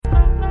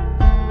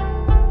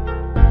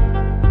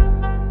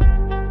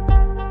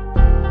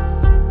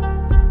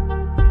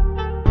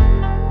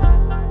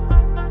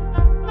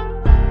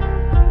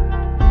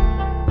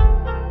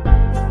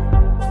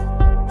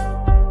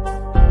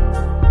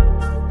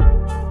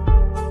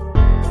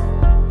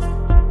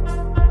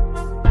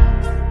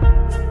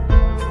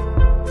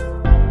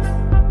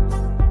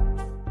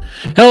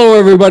Hello,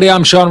 everybody.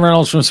 I'm Sean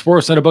Reynolds from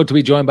Sportsnet, about to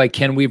be joined by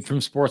Ken Wiebe from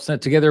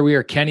Sportsnet. Together, we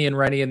are Kenny and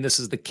Rennie, and this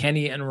is the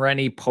Kenny and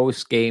Rennie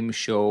post-game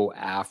show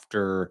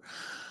after,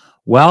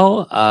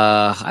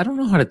 I don't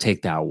know how to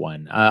take that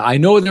one. I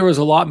know there was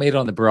a lot made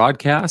on the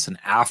broadcast and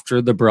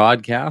after the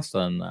broadcast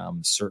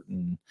on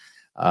certain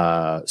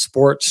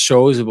sports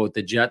shows about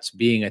the Jets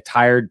being a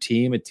tired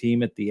team, a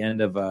team at the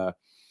end of a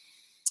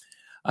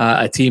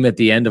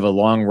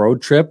long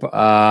road trip.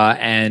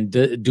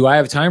 And do I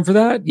have time for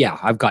that? Yeah,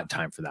 I've got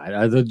time for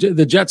that.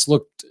 The Jets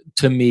looked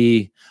to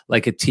me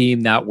like a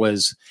team that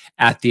was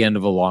at the end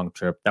of a long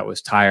trip, that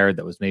was tired,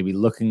 that was maybe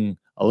looking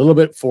a little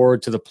bit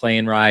forward to the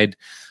plane ride.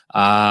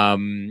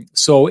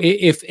 So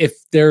if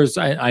there's,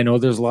 I know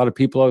there's a lot of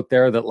people out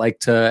there that like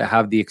to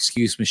have the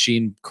excuse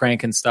machine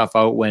cranking stuff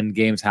out when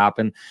games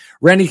happen.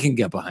 Rennie can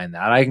get behind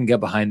that. I can get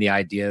behind the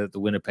idea that the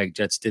Winnipeg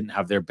Jets didn't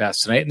have their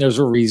best tonight, and there's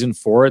a reason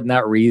for it. And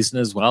that reason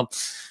is, well,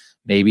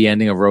 maybe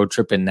ending a road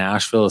trip in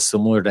Nashville is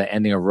similar to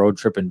ending a road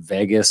trip in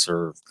Vegas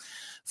or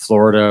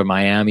Florida,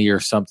 Miami, or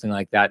something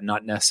like that.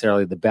 Not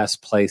necessarily the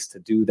best place to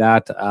do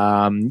that.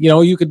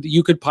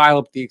 You could pile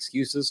up the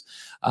excuses,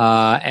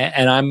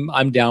 and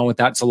I'm down with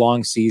that. It's a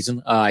long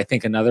season. I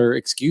think another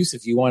excuse,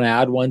 if you want to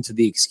add one to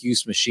the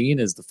excuse machine,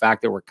 is the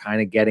fact that we're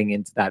kind of getting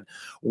into that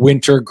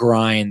winter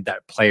grind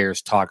that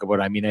players talk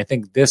about. I mean, I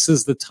think this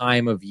is the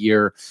time of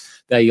year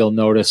that you'll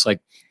notice, like,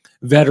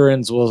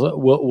 veterans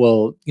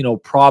will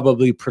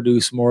probably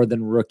produce more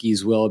than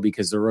rookies will,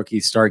 because the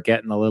rookies start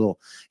getting a little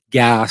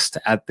gassed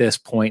at this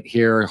point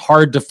here.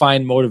 Hard to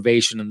find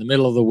motivation in the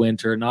middle of the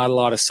winter, not a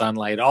lot of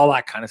sunlight, all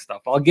that kind of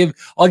stuff. I'll give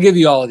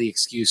you all of the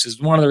excuses.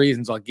 One of the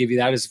reasons I'll give you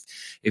that is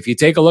if you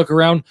take a look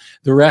around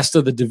the rest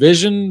of the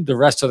division, the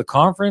rest of the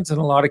conference, in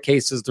a lot of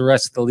cases, the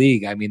rest of the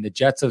league. I mean, the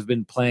Jets have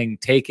been playing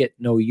take it,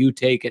 no, you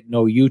take it,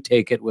 no, you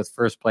take it with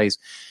first place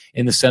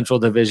in the Central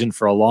Division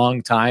for a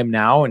long time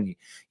now. And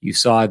you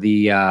saw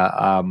the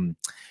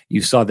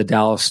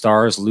Dallas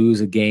Stars lose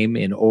a game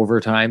in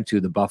overtime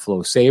to the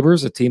Buffalo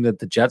Sabres, a team that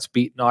the Jets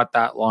beat not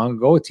that long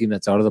ago, a team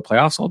that's out of the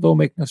playoffs, although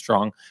making a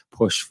strong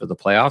push for the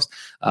playoffs.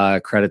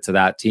 Credit to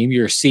that team.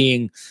 You're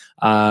seeing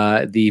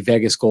the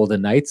Vegas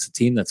Golden Knights, a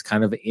team that's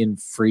kind of in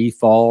free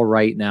fall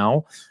right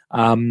now.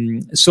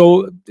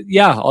 So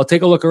yeah, I'll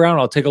take a look around.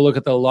 I'll take a look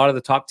at a lot of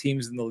the top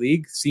teams in the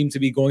league seem to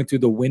be going through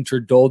the winter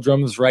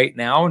doldrums right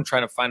now and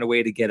trying to find a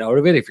way to get out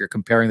of it. If you're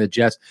comparing the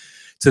Jets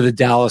to the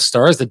Dallas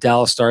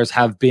Stars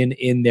have been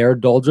in their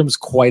doldrums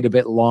quite a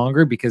bit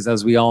longer, because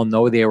as we all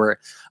know, they were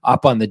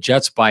up on the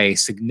Jets by a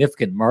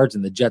significant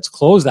margin. The Jets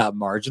closed that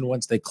margin.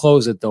 Once they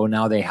close it, though,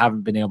 now they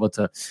haven't been able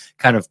to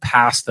kind of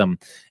pass them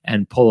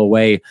and pull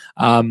away.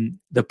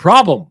 The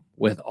problem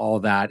with all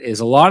that is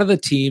a lot of the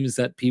teams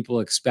that people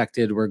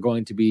expected were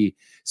going to be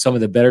some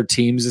of the better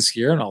teams this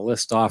year, and I'll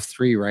list off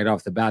three right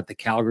off the bat: the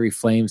Calgary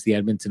Flames, the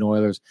Edmonton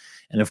Oilers,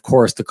 and of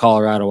course the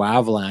Colorado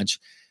Avalanche.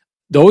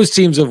 Those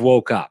teams have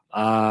woke up.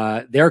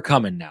 They're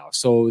coming now.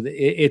 So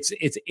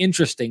it's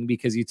interesting,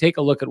 because you take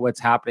a look at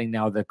what's happening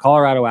now. The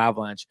Colorado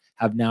Avalanche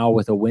have now,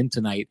 with a win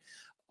tonight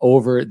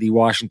over the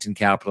Washington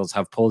Capitals,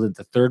 have pulled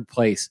into third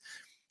place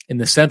in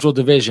the Central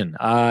Division.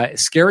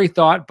 Scary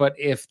thought, but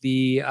if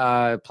the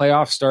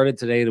playoffs started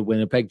today, the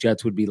Winnipeg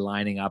Jets would be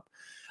lining up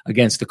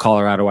against the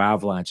Colorado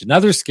Avalanche.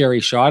 Another scary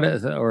shot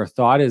or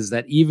thought is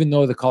that even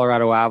though the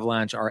Colorado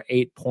Avalanche are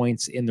 8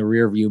 points in the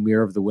rearview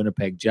mirror of the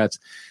Winnipeg Jets,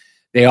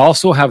 they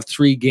also have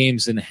 3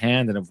 games in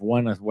hand and have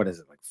won, what is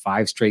it, like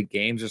 5 straight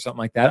games or something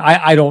like that.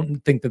 I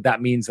don't think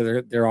that means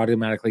that they're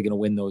automatically going to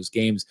win those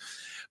games.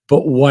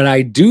 But what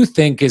I do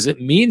think is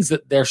it means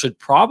that there should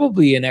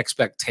probably be an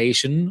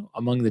expectation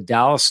among the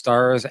Dallas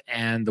Stars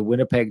and the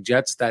Winnipeg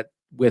Jets that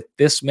with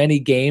this many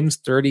games,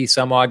 30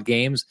 some odd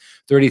games,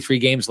 33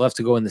 games left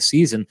to go in the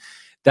season,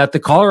 that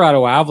the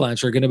Colorado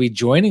Avalanche are going to be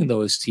joining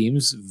those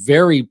teams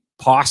very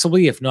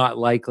possibly, if not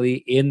likely,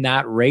 in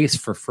that race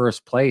for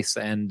first place.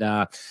 And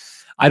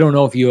I don't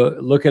know if you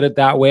look at it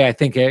that way. I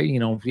think,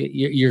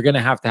 you're going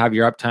to have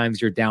your up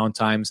times, your down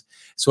times.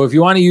 So if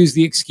you want to use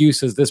the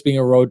excuse as this being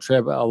a road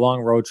trip, a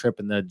long road trip,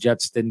 and the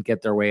Jets didn't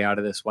get their way out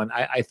of this one,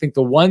 I think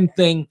the one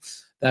thing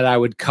that I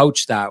would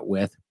couch that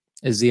with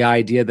is the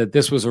idea that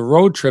this was a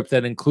road trip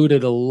that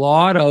included a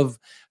lot of,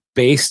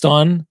 based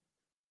on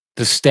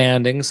the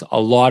standings, a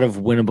lot of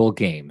winnable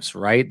games,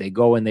 right? They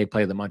go and they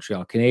play the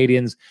Montreal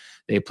Canadiens,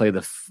 they play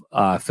the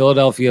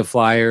Philadelphia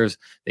Flyers,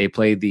 they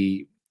play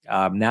the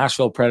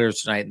Nashville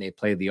Predators tonight, and they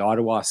play the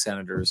Ottawa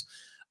Senators.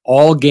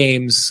 All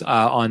games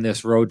on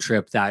this road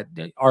trip that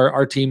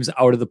are teams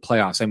out of the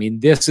playoffs. I mean,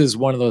 this is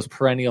one of those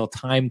perennial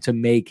time to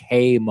make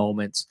hay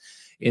moments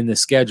in the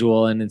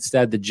schedule, and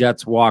instead the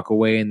Jets walk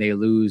away and they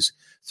lose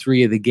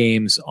 3 of the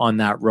games on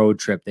that road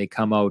trip. They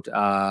come out,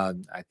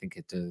 I think,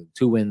 at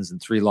 2 wins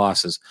and 3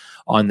 losses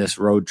on this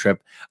road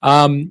trip.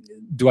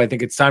 Do I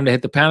think it's time to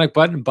hit the panic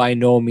button? By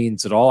no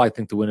means at all. I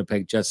think the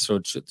Winnipeg Jets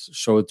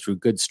showed through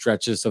good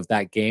stretches of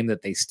that game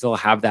that they still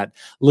have that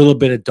little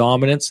bit of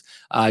dominance,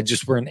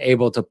 just weren't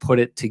able to put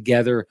it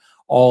together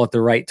all at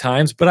the right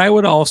times. But I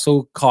would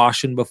also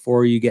caution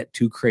before you get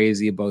too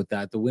crazy about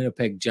that. The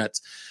Winnipeg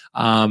Jets,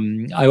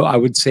 I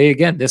would say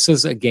again, this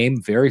is a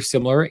game very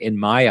similar in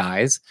my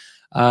eyes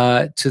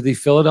to the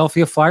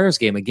Philadelphia Flyers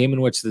game, a game in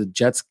which the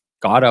Jets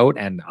got out,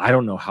 and I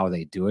don't know how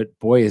they do it.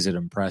 Boy, is it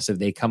impressive.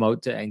 They come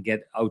out and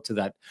get out to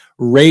that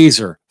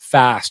razor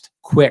fast,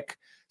 quick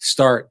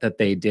start that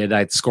they did.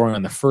 I'd scoring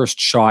on the first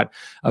shot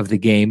of the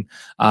game.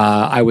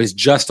 I was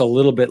just a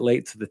little bit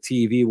late to the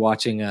TV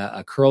watching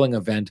a curling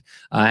event,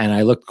 and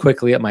I looked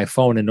quickly at my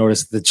phone and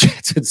noticed the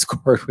Jets had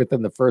scored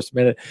within the first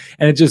minute.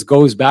 And it just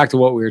goes back to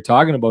what we were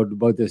talking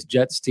about this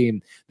Jets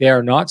team. They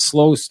are not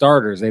slow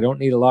starters. They don't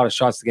need a lot of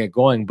shots to get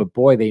going, but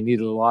boy, they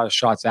needed a lot of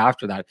shots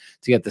after that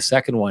to get the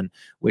second one,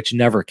 which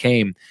never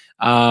came.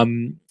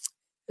 Allowing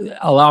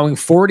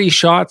 40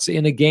 shots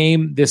in a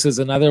game, this is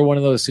another one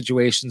of those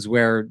situations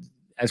where,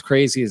 as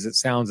crazy as it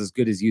sounds, as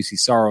good as Juuse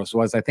Saros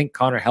was, I think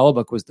Connor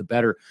Hellebuyck was the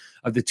better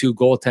of the two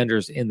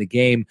goaltenders in the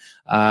game.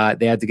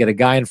 They had to get a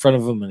guy in front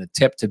of him and a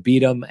tip to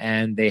beat him,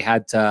 and they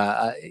had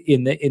to,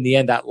 in the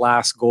end, that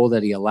last goal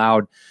that he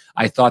allowed,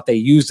 I thought they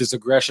used his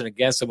aggression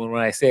against him. And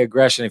when I say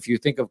aggression, if you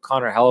think of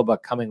Connor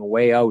Hellebuyck coming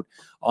way out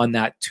on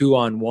that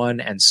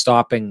 2-on-1 and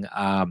stopping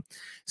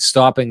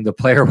the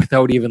player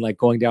without even like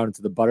going down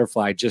into the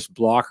butterfly, just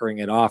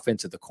blockering it off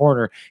into the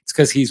corner. It's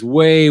because he's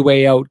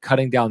way out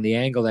cutting down the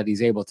angle that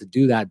he's able to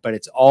do that. But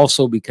it's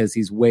also because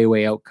he's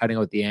way out cutting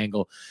out the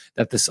angle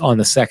that this on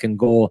the second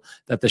goal,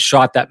 that the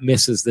shot that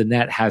misses the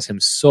net has him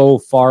so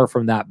far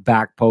from that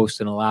back post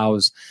and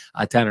allows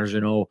Tanner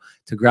Jeannot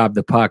to grab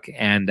the puck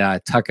and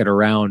tuck it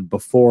around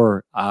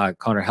before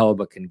Connor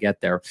Hellebuyck can get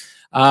there.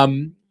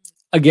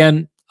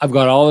 Again, I've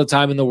got all the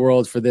time in the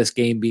world for this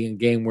game being a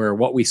game where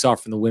what we saw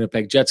from the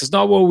Winnipeg Jets is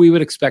not what we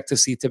would expect to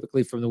see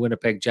typically from the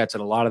Winnipeg Jets.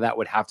 And a lot of that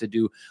would have to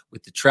do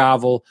with the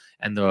travel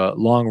and the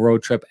long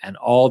road trip and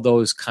all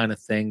those kind of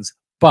things.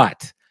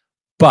 But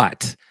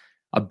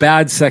a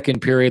bad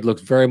second period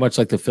looked very much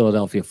like the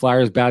Philadelphia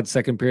Flyers' bad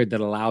second period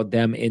that allowed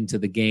them into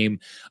the game.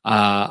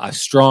 A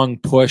strong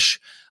push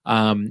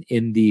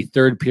in the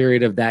third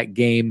period of that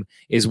game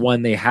is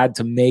one they had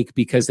to make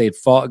because they'd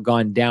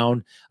gone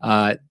down.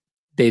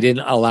 They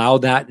didn't allow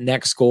that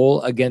next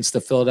goal against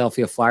the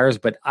Philadelphia Flyers,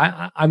 but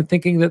I'm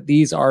thinking that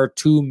these are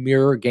two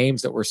mirror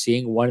games that we're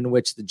seeing, one in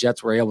which the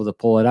Jets were able to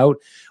pull it out,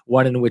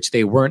 one in which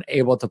they weren't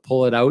able to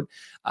pull it out.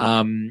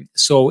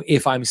 So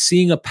if I'm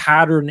seeing a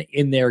pattern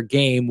in their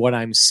game, what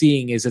I'm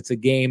seeing is it's a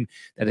game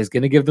that is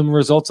going to give them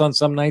results on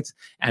some nights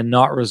and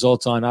not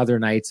results on other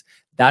nights.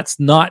 That's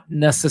not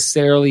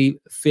necessarily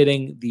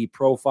fitting the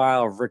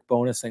profile of Rick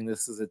Bowness, saying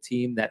this is a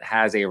team that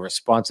has a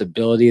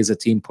responsibility as a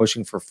team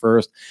pushing for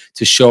first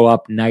to show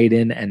up night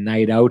in and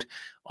night out.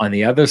 On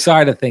the other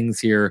side of things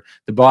here,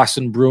 the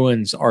Boston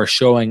Bruins are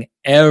showing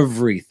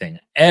everything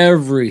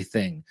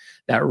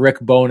that Rick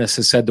Bowness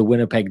has said the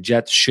Winnipeg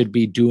Jets should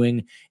be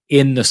doing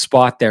in the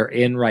spot they're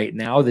in right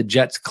now. The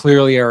Jets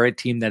clearly are a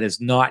team that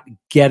is not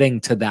getting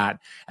to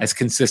that as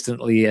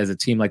consistently as a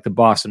team like the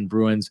Boston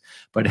Bruins.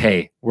 But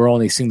hey, we're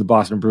only seeing the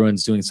Boston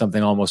Bruins doing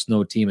something almost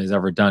no team has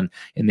ever done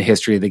in the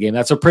history of the game.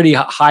 That's a pretty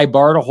high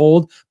bar to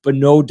hold, but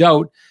no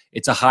doubt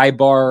it's a high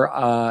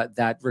bar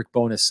that Rick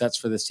Bowness sets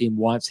for this team,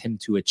 wants him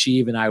to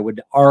achieve. And I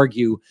would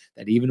argue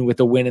that even with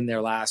a win in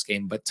their last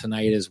game, but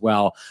tonight as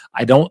well,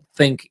 I don't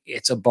think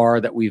it's a bar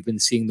that we've been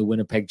seeing the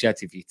Winnipeg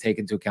Jets. If you take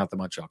into account the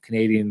Montreal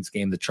Canadiens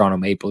game, the Toronto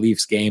Maple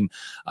Leafs game,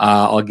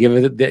 I'll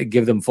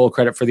give them full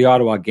credit for the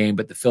Ottawa game,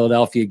 but the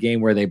Philadelphia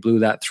game where they blew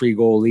that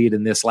 3-goal lead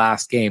in this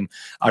last game,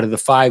 out of the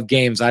 5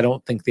 games, I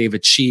don't think they've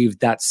achieved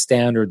that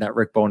standard that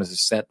Rick Bowness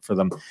has set for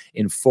them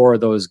in 4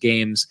 of those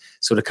games.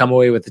 So to come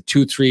away with a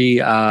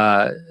 2-3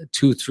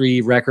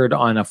 record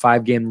on a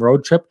 5-game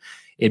road trip,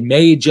 it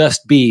may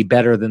just be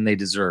better than they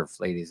deserve,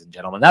 ladies and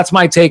gentlemen. That's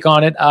my take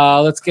on it.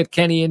 Let's get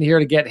Kenny in here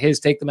to get his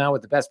take them out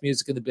with the best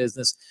music in the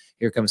business.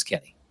 Here comes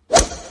Kenny.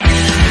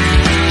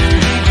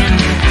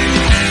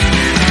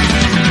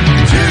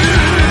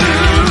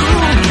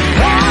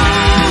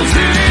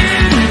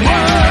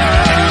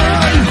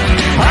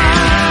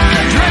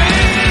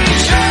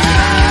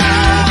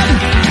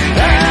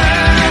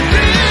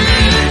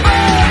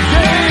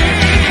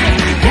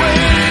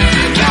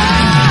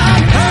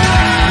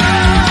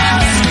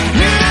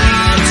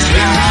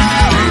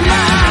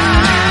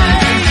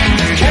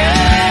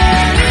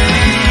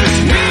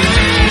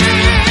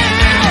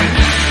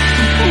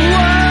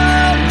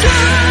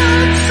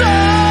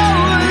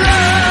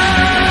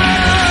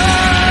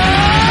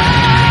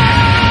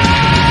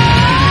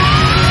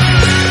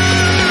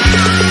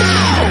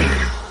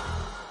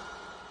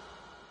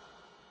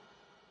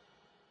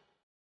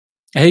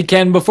 Hey,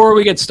 Ken, before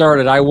we get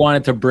started, I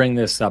wanted to bring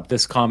this up,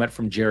 this comment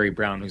from Jerry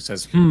Brown, who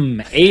says,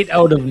 8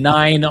 out of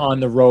 9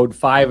 on the road,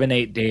 5 and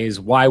 8 days.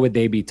 Why would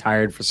they be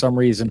tired? For some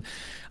reason,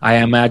 I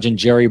imagine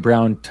Jerry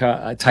Brown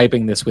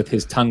typing this with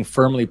his tongue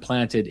firmly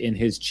planted in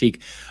his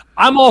cheek.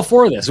 I'm all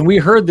for this. And we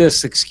heard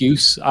this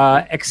excuse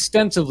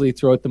extensively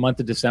throughout the month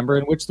of December,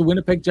 in which the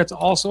Winnipeg Jets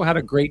also had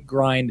a great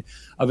grind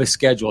of a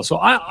schedule. So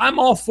I'm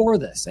all for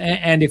this.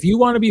 And if you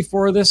want to be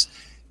for this,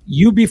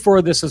 you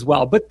before this as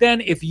well. But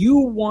then if you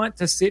want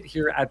to sit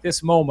here at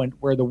this moment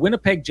where the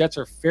Winnipeg Jets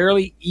are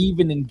fairly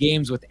even in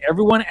games with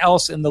everyone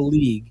else in the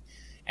league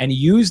and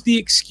use the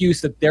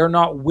excuse that they're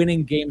not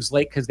winning games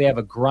late because they have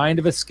a grind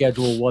of a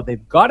schedule, well,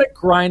 they've got a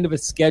grind of a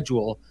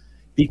schedule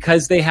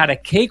because they had a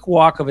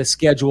cakewalk of a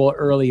schedule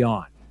early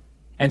on.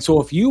 And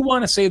so if you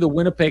want to say the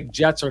Winnipeg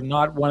Jets are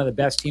not one of the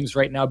best teams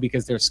right now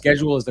because their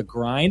schedule is a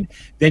grind,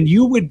 then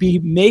you would be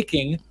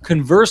making,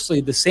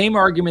 conversely, the same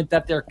argument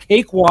that their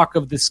cakewalk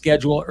of the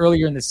schedule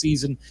earlier in the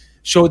season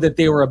showed that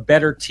they were a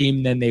better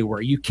team than they were.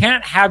 You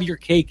can't have your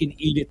cake and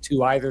eat it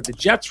too either. The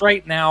Jets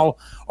right now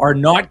are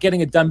not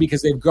getting it done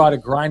because they've got a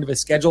grind of a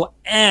schedule,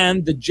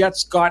 and the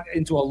Jets got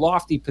into a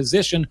lofty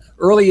position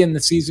early in the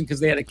season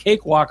because they had a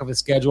cakewalk of a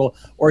schedule,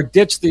 or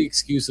ditch the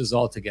excuses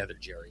altogether,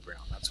 Jerry Brown.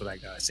 That's what I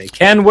got to say.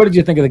 Ken, what did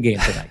you think of the game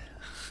tonight?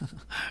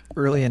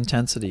 Early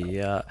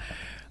intensity. I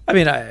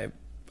mean, I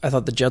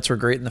thought the Jets were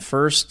great in the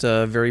first,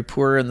 very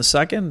poor in the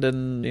second,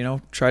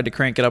 and, tried to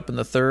crank it up in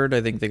the third. I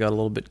think they got a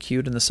little bit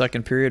cute in the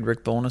second period.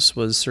 Rick Bowness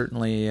was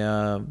certainly,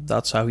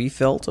 that's how he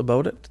felt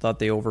about it. Thought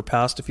they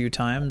overpassed a few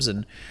times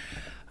and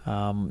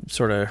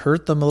sort of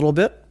hurt them a little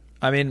bit.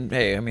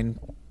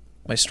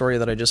 My story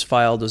that I just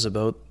filed is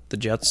about the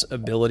Jets'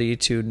 ability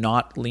to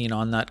not lean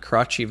on that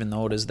crutch even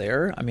though it is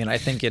there. I mean, I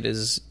think it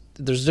is...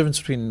 There's a difference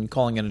between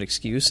calling it an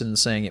excuse and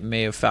saying it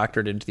may have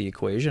factored into the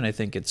equation. I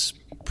think it's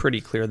pretty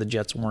clear the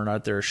Jets weren't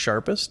at their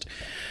sharpest.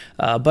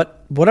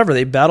 But whatever,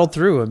 they battled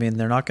through. I mean,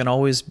 they're not going to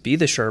always be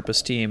the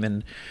sharpest team.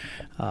 And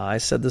I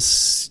said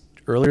this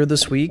earlier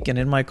this week and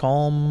in my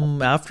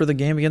column after the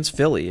game against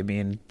Philly. I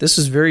mean, this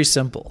is very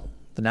simple.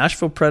 The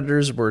Nashville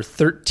Predators were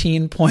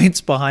 13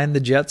 points behind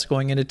the Jets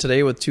going into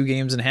today with 2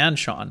 games in hand,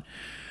 Sean.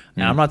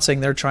 Now, I'm not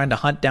saying they're trying to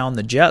hunt down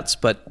the Jets,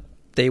 but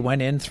they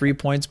went in 3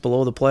 points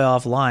below the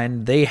playoff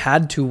line.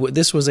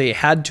 This was a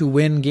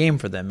had-to-win game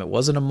for them. It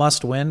wasn't a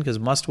must-win because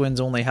must-wins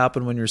only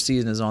happen when your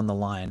season is on the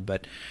line.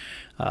 But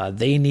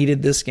they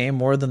needed this game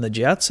more than the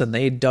Jets, and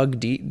they dug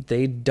deep.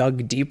 They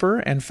dug deeper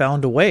and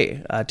found a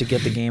way to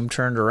get the game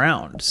turned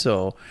around.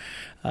 So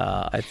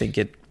I think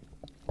it's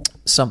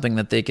something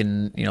that they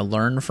can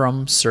learn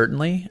from,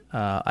 certainly.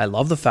 I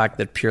love the fact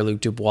that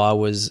Pierre-Luc Dubois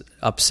was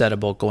upset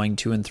about going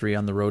 2-3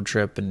 on the road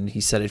trip, and he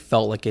said it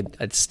felt like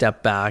it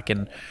stepped back,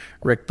 and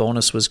Rick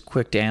Bowness was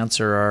quick to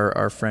answer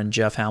our friend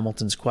Jeff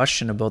Hamilton's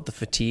question about the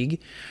fatigue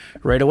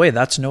right away.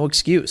 That's no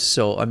excuse.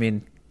 So, I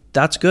mean,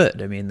 that's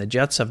good. I mean, the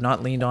Jets have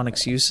not leaned on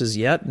excuses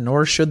yet,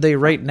 nor should they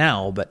right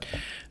now. But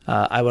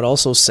I would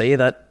also say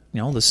that,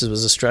 this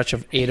was a stretch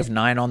of 8 of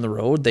 9 on the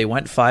road. They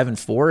went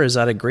 5-4. Is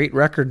that a great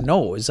record?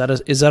 No. Is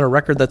that a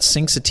record that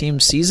sinks a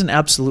team's season?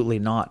 Absolutely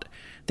not.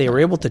 They were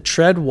able to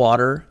tread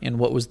water in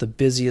what was the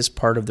busiest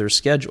part of their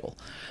schedule.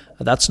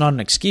 That's not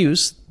an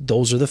excuse.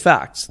 Those are the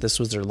facts. This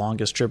was their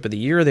longest trip of the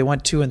year. They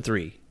went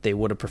 2-3. They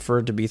would have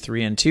preferred to be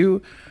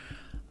 3-2.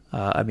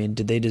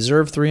 Did they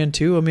deserve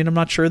 3-2? I mean, I'm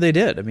not sure they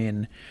did. I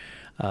mean,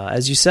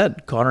 as you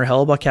said, Connor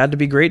Hellebuyck had to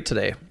be great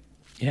today.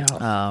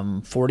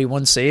 Yeah.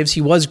 41 saves.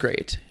 He was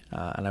great.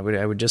 And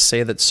I would just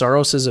say that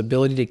Saros'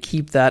 ability to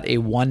keep that a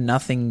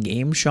 1-0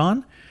 game,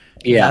 Sean,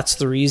 that's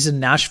the reason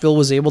Nashville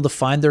was able to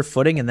find their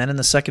footing. And then in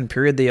the second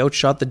period, they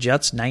outshot the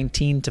Jets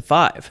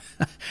 19-5.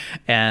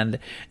 And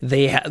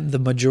they had the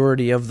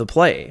majority of the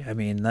play. I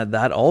mean,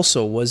 that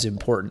also was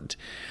important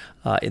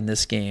in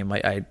this game.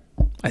 I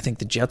think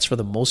the Jets, for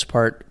the most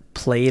part,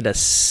 played a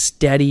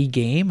steady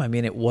game. I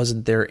mean, it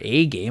wasn't their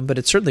A game, but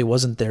it certainly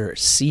wasn't their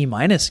C-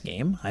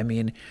 game. I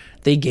mean,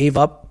 they gave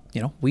up.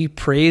 We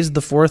praised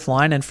the fourth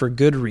line, and for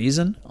good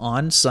reason,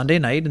 on Sunday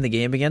night in the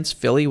game against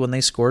Philly when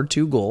they scored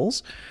 2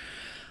 goals.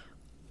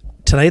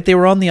 Tonight they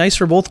were on the ice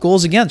for both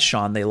goals against,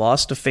 Sean. They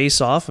lost a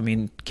face-off. I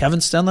mean, Kevin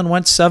Stenlund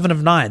went 7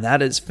 of 9.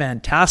 That is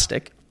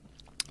fantastic.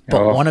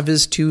 But one of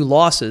his 2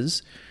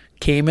 losses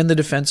came in the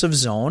defensive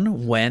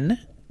zone when,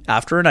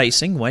 after an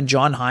icing, when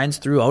John Hines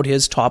threw out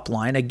his top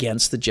line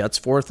against the Jets'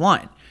 fourth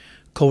line.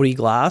 Cody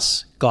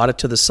Glass got it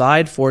to the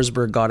side.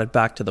 Forsberg got it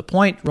back to the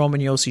point. Roman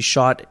Josi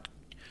shot.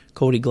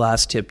 Cody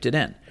Glass tipped it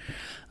in.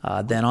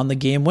 Then on the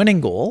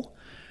game-winning goal,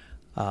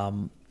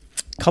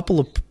 couple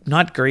of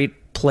not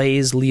great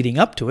plays leading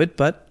up to it,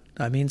 but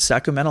I mean,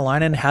 Saku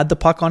Menelainen had the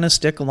puck on his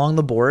stick along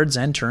the boards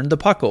and turned the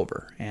puck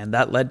over, and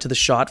that led to the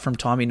shot from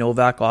Tommy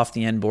Novak off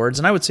the end boards.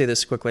 And I would say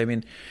this quickly, I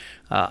mean,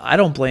 I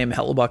don't blame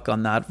Hellebuyck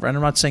on that, and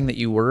I'm not saying that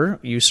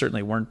you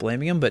certainly weren't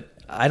blaming him, but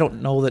I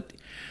don't know that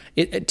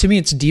to me,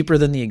 it's deeper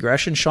than the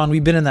aggression. Sean,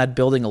 we've been in that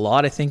building a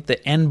lot. I think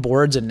the end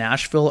boards in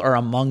Nashville are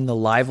among the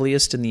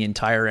liveliest in the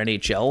entire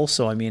NHL.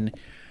 So, I mean,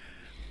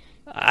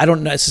 I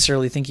don't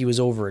necessarily think he was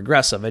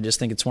over-aggressive. I just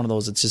think it's one of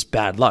those, it's just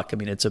bad luck. I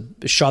mean, it's a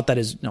shot that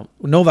is,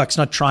 Novak's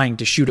not trying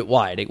to shoot it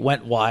wide. It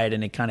went wide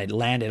and it kind of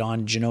landed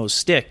on Jeannot's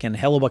stick, and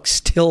Hellebuyck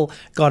still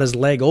got his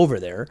leg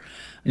over there.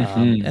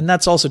 And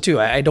that's also, too,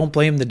 I don't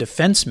blame the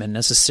defenseman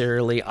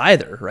necessarily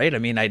either, right? I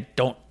mean,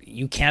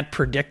 you can't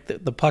predict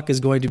that the puck is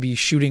going to be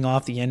shooting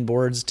off the end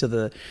boards to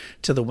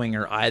the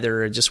winger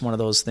either. It's just one of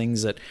those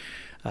things that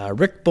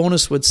Rick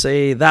Bowness would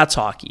say, that's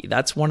hockey.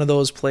 That's one of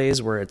those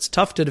plays where it's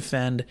tough to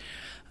defend.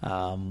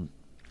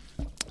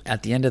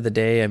 at the end of the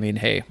day, I mean,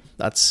 hey,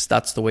 that's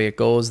the way it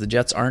goes. The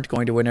Jets aren't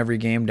going to win every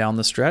game down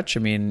the stretch. I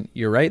mean,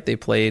 you're right. They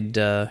played,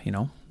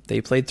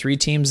 they played 3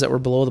 teams that were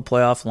below the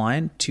playoff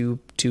line.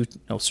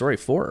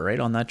 4, right,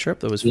 on that trip.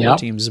 There was 4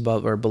 teams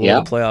above or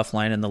below the playoff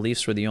line, and the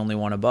Leafs were the only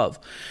one above.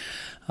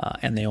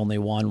 And they only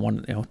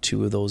won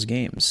 2 of those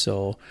games.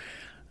 So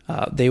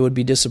they would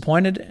be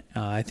disappointed.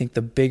 I think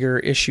the bigger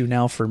issue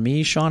now for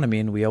me, Sean, I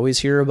mean, we always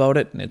hear about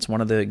it, and it's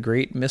one of the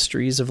great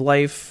mysteries of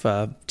life.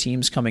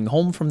 Teams coming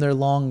home from their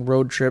long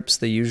road trips,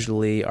 they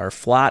usually are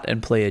flat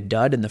and play a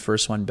dud in the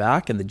first one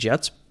back, and the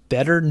Jets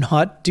better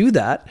not do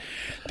that,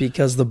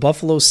 because the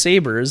Buffalo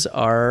Sabres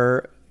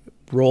are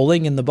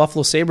rolling, and the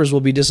Buffalo Sabres will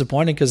be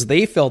disappointed because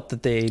they felt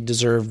that they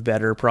deserved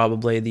better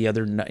probably the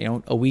other,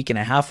 a week and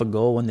a half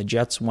ago when the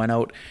Jets went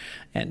out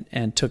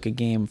and took a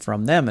game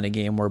from them in a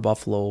game where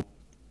Buffalo,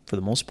 for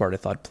the most part, I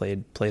thought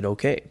played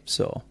okay.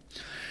 So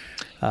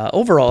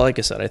overall, like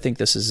I said, I think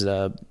this is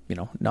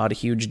not a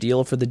huge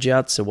deal for the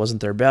Jets. It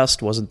wasn't their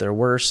best, wasn't their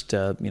worst.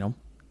 A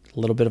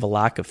little bit of a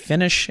lack of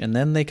finish, and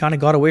then they kind of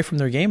got away from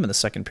their game in the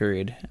second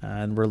period,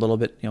 and were a little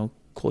bit,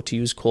 to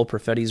use Cole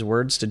Perfetti's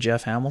words to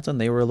Jeff Hamilton,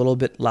 they were a little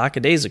bit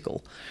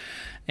lackadaisical.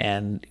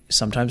 And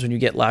sometimes when you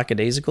get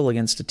lackadaisical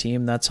against a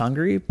team that's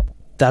hungry,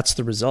 that's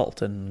the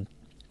result. And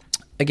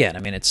again, I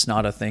mean, it's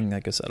not a thing,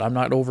 like I said, I'm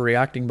not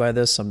overreacting by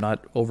this. I'm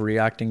not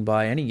overreacting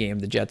by any game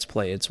the Jets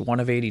play. It's 1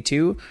 of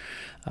 82.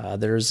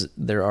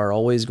 There are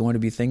always going to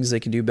be things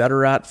they can do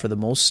better at. For the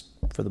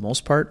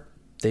most part,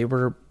 they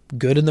were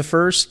good in the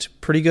first,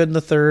 pretty good in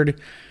the third,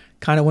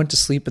 kind of went to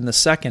sleep in the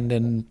second.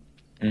 And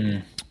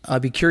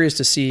I'd be curious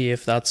to see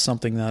if that's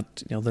something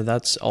that,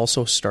 that's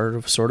also sort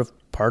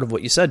of part of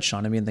what you said,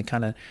 Sean. I mean,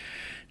 it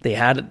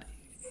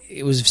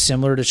was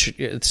similar to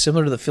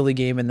the Philly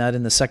game in that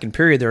in the second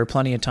period, there were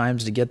plenty of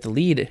times to get the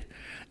lead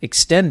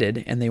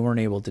extended, and they weren't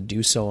able to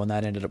do so, and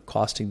that ended up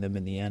costing them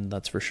in the end.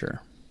 That's for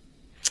sure.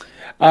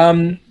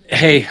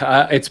 Hey,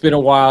 it's been a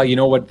while. You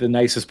know what the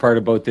nicest part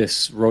about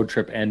this road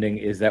trip ending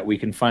is that we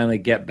can finally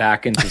get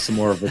back into some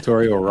more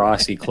Vittorio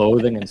Rossi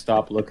clothing and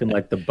stop looking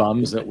like the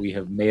bums that we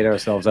have made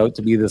ourselves out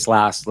to be this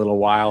last little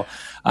while.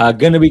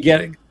 Going to be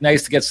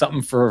nice to get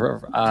something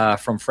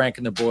from Frank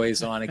and the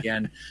boys on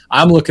again.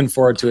 I'm looking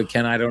forward to it,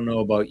 Ken. I don't know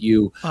about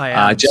you.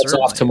 Jets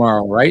certainly off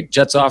tomorrow, right?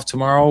 Jets off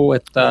tomorrow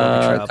with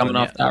coming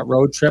off that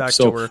road trip.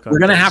 So we're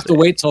going to have to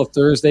wait till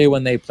Thursday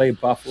when they play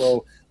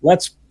Buffalo.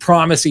 Let's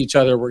promise each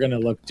other we're going to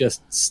look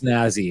just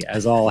snazzy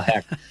as all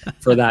heck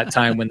for that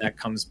time when that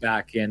comes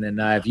back in. And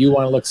if you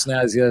want to look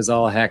snazzy as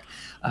all heck,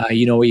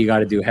 you know what you got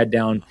to do. Head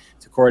down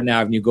to Corden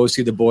Avenue. Go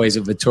see the boys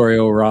of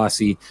Vittorio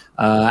Rossi.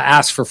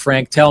 Ask for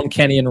Frank. Tell him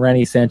Kenny and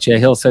Rennie sent you.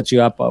 He'll set you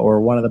up,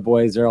 or one of the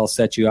boys there will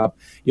set you up.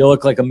 You'll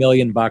look like $1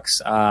 million,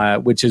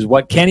 which is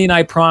what Kenny and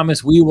I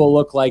promise we will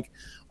look like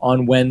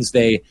on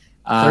Wednesday.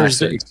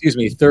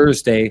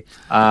 Thursday,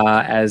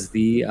 as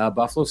the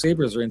Buffalo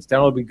Sabres are in town.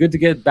 It'll be good to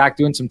get back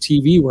doing some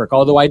TV work,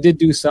 although I did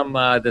do some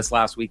this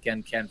last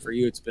weekend, Ken, for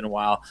you. It's been a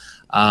while.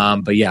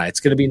 But yeah, it's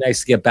going to be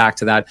nice to get back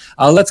to that.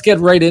 Let's get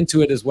right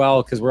into it as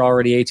well, because we're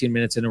already 18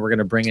 minutes in and we're going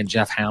to bring in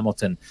Jeff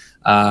Hamilton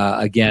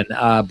again.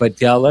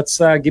 But let's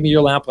give me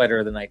your lamplighter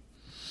of the night.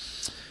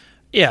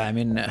 Yeah, I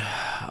mean,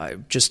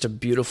 just a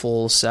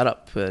beautiful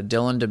setup.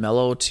 Dylan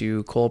DeMello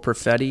to Cole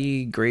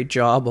Perfetti. Great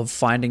job of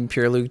finding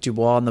Pierre-Luc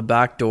Dubois on the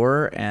back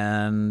door,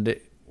 and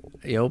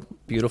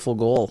beautiful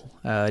goal.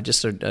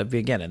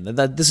 Again, and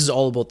this is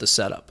all about the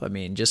setup. I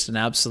mean, just an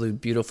absolute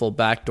beautiful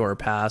backdoor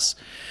pass.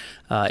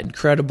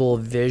 Incredible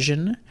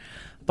vision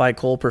by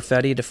Cole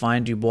Perfetti to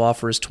find Dubois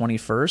for his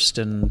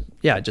 21st, and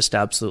yeah, just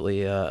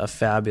absolutely a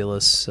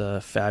fabulous,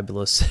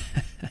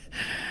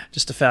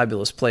 just a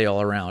fabulous play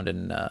all around.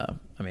 And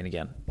I mean,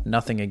 again,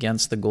 nothing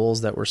against the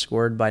goals that were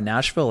scored by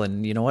Nashville.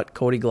 And you know what?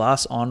 Cody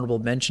Glass, honorable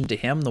mention to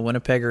him. The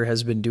Winnipegger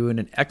has been doing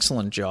an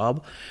excellent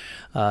job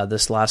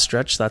this last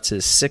stretch. That's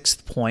his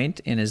 6th point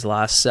in his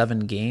last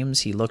 7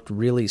 games. He looked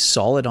really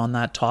solid on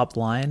that top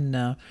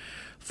line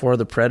for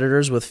the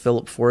Predators with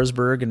Philip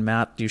Forsberg and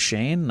Matt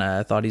Duchene.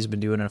 I thought he's been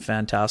doing a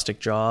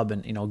fantastic job,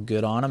 and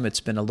good on him. It's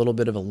been a little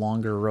bit of a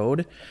longer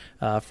road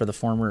for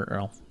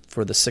the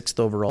for the 6th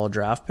overall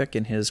draft pick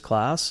in his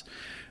class.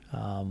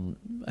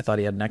 I thought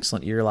he had an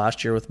excellent year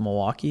last year with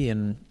Milwaukee,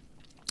 and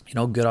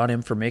good on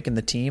him for making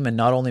the team, and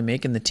not only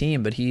making the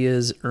team, but he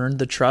has earned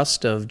the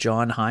trust of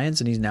John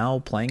Hines, and he's now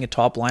playing a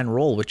top line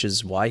role, which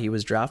is why he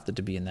was drafted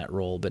to be in that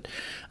role. But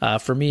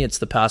for me, it's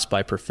the pass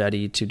by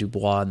Perfetti to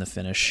Dubois and the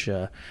finish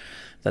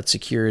that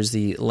secures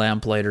the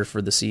lamplighter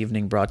for this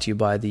evening, brought to you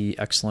by the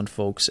excellent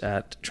folks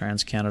at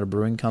TransCanada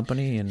Brewing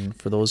Company. And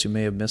for those who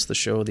may have missed the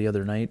show the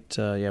other night,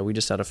 we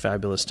just had a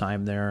fabulous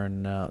time there,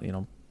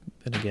 and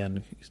and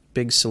again,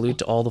 big salute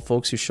to all the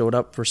folks who showed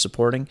up for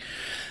supporting,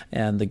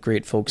 and the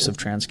great folks of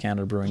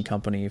TransCanada Brewing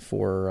Company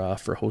for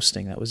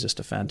hosting. That was just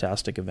a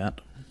fantastic event.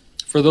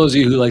 For those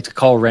of you who like to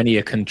call Rennie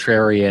a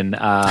contrarian,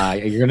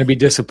 you're going to be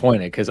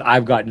disappointed, because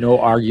I've got no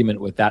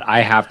argument with that.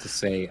 I have to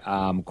say,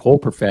 Cole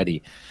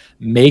Perfetti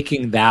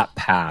making that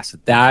pass,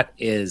 that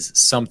is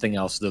something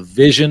else. The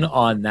vision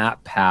on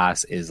that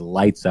pass is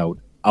lights out.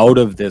 out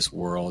of this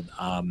world.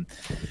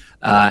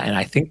 And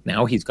I think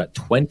now he's got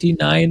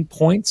 29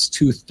 points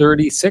to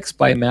 36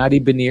 by Matty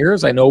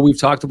Beniers. I know we've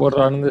talked about it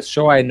on this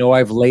show. I know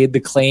I've laid the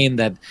claim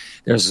that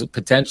there's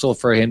potential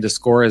for him to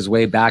score his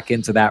way back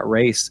into that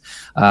race.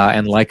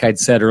 And like I'd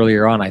said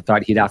earlier on, I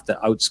thought he'd have to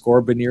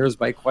outscore Beniers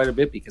by quite a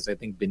bit, because I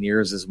think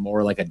Beniers is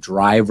more like a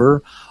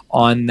driver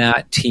on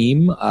that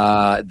team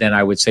than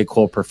I would say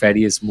Cole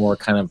Perfetti is more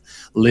kind of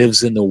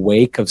lives in the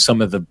wake of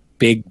some of the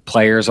big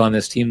players on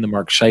this team, the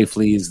Mark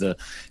Scheifele's, the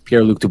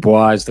Pierre-Luc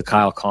Dubois, the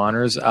Kyle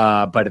Connors,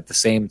 but at the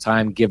same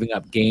time giving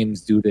up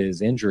games due to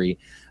his injury.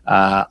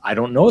 I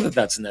don't know that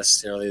that's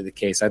necessarily the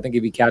case. I think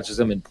if he catches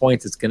them in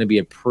points, it's going to be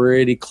a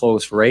pretty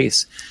close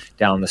race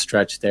down the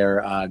stretch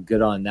there.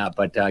 Good on that.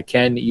 But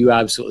Ken, you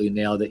absolutely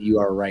nailed it. You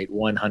are right,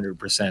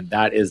 100%.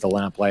 That is the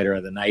lamplighter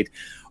of the night.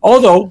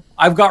 Although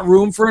I've got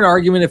room for an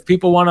argument. If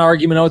people want an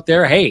argument out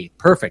there, hey,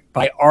 perfect.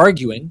 By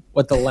arguing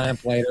what the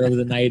lamplighter of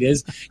the night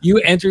is, you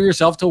enter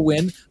yourself to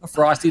win a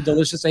frosty,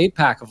 delicious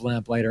 8-pack of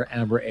Lamplighter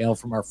Amber Ale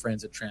from our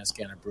friends at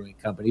TransCanada Brewing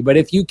Company. But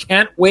if you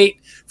can't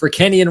wait for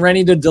Kenny and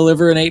Rennie to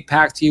deliver an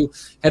 8-pack to you,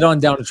 head on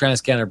down to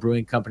TransCanada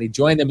Brewing Company.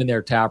 Join them in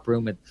their tap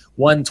room at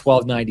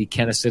 1290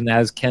 Kenniston.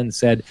 As Ken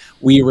said,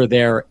 we were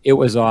there. It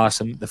was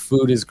awesome. The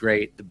food is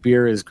great. The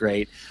beer is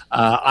great.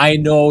 I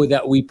know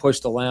that we push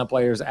the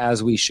Lamplighters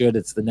as we should.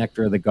 It's the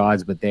nectar of the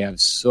gods, but they have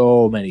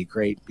so many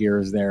great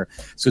beers there.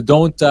 So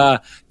don't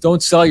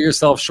sell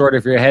yourself short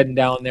if you're heading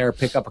down there.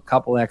 Pick up a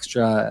couple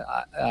extra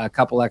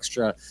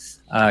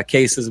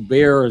cases of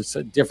beer or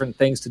different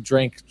things to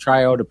drink.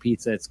 Try out a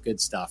pizza. It's good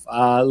stuff.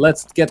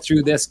 Let's get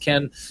through this,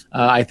 Ken.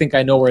 I think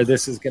I know where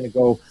this is going to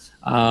go.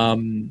 I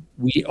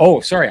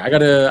got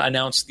to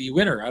announce the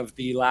winner of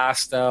the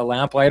last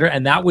Lamplighter,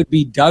 and that would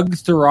be Doug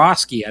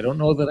Thurosky. I don't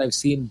know that I've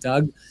seen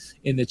Doug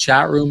in the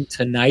chat room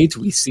tonight.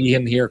 We see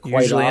him here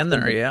quite usually often. In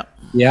there, yeah.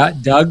 Yeah,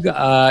 Doug,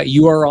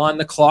 you are on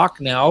the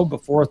clock now.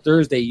 Before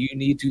Thursday, you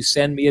need to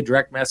send me a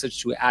direct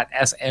message to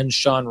 @SN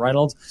Sean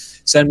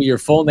Reynolds. Send me your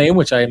full name,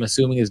 which I am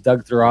assuming is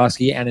Doug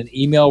Thurosky, and an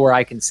email where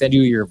I can send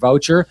you your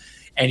voucher.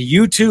 And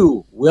you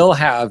too will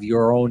have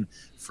your own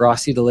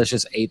Frosty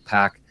Delicious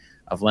 8-pack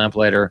of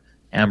Lamplighter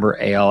Amber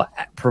Ale,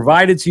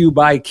 provided to you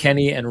by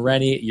Kenny and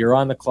Rennie. You're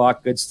on the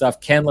clock. Good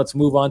stuff. Ken, let's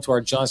move on to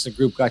our Johnston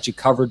Group Got You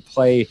Covered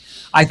play.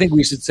 I think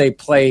we should say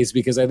plays,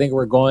 because I think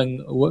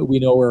we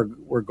know where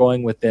we're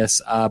going with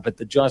this. But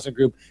the Johnston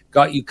Group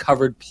Got You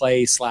Covered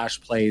plays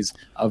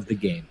of the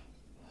game.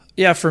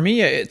 Yeah, for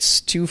me,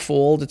 it's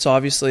twofold. It's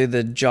obviously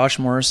the Josh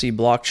Morrissey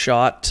blocked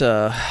shot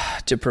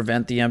to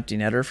prevent the empty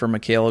netter for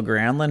Mikaela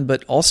Granlund,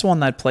 but also on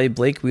that play,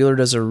 Blake Wheeler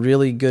does a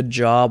really good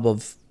job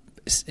of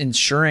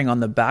ensuring on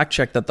the back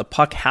check that the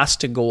puck has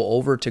to go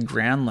over to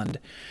Granlund.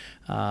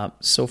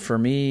 So for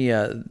me,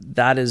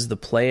 that is the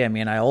play. I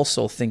mean, I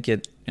also think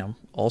an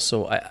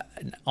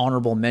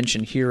honorable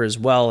mention here as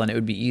well, and it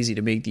would be easy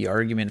to make the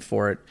argument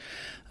for it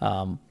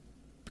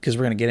because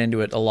we're going to get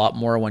into it a lot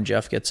more when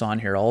Jeff gets on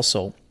here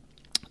also.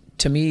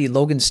 To me,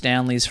 Logan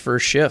Stanley's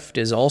first shift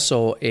is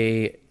also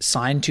a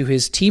sign to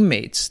his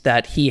teammates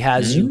that he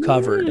has you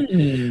covered.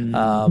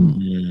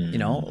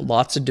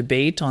 Lots of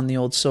debate on the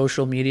old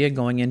social media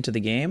going into the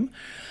game.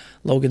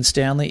 Logan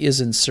Stanley is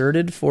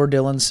inserted for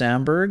Dylan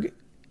Samberg.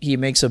 He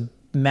makes a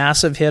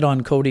massive hit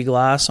on Cody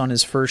Glass on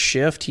his first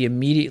shift. He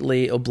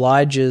immediately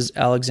obliges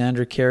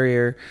Alexander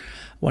Carrier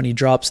when he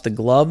drops the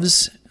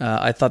gloves.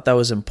 I thought that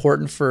was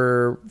important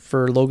for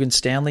Logan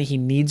Stanley. He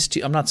needs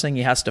to, I'm not saying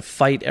he has to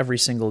fight every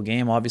single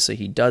game. Obviously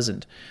he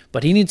doesn't,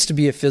 but he needs to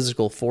be a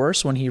physical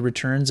force when he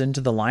returns into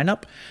the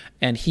lineup,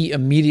 and he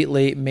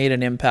immediately made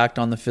an impact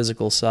on the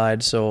physical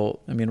side.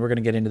 So, I mean, we're going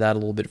to get into that a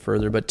little bit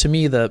further, but to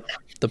me, the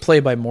play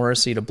by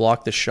Morrissey to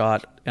block the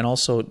shot, and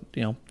also,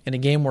 in a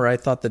game where I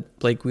thought that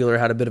Blake Wheeler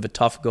had a bit of a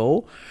tough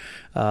go,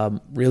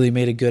 really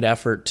made a good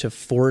effort to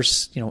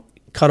force,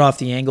 cut off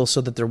the angle so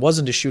that there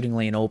wasn't a shooting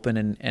lane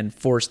open and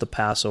force the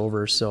pass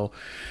over. So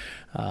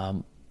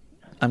I'm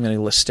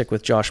going to stick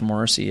with Josh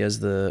Morrissey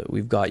as the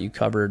We've Got You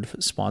Covered,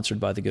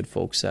 sponsored by the good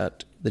folks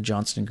at the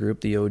Johnston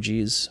Group, the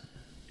OGs.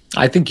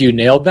 I think you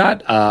nailed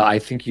that. I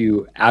think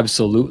you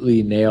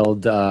absolutely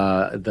nailed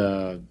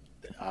the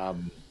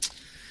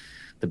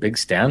Big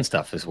Stan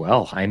stuff as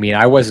well. I mean,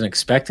 I wasn't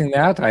expecting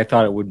that. I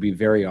thought it would be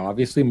very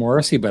obviously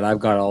Morrissey, but I've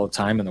got all the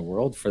time in the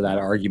world for that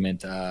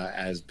argument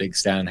as Big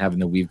Stan having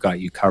the We've Got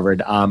You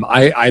Covered.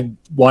 I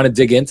want to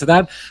dig into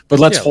that, but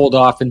let's hold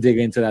off and dig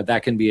into that.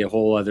 That can be a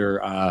whole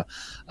other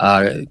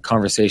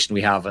conversation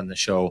we have on the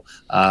show.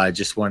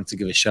 Just wanted to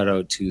give a shout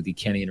out to the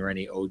Kenny and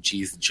Rennie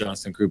OGs, the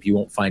Johnston Group. You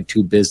won't find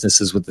two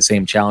businesses with the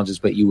same challenges,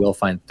 but you will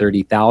find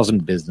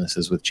 30,000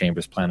 businesses with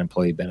Chambers Plan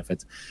employee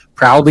benefits,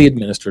 proudly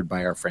administered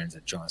by our friends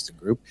at Johnston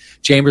Group.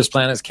 Chambers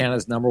Plan is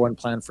Canada's #1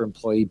 plan for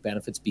employee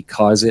benefits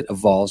because it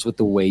evolves with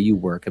the way you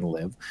work and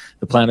live.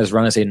 The plan is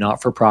run as a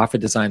not-for-profit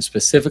designed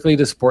specifically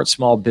to support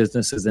small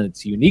businesses, and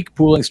its unique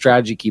pooling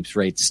strategy keeps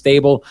rates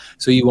stable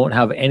so you won't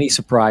have any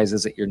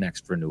surprises at your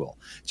next renewal.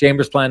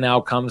 Chambers Plan Plan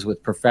now comes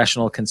with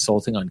professional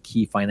consulting on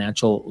key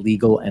financial,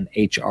 legal, and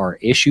HR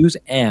issues,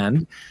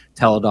 and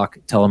Teladoc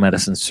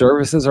telemedicine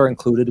services are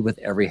included with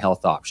every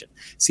health option.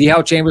 See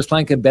how Chambers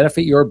Plan can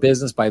benefit your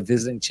business by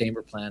visiting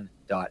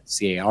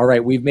chamberplan.ca. All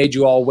right, we've made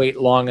you all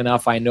wait long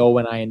enough. I know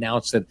when I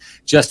announced it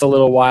just a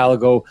little while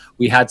ago,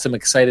 we had some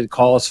excited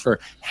calls for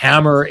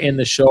Hammer in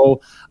the show.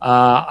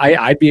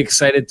 I'd be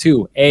excited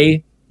too.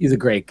 A, he's a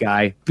great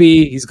guy.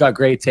 B, he's got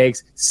great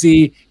takes.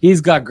 C, he's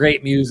got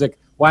great music.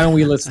 Why don't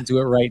we listen to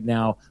it right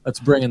now? Let's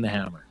bring in the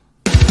Hammer.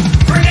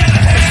 Bring in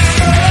the Hammer!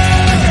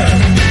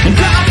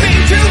 Dropping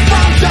two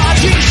bombs,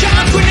 dodging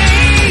shot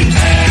grenades!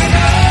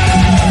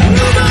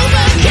 Move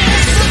over,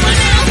 kiss someone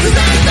else,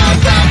 that's no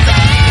profit!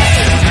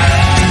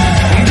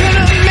 I'm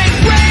gonna make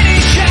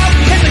Brady shout,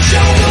 and the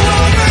show will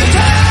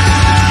overtime!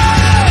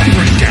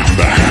 Bring down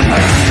the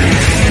Hammer!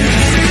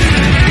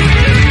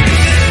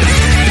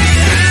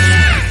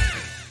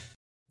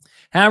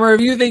 Hammer,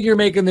 if you think you're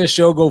making this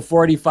show go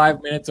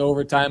 45 minutes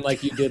overtime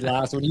like you did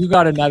last one, you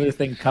got another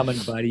thing coming,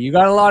 buddy. You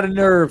got a lot of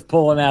nerve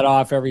pulling that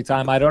off every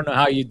time. I don't know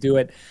how you do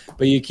it,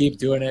 but you keep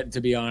doing it. And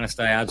to be honest,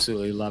 I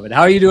absolutely love it.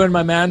 How are you doing,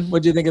 my man?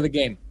 What do you think of the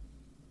game?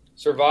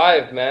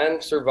 Survived, man.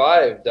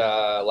 Survived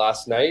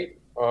last night.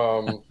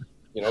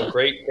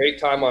 Great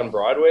time on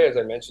Broadway. As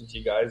I mentioned to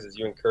you guys, as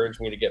you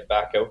encouraged me to get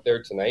back out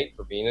there tonight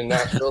for being in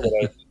Nashville,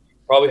 that I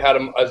probably had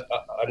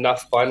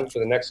enough fun for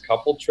the next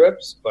couple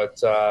trips, but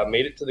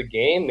made it to the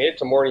game, made it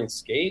to morning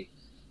skate.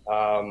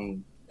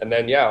 And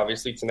then,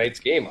 obviously tonight's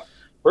game.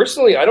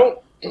 Personally,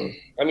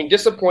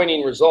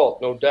 disappointing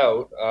result, no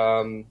doubt.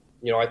 I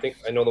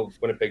know the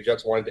Winnipeg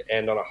Jets wanted to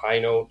end on a high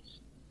note,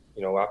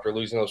 after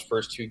losing those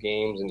first two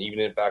games and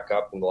evening it back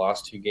up in the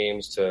last two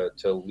games to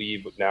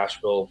leave with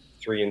Nashville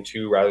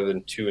 3-2 rather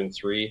than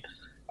 2-3.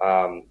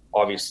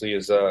 Obviously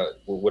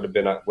would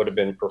have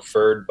been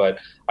preferred, but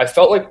I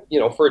felt like,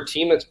 for a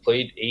team that's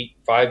played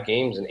 5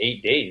 games in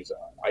 8 days,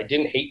 I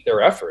didn't hate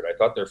their effort. I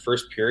thought their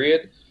first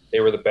period, they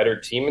were the better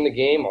team in the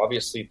game.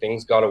 Obviously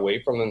things got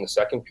away from them in the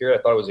second period.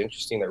 I thought it was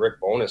interesting that Rick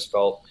Bowness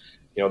felt,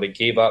 they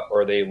gave up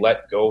or they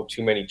let go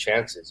too many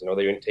chances.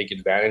 They didn't take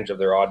advantage of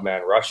their odd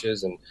man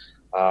rushes. And,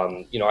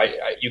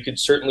 you could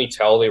certainly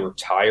tell they were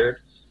tired.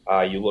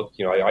 I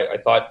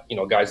thought,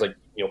 guys like,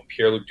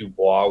 Pierre-Luc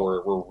Dubois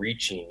were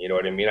reaching, you know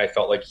what I mean? I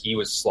felt like he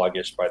was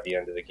sluggish by the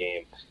end of the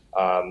game.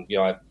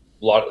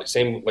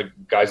 Same like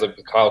guys like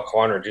Kyle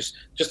Connor, just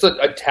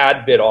a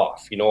tad bit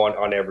off,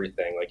 on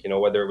everything. Like,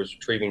 whether it was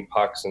retrieving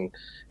pucks and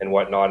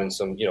whatnot, and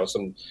some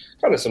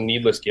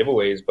needless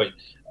giveaways. But,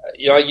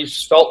 you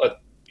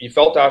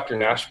felt after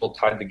Nashville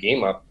tied the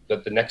game up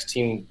that the next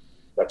team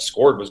that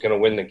scored was going to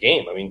win the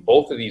game. I mean,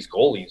 both of these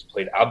goalies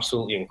played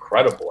absolutely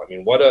incredible. I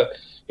mean, what a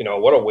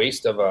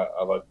waste of a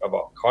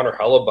Connor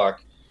Hellebuck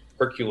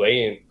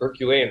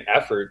Herculean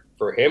effort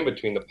for him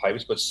between the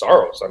pipes. But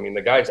Saros, I mean,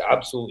 the guy's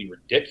absolutely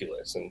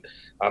ridiculous. And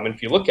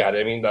if you look at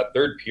it, I mean, that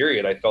third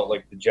period, I felt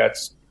like the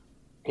Jets,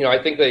 I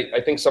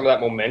think some of that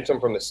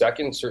momentum from the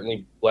second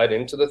certainly bled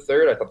into the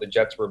third. I thought the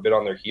Jets were a bit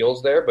on their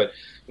heels there, but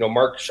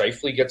Mark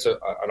Scheifele gets an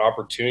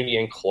opportunity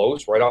in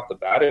close right off the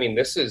bat. I mean,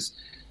 this is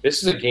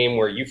a game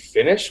where you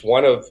finish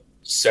one of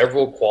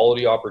several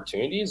quality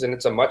opportunities, and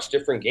it's a much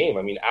different game.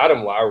 I mean,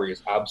 Adam Lowry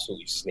is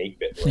absolutely snake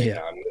bit right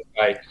now. I mean,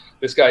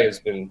 this guy has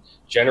been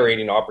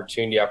generating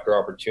opportunity after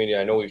opportunity.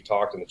 I know we've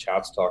talked and the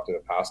chat's talked in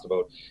the past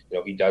about,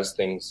 he does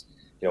things,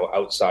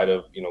 outside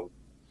of,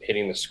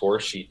 hitting the score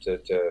sheet to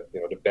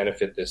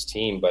benefit this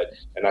team.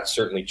 And that's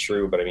certainly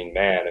true. But I mean,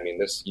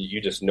 this, you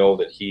just know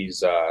that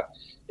he's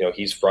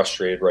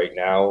frustrated right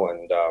now,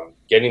 and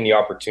getting the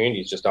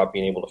opportunities, just not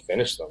being able to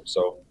finish them.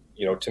 So,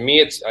 to me,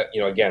 it's,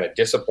 again, a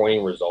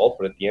disappointing result.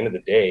 But at the end of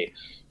the day,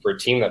 for a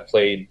team that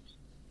played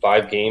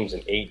 5 games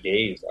in 8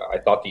 days, I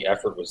thought the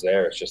effort was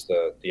there. It's just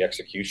the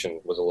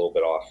execution was a little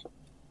bit off.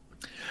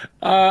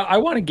 I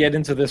want to get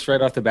into this right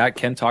off the bat.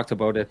 Ken talked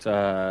about it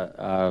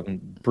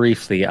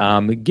briefly.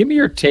 Give me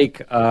your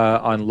take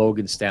on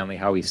Logan Stanley,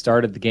 how he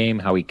started the game,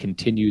 how he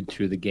continued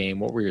through the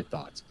game. What were your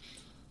thoughts?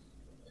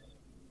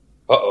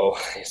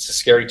 It's a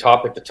scary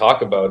topic to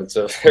talk about. It's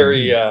a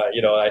very,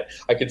 I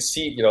could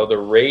see, the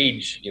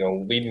rage,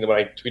 leading to when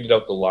I tweeted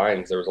out the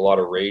lines, there was a lot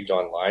of rage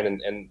online.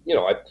 And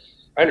I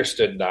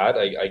understood that,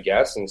 I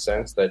guess, in the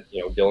sense that,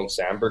 Dylan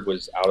Sandberg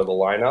was out of the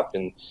lineup.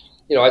 And,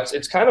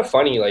 it's kind of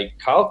funny, like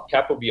Kyle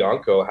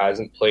Capobianco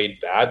hasn't played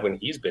bad when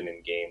he's been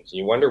in games.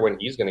 You wonder when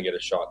he's going to get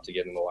a shot to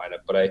get in the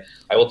lineup. But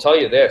I will tell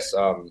you this,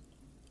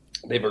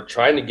 they were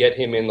trying to get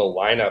him in the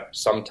lineup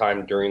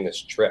sometime during this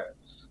trip.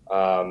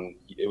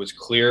 It was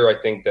clear,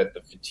 I think, that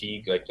the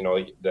fatigue,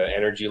 the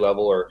energy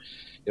level, or,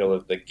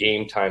 the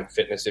game time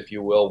fitness, if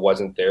you will,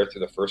 wasn't there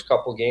through the first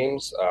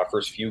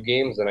few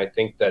games. And I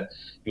think that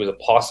it was a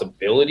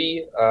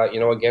possibility,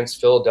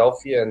 against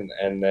Philadelphia.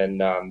 And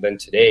then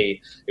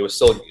today it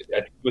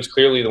was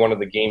clearly one of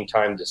the game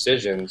time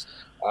decisions.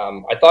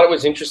 I thought it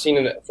was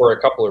interesting for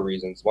a couple of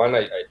reasons. One,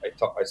 I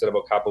said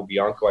about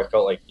Capobianco, I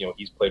felt like,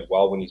 he's played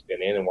well when he's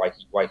been in, and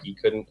why he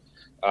couldn't.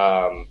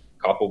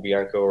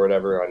 Capobianco or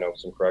whatever. I know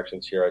some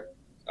corrections here.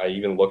 I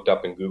even looked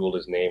up and Googled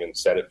his name and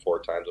said it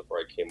 4 times before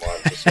I came on.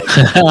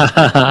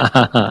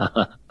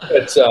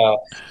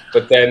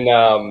 But then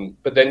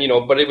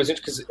but it was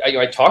interesting because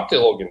I talked to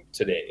Logan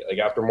today, like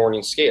after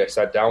morning skate. I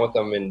sat down with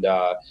him and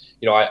I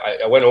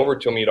went over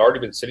to him. He'd already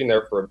been sitting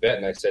there for a bit,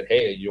 and I said,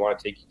 "Hey, you want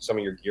to take some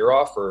of your gear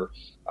off, or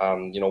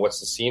what's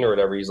the scene or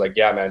whatever?" He's like,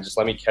 "Yeah, man, just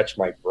let me catch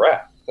my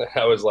breath."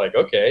 I was like,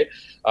 "Okay,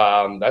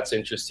 that's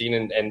interesting."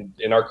 And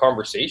in our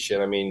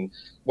conversation, I mean,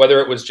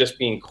 whether it was just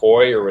being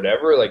coy or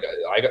whatever, like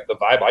I got the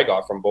vibe I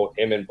got from both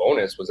him and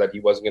Bonus was that he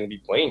wasn't going to be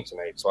playing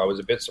tonight. So I was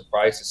a bit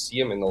surprised to see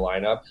him in the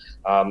lineup.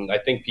 I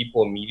think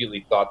people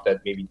immediately thought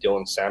that maybe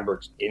Dylan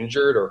Sandberg's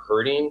injured or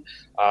hurting.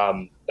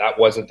 That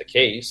wasn't the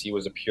case. He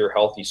was a pure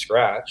healthy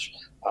scratch.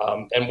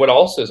 And what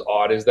also is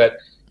odd is that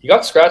he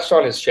got scratched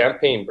on his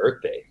champagne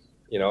birthday.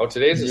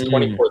 Today's his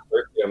 24th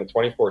birthday on the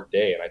 24th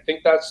day. And I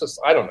think that's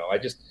just, I don't know.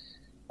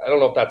 I don't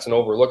know if that's an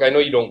overlook. I know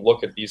you don't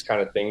look at these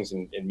kind of things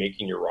in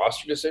making your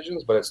roster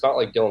decisions, but it's not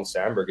like Dylan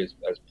Sandberg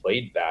has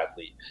played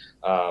badly.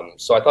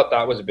 So I thought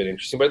that was a bit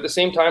interesting. But at the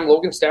same time,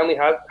 Logan Stanley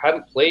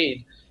hadn't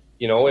played,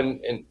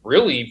 and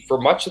really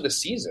for much of the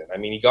season. I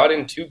mean, he got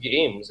in 2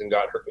 games and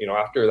got hurt,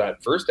 after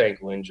that first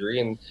ankle injury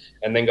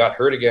and then got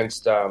hurt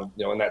against,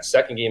 in that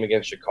second game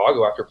against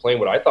Chicago after playing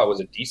what I thought was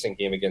a decent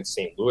game against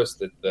St. Louis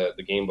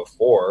the game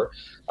before.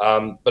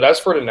 But as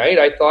for tonight,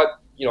 I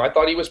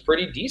thought he was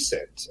pretty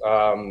decent.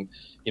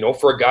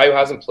 For a guy who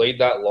hasn't played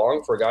that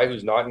long, for a guy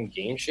who's not in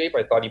game shape,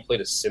 I thought he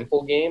played a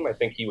simple game. I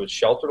think he was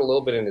sheltered a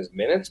little bit in his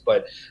minutes,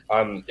 but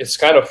it's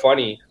kind of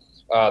funny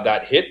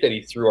that hit that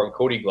he threw on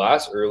Cody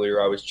Glass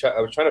earlier. I was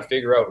trying to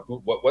figure out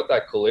what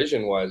that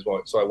collision was.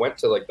 So I went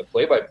to like the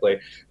play-by-play.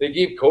 They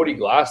gave Cody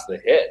Glass the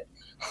hit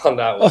on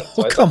that one.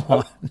 Oh, come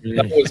on.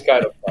 That was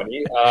kind of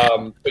funny.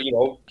 But,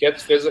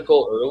 gets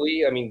physical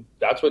early. I mean,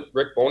 that's what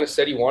Rick Bowness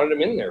said he wanted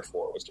him in there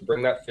for, was to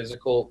bring that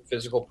physical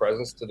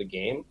presence to the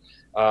game.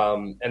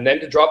 And then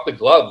to drop the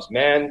gloves,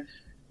 man,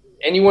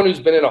 anyone who's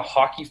been in a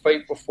hockey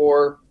fight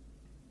before,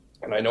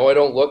 and I know I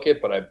don't look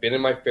it, but I've been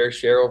in my fair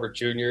share over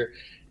junior,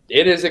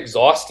 it is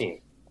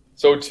exhausting.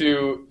 So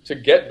to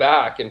get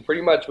back and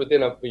pretty much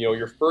within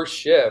your first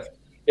shift,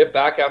 get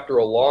back after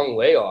a long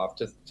layoff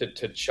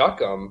to chuck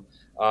them,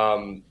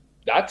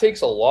 that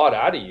takes a lot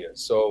out of you.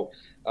 So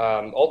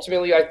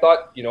ultimately I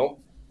thought,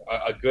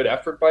 a good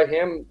effort by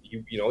him.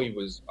 He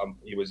was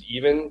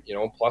even,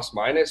 plus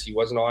minus. He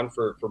wasn't on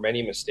for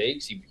many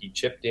mistakes. He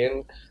chipped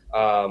in.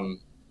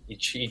 He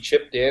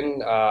chipped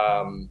in.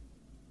 On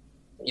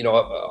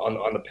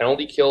the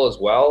penalty kill as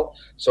well.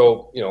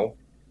 So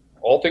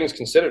all things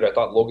considered, I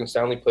thought Logan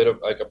Stanley played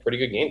a pretty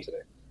good game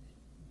today.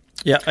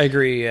 Yeah, I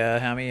agree,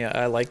 Hammy.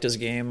 I liked his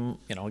game.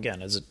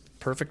 Again, is it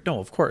perfect? No,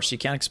 of course. You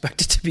can't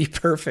expect it to be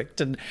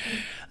perfect. And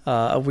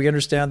we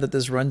understand that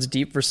this runs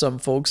deep for some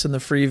folks in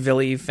the Free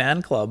Villy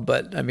fan club.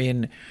 But, I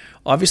mean,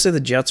 obviously the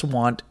Jets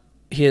want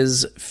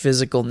his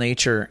physical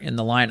nature in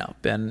the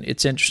lineup. And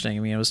it's interesting. I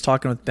mean, I was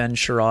talking with Ben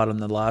Sherrod on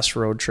the last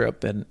road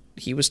trip, and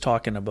he was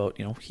talking about,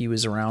 he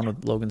was around when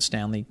Logan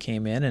Stanley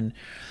came in, and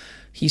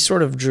he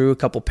sort of drew a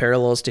couple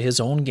parallels to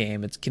his own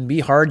game. It can be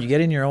hard. You get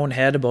in your own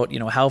head about,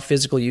 how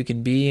physical you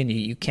can be, and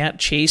you can't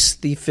chase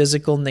the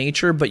physical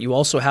nature, but you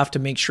also have to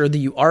make sure that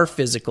you are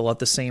physical at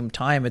the same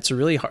time. It's a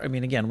really hard. I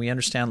mean, again, we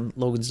understand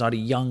Logan's not a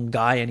young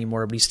guy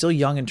anymore, but he's still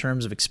young in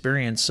terms of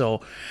experience.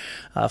 So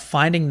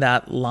finding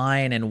that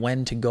line and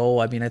when to go,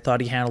 I mean, I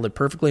thought he handled it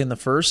perfectly in the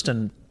first.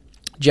 And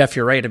Jeff,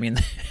 you're right. I mean,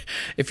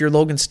 if you're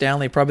Logan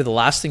Stanley, probably the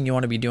last thing you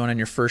want to be doing on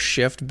your first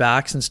shift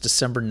back since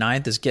December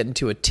 9th is getting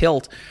to a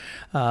tilt.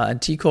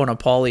 And Tico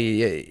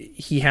Napoli,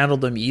 he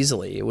handled them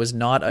easily. It was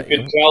not. You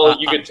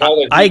could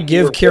tell. I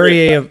give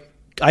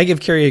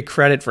Carrier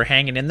credit for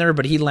hanging in there,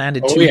 but he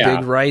landed two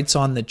big rights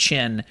on the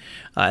chin,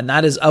 and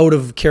that is out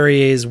of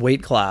Carrier's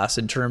weight class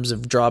in terms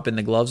of dropping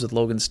the gloves with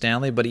Logan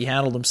Stanley. But he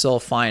handled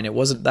himself fine. It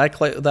wasn't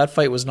that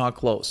fight was not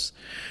close.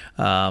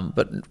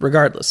 But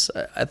regardless,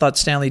 I thought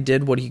Stanley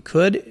did what he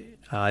could.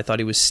 I thought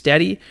he was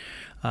steady.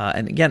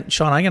 And again,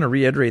 Sean, I'm going to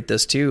reiterate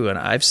this too, and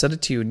I've said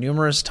it to you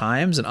numerous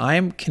times, and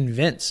I'm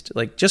convinced.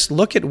 Like, just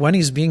look at when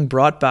he's being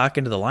brought back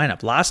into the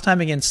lineup. Last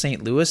time against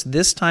St. Louis,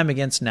 this time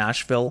against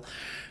Nashville.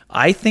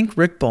 I think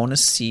Rick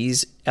Bowness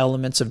sees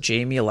elements of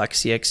Jamie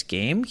Alexiak's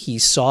game. He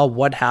saw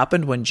what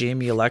happened when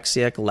Jamie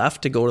Alexiak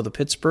left to go to the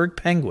Pittsburgh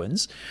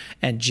Penguins,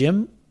 and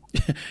Jim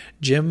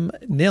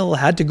Nill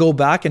had to go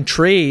back and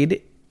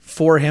trade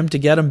for him to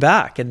get him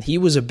back, and he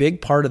was a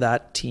big part of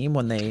that team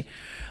when they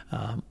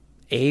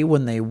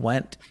when they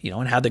went,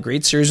 and had the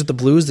great series with the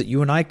Blues that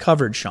you and I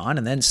covered, Sean.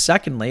 And then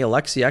secondly,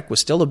 Alexiak was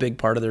still a big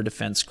part of their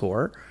defense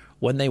core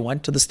when they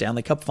went to the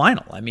Stanley Cup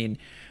final. I mean,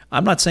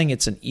 I'm not saying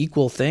it's an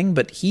equal thing,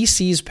 but he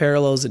sees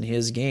parallels in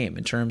his game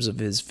in terms of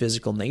his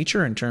physical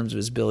nature, in terms of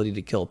his ability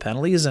to kill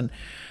penalties. And,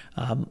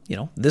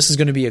 this is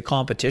going to be a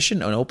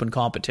competition, an open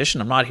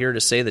competition. I'm not here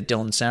to say that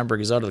Dylan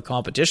Sandberg is out of the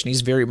competition.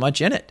 He's very much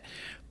in it.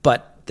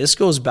 But this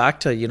goes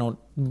back to,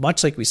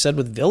 much like we said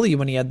with Villy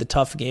when he had the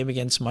tough game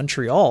against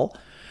Montreal.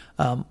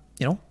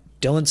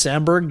 Dylan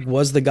Sandberg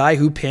was the guy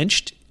who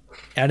pinched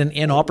at an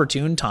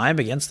inopportune time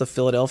against the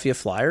Philadelphia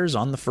Flyers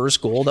on the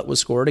first goal that was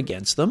scored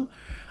against them.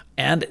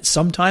 And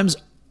sometimes,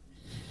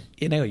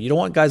 you don't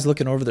want guys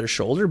looking over their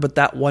shoulder, but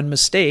that one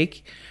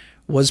mistake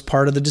was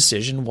part of the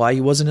decision why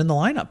he wasn't in the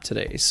lineup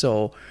today.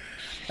 So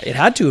it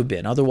had to have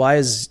been.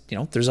 Otherwise,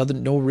 there's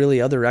no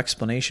really other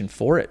explanation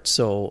for it.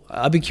 So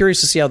I'll be curious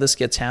to see how this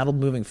gets handled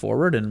moving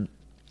forward. And,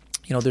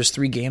 there's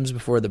 3 games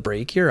before the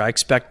break here. I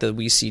expect that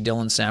we see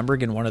Dylan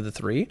Samberg in one of the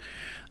 3.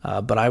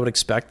 But I would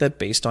expect that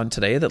based on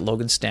today that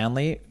Logan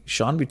Stanley,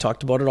 Sean, we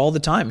talked about it all the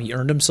time. He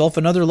earned himself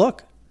another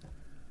look.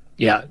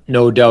 Yeah,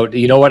 no doubt.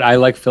 You know what? I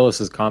like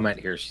Phyllis's comment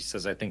here. She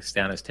says, I think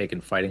Stan has taken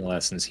fighting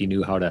lessons. He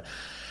knew how to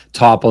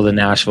topple the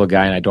Nashville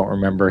guy, and I don't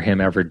remember him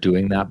ever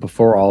doing that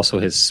before. Also,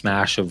 his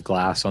smash of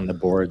glass on the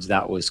boards,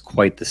 that was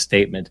quite the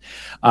statement.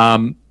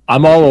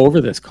 I'm all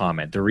over this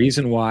comment. The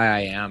reason why I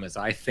am is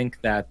I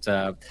think that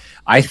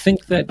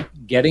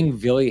getting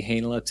Ville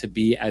Heinola to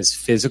be as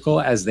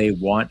physical as they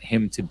want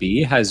him to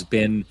be has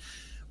been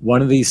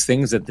one of these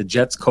things that the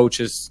Jets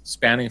coaches,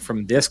 spanning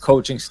from this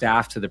coaching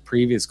staff to the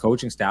previous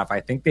coaching staff,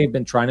 I think they've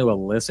been trying to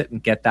elicit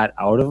and get that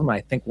out of him. I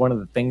think one of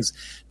the things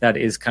that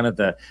is kind of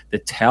the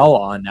tell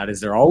on that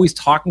is they're always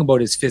talking about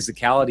his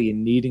physicality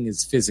and needing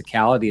his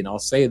physicality. And I'll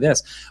say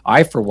this,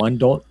 I, for one,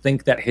 don't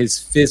think that his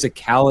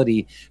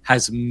physicality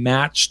has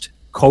matched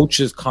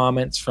coaches'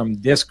 comments from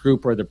this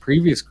group or the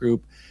previous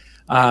group.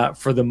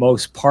 For the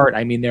most part.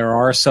 I mean, there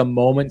are some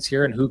moments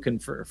here, and who can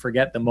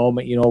forget the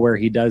moment, where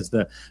he does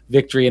the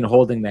victory and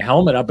holding the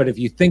helmet up. But if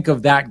you think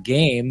of that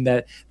game,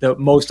 that the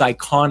most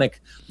iconic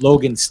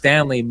Logan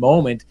Stanley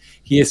moment,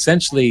 he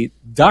essentially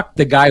ducked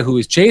the guy who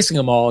was chasing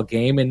him all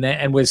game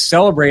and was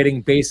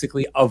celebrating,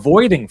 basically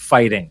avoiding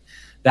fighting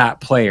that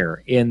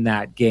player in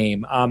that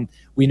game.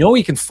 We know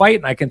he can fight,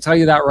 and I can tell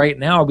you that right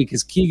now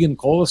because Keegan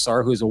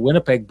Colasar, who's a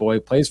Winnipeg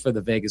boy, plays for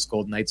the Vegas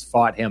Golden Knights,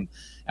 fought him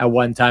at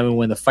one time, and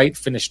when the fight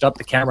finished up,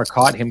 the camera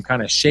caught him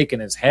kind of shaking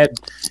his head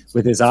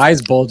with his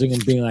eyes bulging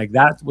and being like,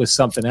 that was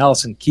something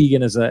else. And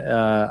Keegan is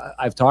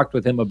I've talked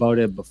with him about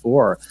it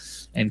before,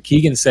 and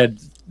Keegan said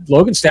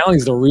Logan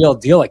Stanley's the real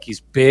deal. Like, he's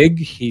big,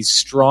 he's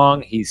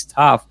strong, he's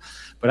tough.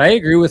 But I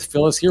agree with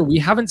Phyllis here. We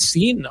haven't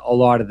seen a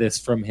lot of this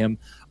from him.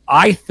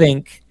 I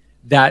think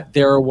that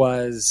there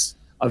was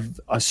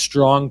a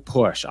strong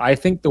push. I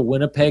think the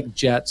Winnipeg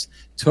Jets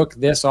took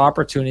this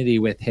opportunity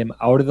with him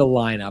out of the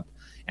lineup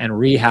and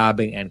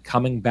rehabbing and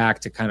coming back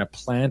to kind of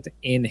plant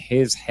in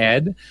his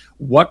head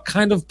what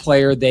kind of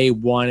player they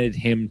wanted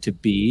him to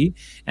be.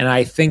 And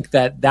I think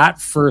that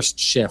first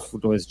shift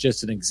was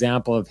just an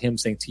example of him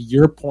saying, to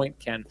your point,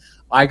 Ken,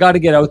 I got to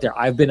get out there.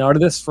 I've been out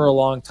of this for a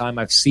long time.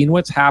 I've seen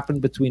what's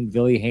happened between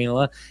Ville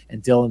Heinola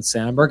and Dylan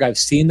Samberg. I've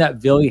seen that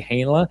Ville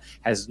Heinola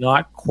has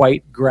not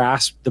quite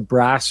grasped the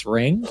brass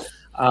ring.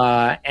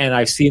 And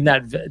I've seen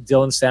that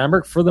Dylan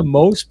Samberg, for the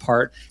most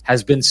part,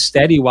 has been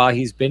steady while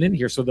he's been in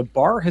here. So the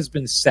bar has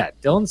been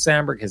set. Dylan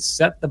Samberg has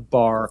set the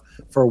bar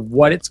for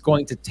what it's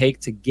going to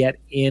take to get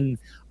in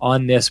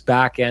on this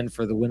back end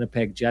for the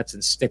Winnipeg Jets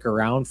and stick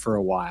around for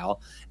a while.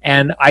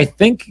 And I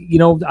think,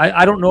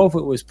 I don't know if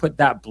it was put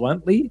that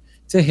bluntly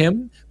to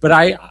him, but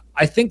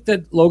I think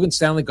that Logan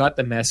Stanley got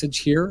the message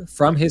here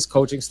from his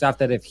coaching staff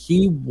that if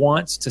he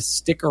wants to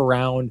stick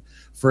around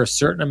for a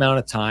certain amount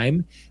of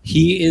time,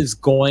 he is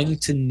going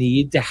to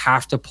need to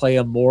have to play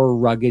a more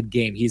rugged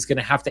game. He's going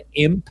to have to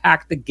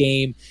impact the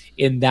game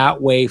in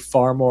that way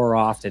far more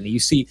often. You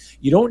see,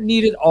 you don't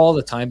need it all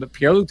the time, but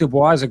Pierre-Luc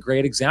Dubois is a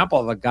great example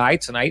of a guy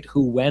tonight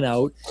who went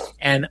out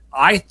and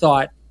I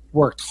thought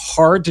worked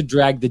hard to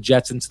drag the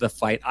Jets into the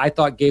fight. I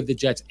thought gave the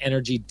Jets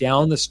energy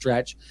down the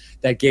stretch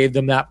that gave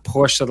them that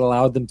push that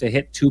allowed them to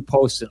hit 2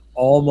 posts and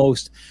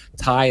almost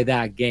tie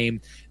that game.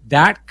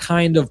 That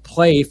kind of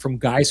play from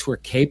guys who are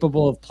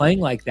capable of playing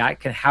like that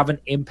can have an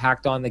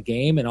impact on the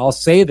game. And I'll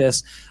say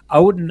this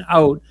out and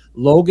out,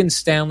 Logan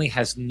Stanley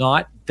has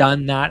not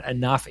done that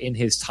enough in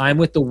his time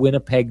with the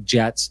Winnipeg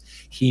Jets.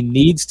 He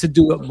needs to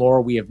do it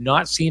more. We have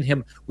not seen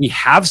him. We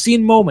have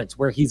seen moments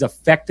where he's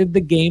affected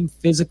the game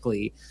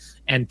physically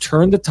and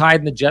turned the tide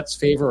in the Jets'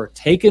 favor or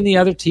taken the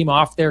other team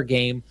off their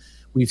game.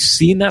 We've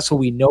seen that, so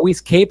we know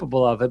he's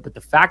capable of it. But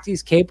the fact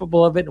he's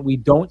capable of it and we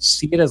don't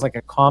see it as like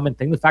a common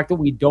thing, the fact that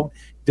we don't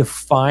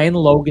define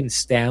Logan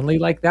Stanley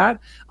like that,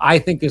 I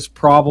think is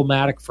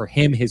problematic for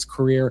him, his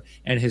career,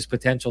 and his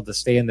potential to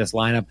stay in this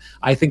lineup.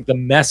 I think the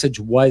message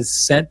was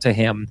sent to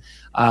him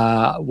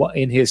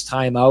in his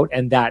timeout,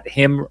 and that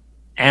him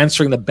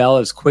answering the bell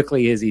as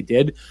quickly as he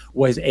did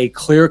was a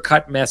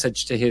clear-cut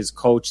message to his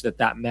coach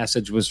that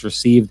message was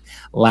received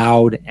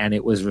loud and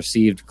it was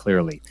received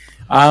clearly.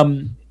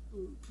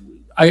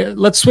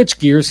 Let's switch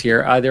gears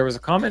here. There was a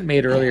comment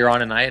made earlier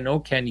on, and I know,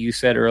 Ken, you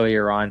said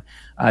earlier on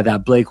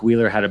that Blake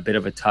Wheeler had a bit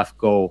of a tough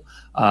go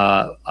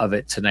of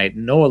it tonight.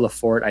 Noah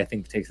Lafort, I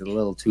think, takes it a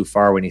little too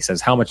far when he says,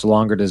 how much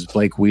longer does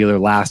Blake Wheeler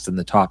last in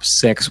the top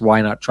 6?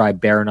 Why not try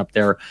Barron up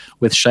there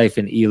with Scheif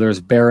and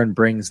Ehlers? Barron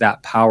brings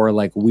that power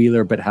like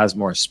Wheeler, but has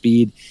more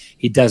speed.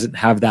 He doesn't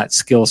have that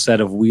skill set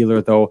of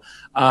Wheeler, though.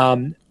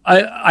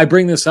 I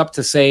bring this up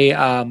to say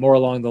more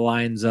along the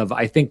lines of,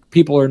 I think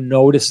people are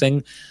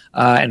noticing,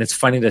 and it's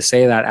funny to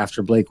say that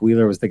after Blake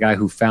Wheeler was the guy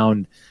who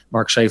found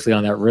Mark Scheifele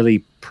on that really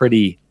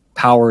pretty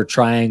power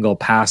triangle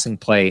passing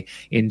play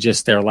in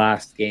just their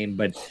last game.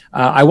 But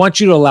I want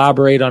you to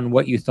elaborate on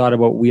what you thought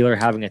about Wheeler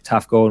having a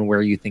tough go and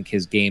where you think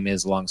his game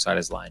is alongside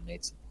his line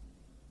mates.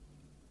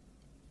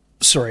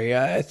 Sorry,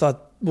 I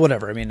thought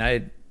whatever. I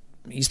mean,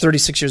 he's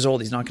 36 years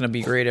old. He's not going to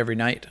be great every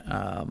night.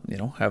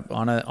 Have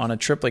on a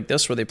trip like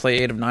this where they play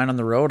 8 of 9 on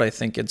the road, I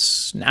think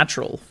it's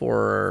natural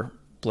for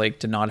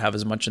Blake to not have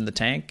as much in the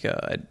tank.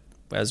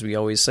 As we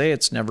always say,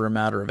 it's never a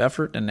matter of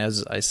effort. And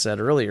as I said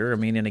earlier, I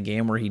mean, in a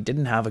game where he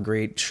didn't have a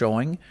great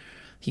showing,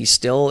 he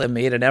still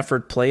made an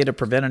effort play to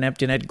prevent an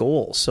empty net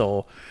goal.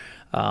 So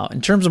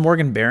in terms of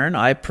Morgan Barron,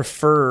 I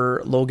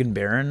prefer Logan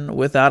Barron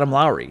with Adam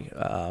Lowry.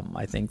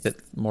 I think that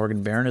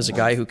Morgan Barron is a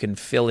guy who can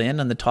fill in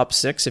the top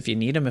 6 if you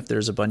need him, if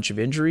there's a bunch of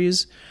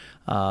injuries.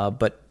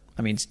 But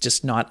I mean, it's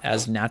just not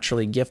as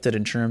naturally gifted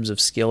in terms of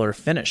skill or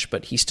finish,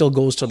 but he still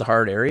goes to the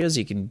hard areas.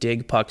 He can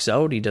dig pucks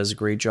out. He does a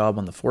great job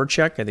on the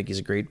forecheck. I think he's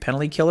a great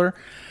penalty killer.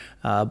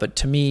 But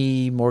to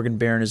me, Morgan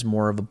Barron is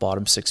more of a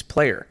bottom 6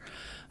 player.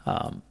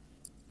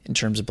 In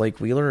terms of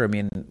Blake Wheeler, I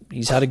mean,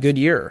 he's had a good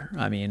year.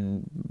 I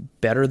mean,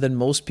 better than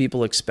most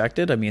people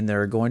expected. I mean,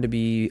 there are going to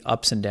be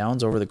ups and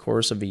downs over the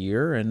course of a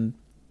year, and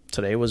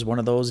today was one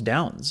of those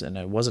downs. And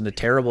it wasn't a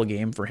terrible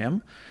game for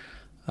him,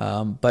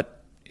 but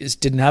this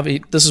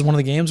is one of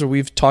the games where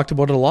we've talked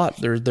about it a lot.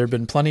 There have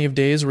been plenty of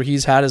days where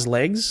he's had his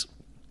legs.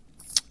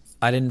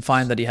 I didn't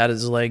find that he had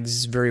his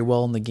legs very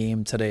well in the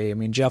game today. I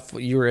mean, Jeff,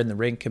 you were in the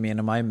rink. I mean,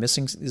 am I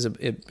missing?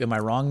 Am I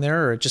wrong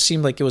there? Or it just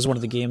seemed like it was one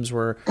of the games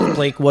where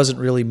Blake wasn't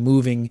really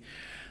moving.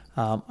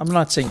 I'm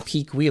not saying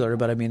peak Wheeler,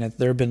 but I mean,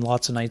 there have been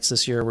lots of nights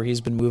this year where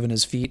he's been moving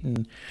his feet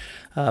and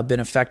been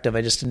effective.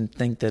 I just didn't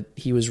think that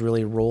he was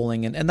really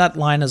rolling. And that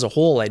line as a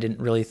whole, I didn't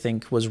really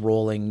think was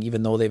rolling,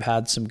 even though they've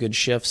had some good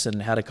shifts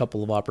and had a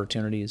couple of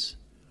opportunities.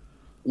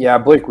 Yeah,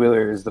 Blake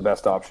Wheeler is the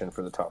best option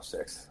for the top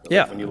 6.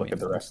 Yeah, when you look at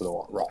the rest of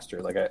the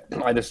roster, like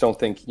I just don't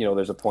think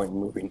there's a point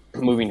in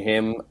moving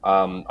him.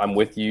 I'm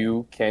with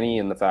you, Kenny,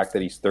 in the fact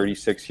that he's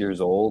 36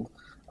 years old.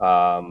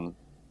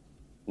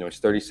 He's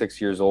 36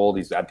 years old.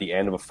 He's at the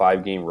end of a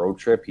 5-game road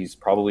trip. He's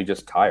probably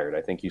just tired.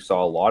 I think you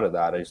saw a lot of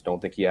that. I just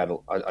don't think he had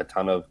a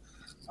ton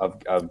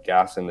of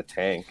gas in the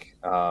tank,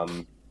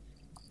 and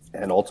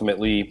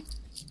ultimately,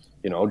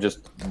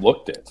 just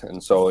looked it.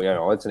 And so,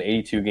 it's an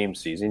 82-game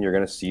season. You're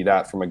going to see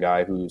that from a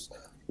guy who's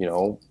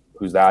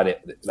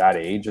that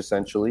age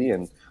essentially.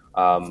 And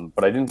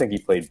but I didn't think he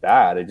played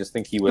bad. I just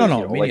think he was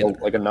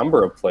like a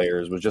number of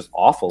players was just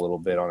off a little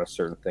bit on a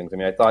certain things. I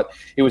mean, I thought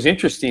it was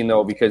interesting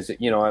though, because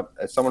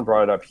as someone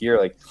brought it up here,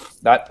 like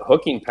that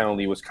hooking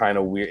penalty was kind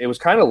of weird. It was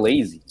kind of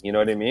lazy. You know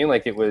what I mean?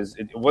 Like it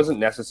wasn't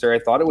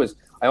necessary.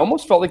 I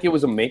almost felt like it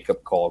was a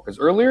makeup call, because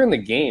earlier in the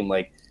game,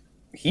 like,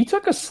 he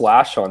took a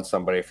slash on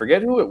somebody. I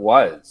forget who it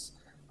was,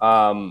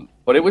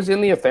 but it was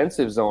in the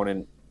offensive zone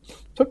and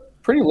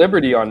took pretty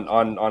liberty on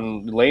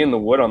laying the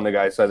wood on the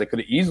guy's side. That could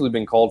have easily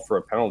been called for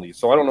a penalty.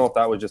 So I don't know if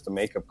that was just a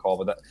makeup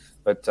call,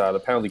 but the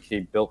penalty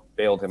kick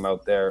bailed him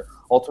out there.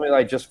 Ultimately,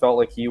 I just felt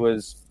like he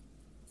was,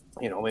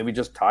 maybe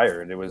just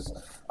tired. It was,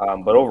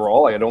 but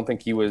overall, I don't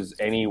think he was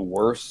any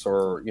worse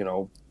or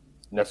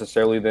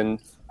necessarily than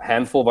a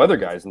handful of other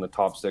guys in the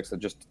top 6 that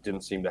just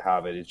didn't seem to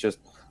have it. It's just,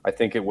 I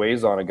think it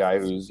weighs on a guy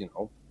who's,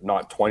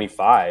 not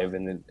 25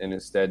 and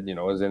instead,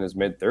 is in his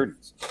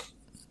mid-30s.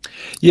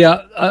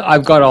 Yeah,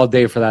 I've got all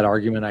day for that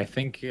argument. I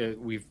think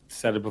we've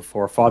said it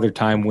before. Father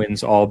Time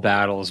wins all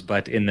battles,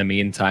 but in the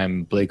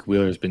meantime, Blake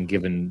Wheeler's been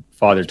given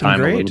Father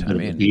Time a little bit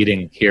of a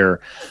beating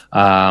here.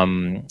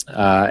 And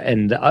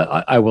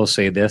I will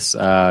say this.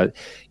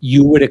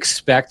 You would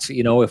expect,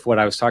 if what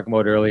I was talking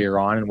about earlier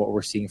on and what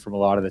we're seeing from a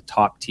lot of the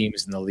top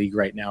teams in the league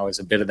right now is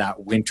a bit of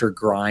that winter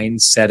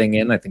grind setting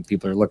in. I think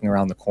people are looking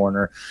around the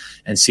corner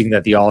and seeing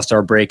that the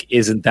All-Star break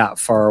isn't that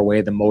far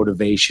away. The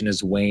motivation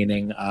is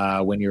waning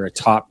when you're a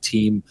top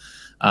team.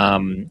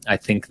 I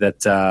think that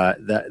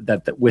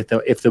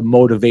if the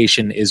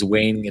motivation is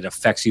waning, it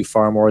affects you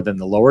far more than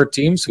the lower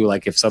teams who,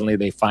 like, if suddenly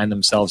they find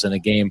themselves in a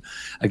game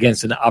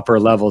against an upper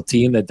level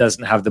team that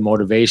doesn't have the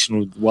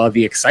motivation, well,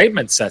 the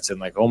excitement sets in,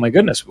 like, oh my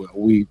goodness,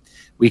 we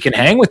can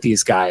hang with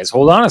these guys.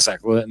 Hold on a sec.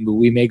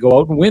 We may go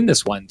out and win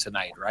this one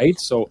tonight, right?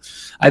 So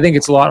I think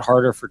it's a lot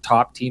harder for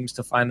top teams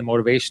to find the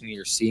motivation.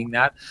 You're seeing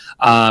that.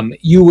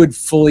 You would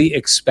fully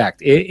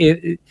expect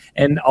it.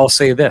 And I'll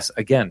say this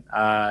again,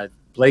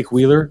 Blake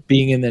Wheeler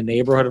being in the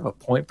neighborhood of a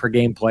point per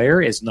game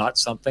player is not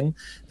something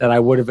that I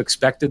would have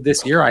expected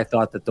this year. I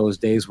thought that those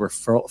days were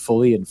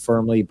fully and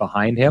firmly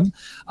behind him.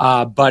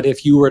 But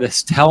if you were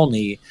to tell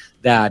me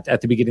that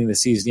at the beginning of the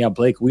season,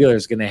 Blake Wheeler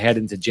is going to head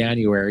into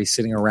January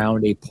sitting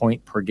around a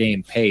point per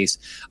game pace,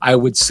 I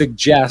would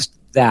suggest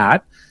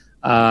that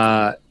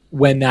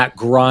when that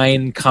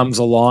grind comes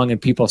along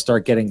and people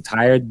start getting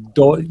tired,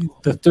 the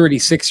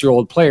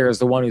 36-year-old player is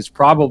the one who's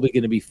probably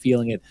going to be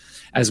feeling it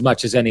as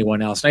much as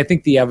anyone else. And I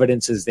think the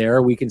evidence is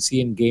there. We can see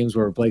in games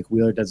where Blake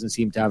Wheeler doesn't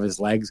seem to have his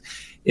legs,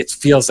 it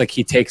feels like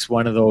he takes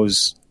one of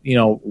those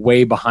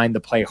way behind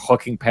the play,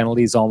 hooking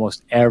penalties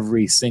almost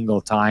every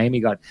single time. He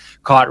got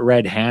caught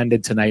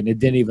red-handed tonight, and it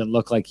didn't even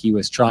look like he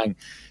was trying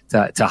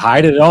to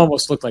hide it. It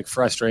almost looked like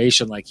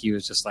frustration, like he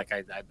was just like,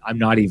 I'm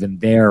not even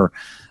there.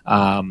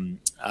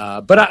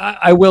 But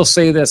I will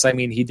say this. I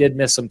mean, he did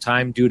miss some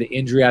time due to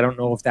injury. I don't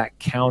know if that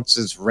counts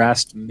as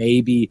rest.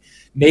 Maybe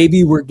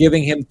we're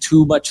giving him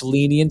too much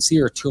leniency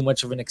or too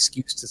much of an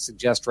excuse to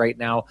suggest right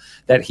now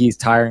that he's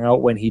tiring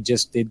out when he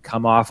just did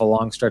come off a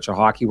long stretch of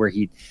hockey where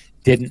he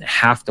didn't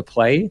have to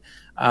play.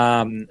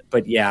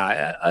 But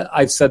yeah,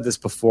 I've said this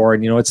before,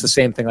 and it's the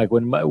same thing. Like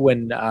when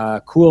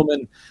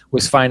Kuhlman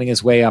was finding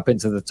his way up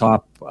into the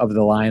top of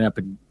the lineup,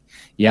 and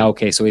yeah,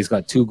 okay, so he's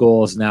got 2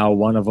 goals now.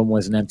 One of them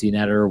was an empty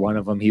netter. One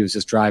of them he was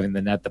just driving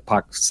the net. The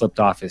puck slipped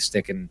off his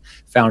stick and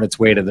found its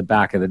way to the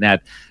back of the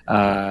net.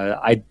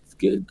 I'd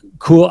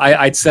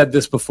said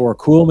this before.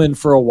 Kuhlman,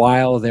 for a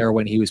while there,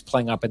 when he was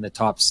playing up in the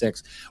top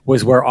 6,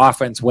 was where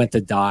offense went to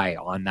die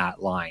on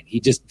that line. He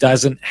just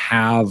doesn't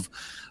have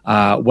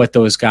what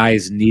those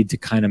guys need to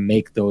kind of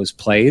make those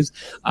plays.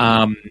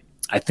 I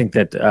think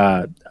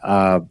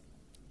that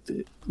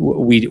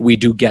we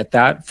do get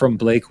that from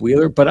Blake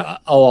Wheeler, but I'll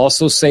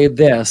also say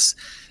this: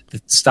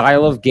 the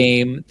style of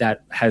game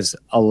that has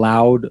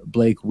allowed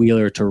Blake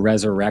Wheeler to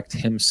resurrect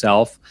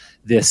himself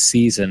this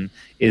season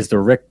is the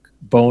Rick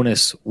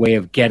Bowness way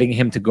of getting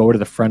him to go to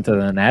the front of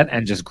the net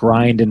and just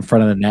grind in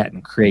front of the net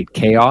and create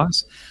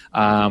chaos.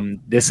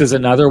 This is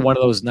another one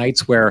of those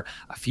nights where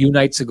a few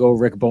nights ago,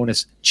 Rick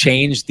Bowness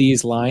changed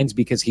these lines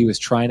because he was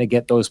trying to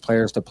get those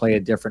players to play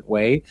a different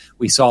way.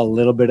 We saw a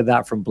little bit of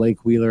that from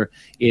Blake Wheeler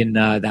in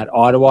that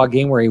Ottawa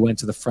game where he went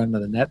to the front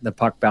of the net and the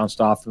puck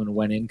bounced off him and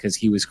went in because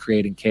he was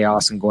creating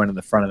chaos and going to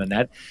the front of the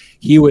net.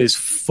 He was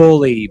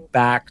fully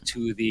back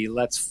to the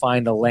let's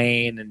find a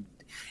lane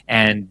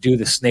and do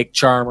the snake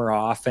charmer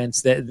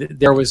offense.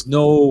 There was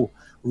no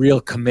real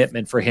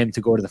commitment for him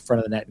to go to the front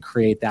of the net and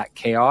create that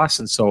chaos.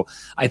 And so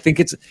I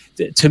think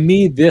to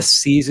me, this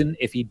season,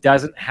 if he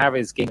doesn't have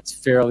his game, it's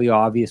fairly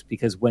obvious,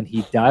 because when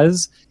he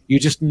does, you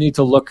just need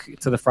to look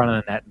to the front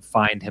of the net and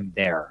find him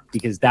there,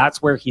 because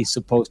that's where he's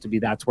supposed to be.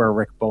 That's where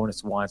Rick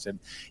Bowness wants him.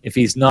 If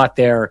he's not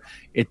there,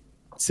 it's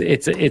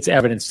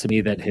evidence to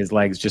me that his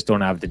legs just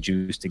don't have the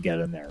juice to get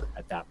him there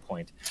at that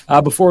point.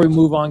 Before we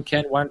move on,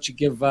 Ken, why don't you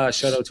give a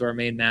shout out to our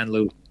main man,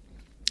 Lou?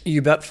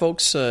 You bet,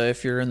 folks.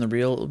 If you're in the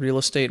real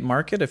estate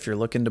market, if you're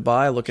looking to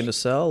buy, looking to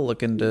sell,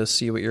 looking to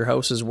see what your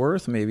house is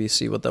worth, maybe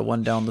see what that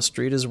one down the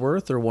street is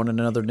worth or one in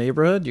another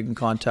neighborhood, you can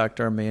contact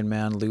our main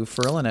man, Lou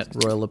Ferlin, at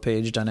Royal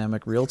LePage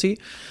Dynamic Realty,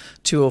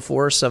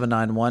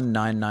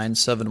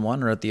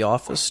 204-791-9971, or at the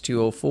office,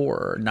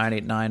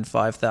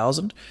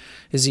 204-989-5000.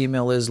 His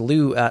email is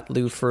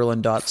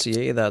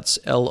lou@louferlin.ca. That's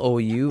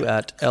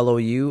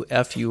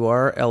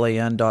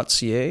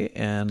LOU@LOUFURLAN.ca.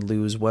 And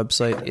Lou's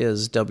website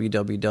is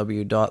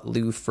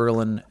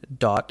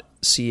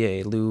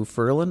www.louferlin.ca. Lou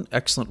Ferlin,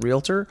 excellent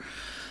realtor,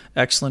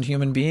 excellent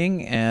human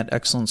being, and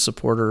excellent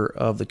supporter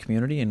of the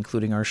community,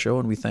 including our show,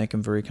 and we thank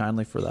him very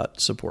kindly for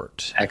that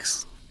support.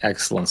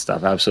 Excellent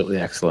stuff. Absolutely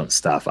excellent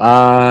stuff.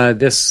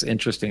 This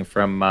interesting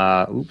from,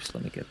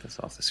 let me get this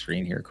off the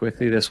screen here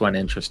quickly. This one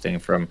interesting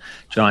from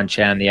John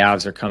Chan. The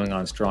Avs are coming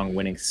on strong,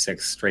 winning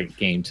 6th straight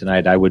game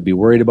tonight. I would be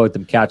worried about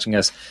them catching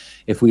us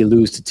if we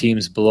lose to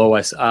teams below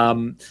us.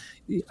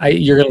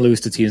 You're going to lose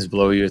to teams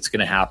below you. It's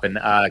going to happen.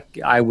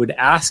 I would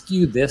ask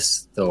you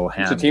this, though,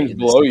 Ham. To teams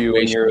below you,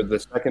 and you're the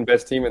second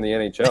best team in the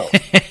NHL.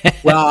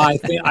 Well,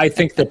 I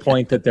think the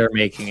point that they're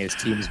making is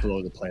teams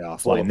below the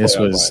playoff line. This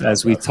was,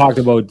 as we talked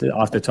about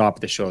off the top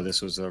of the show,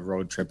 this was a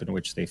road trip in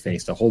which they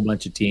faced a whole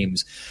bunch of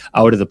teams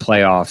out of the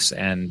playoffs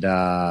and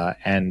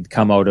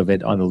come out of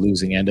it on the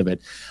losing end of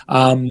it.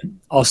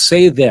 I'll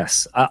say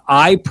this.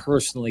 I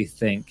personally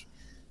think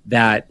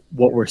that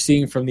what we're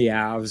seeing from the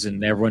Avs,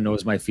 and everyone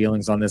knows my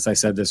feelings on this, I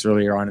said this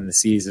earlier on in the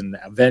season,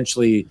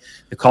 eventually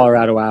the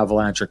Colorado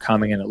Avalanche are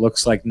coming, and it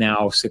looks like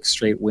now 6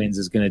 straight wins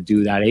is going to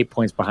do that. 8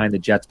 points behind the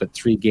Jets, but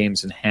 3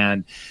 games in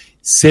hand,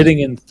 sitting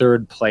in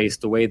 3rd place.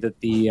 The way that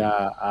the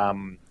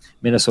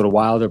Minnesota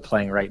Wild are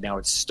playing right now,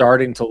 it's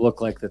starting to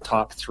look like the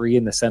top 3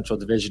 in the Central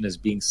Division is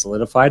being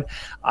solidified.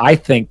 I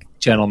think,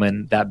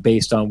 gentlemen, that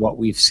based on what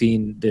we've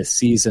seen this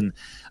season,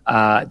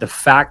 the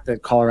fact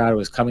that Colorado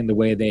is coming the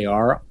way they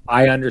are,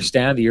 I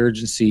understand the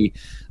urgency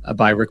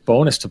by Rick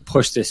Bowness to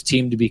push this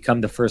team to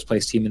become the first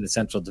place team in the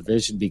Central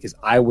Division, because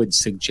I would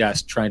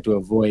suggest trying to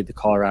avoid the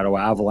Colorado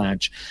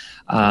Avalanche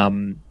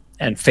and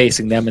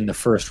facing them in the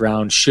first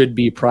round should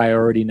be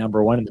priority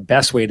number 1. And the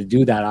best way to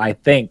do that, I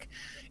think,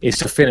 is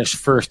to finish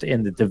first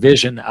in the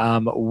division.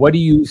 What do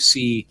you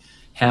see,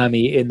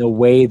 Hammy, in the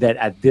way that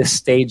at this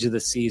stage of the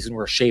season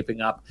we're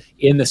shaping up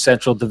in the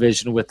Central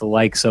Division with the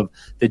likes of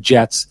the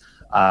Jets,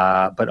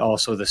 but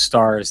also the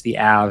Stars, the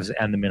Avs,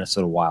 and the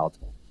Minnesota Wild?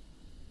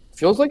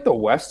 Feels like the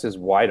West is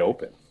wide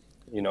open.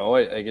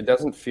 It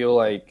doesn't feel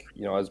like,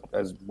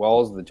 as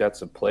well as the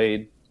Jets have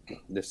played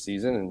this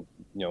season,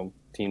 and,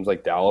 teams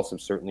like Dallas have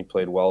certainly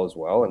played well as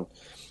well, and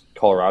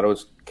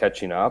Colorado's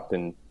catching up,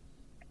 and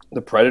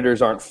the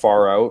Predators aren't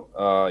far out,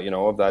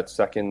 of that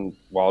second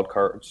wild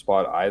card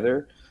spot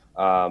either.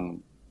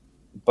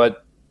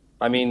 But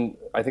I mean,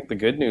 I think the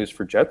good news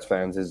for Jets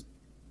fans is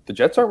the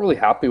Jets aren't really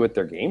happy with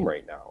their game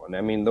right now. And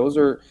I mean, those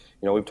are,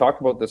 we've talked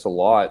about this a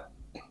lot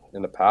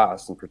in the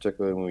past, and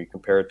particularly when we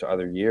compare it to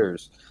other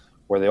years,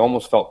 where they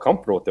almost felt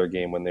comfortable with their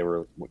game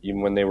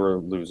even when they were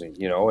losing,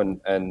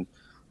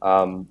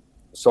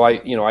 so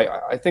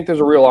I think there's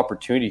a real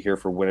opportunity here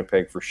for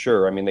Winnipeg for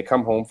sure. I mean, they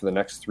come home for the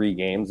next 3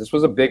 games. This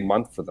was a big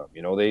month for them.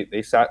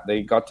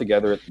 They got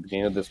together at the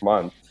beginning of this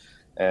month.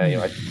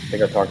 I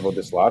think I talked about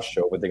this last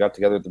show, but they got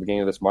together at the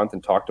beginning of this month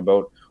and talked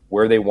about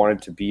where they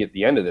wanted to be at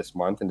the end of this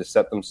month and to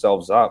set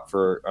themselves up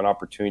for an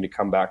opportunity to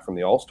come back from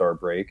the All-Star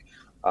break,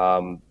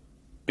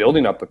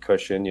 building up a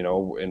cushion,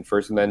 in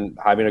first, and then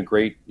having a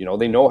great,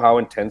 they know how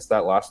intense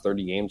that last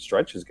 30-game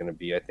stretch is going to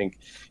be. I think,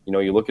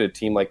 you look at a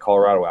team like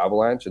Colorado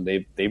Avalanche, and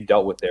they've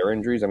dealt with their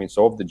injuries. I mean,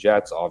 so have the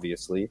Jets,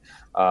 obviously.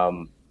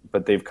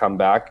 But they've come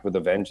back with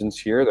a vengeance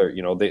here.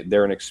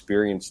 They're an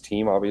experienced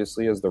team,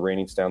 obviously, as the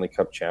reigning Stanley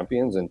Cup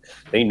champions, and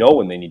they know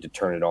when they need to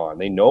turn it on.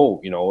 They know,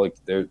 like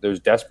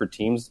there's desperate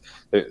teams.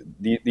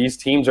 These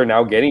teams are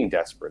now getting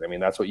desperate. I mean,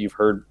 that's what you've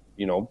heard,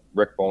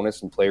 Rick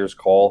Bowness and players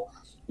call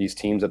these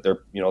teams that they're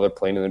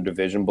playing in the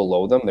division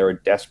below them. They're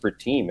a desperate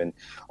team, and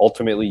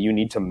ultimately you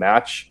need to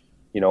match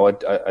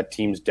a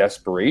team's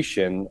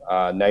desperation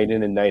night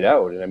in and night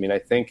out. And I mean, I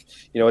think,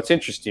 it's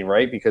interesting,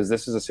 right? Because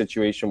this is a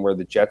situation where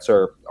the Jets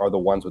are the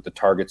ones with the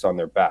targets on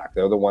their back.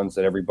 They're the ones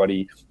that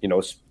everybody,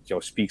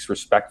 speaks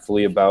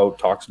respectfully about,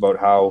 talks about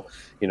how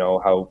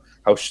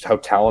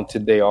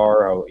talented they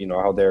are,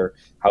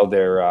 how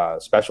their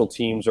special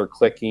teams are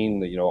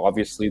clicking,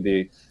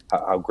 obviously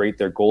how great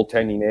their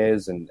goaltending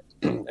is, and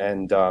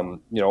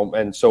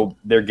so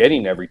they're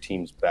getting every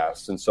team's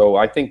best. And so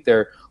I think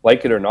they're,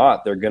 like it or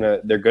not, they're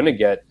gonna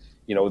get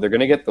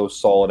those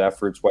solid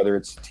efforts, whether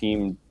it's a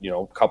team,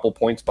 a couple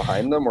points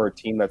behind them or a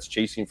team that's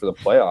chasing for the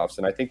playoffs.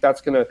 And I think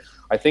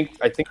I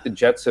think the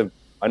Jets have,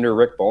 under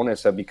Rick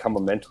Bowness, have become a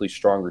mentally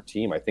stronger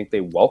team. I think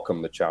they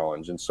welcome the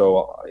challenge. And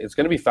so it's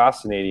going to be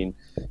fascinating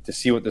to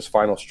see what this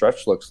final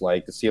stretch looks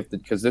like, to see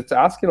because it's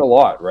asking a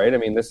lot, right? I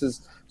mean, this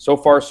is so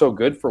far so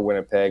good for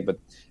Winnipeg, but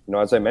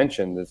as I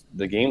mentioned,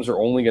 the games are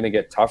only going to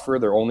get tougher.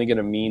 They're only going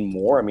to mean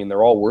more. I mean,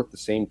 they're all worth the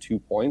same 2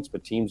 points,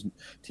 but teams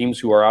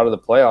who are out of the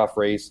playoff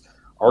race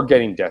are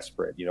getting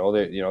desperate. They're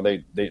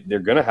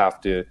going to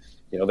have to,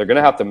 they're going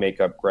to have to make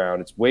up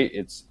ground.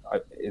 It's a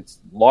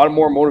lot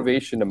more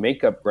motivation to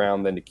make up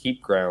ground than to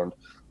keep ground.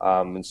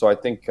 And so I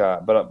think,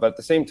 but at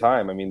the same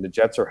time, I mean, the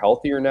Jets are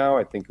healthier now.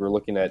 I think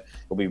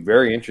it'll be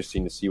very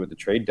interesting to see what the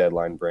trade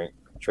deadline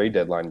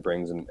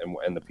brings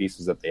and the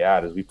pieces that they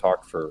add. As we've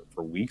talked for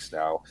weeks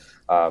now,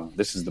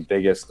 this is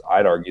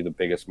I'd argue the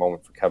biggest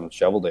moment for Kevin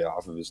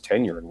Cheveldayoff of his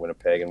tenure in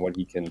Winnipeg, and what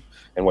he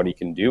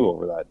can do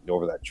over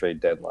that trade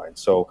deadline.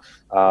 So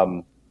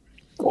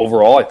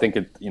overall, I think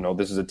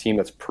this is a team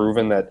that's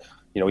proven that,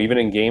 even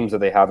in games that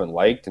they haven't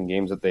liked and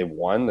games that they've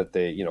won, that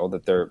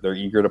they're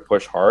eager to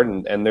push hard,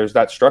 and there's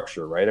that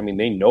structure, right? I mean,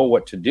 they know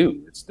what to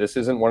do. This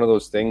isn't one of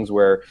those things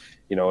where,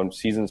 in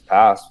seasons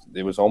past,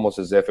 it was almost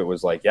as if it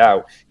was like,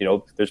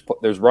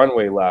 there's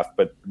runway left,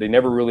 but they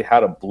never really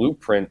had a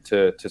blueprint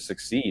to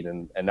succeed.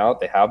 And now that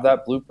they have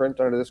that blueprint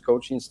under this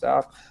coaching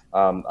staff,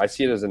 I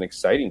see it as an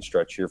exciting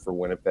stretch here for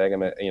Winnipeg.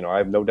 And I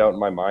have no doubt in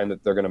my mind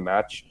that they're going to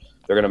match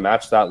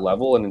that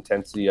level and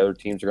intensity other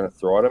teams are going to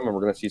throw at them, and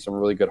we're going to see some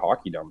really good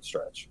hockey down the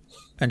stretch.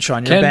 And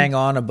Sean, you're bang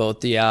on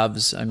about the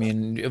Avs. I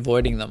mean,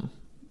 avoiding them.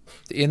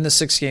 In the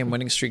 6-game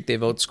winning streak, they've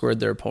outscored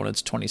their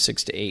opponents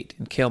 26-8,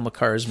 and Cale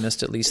Makar's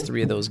missed at least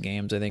 3 of those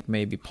games. I think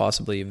maybe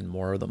possibly even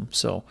more of them.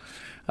 So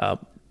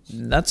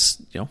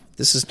that's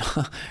this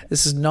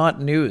is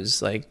not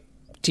news. Like,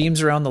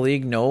 teams around the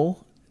league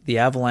know the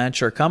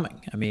Avalanche are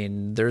coming. I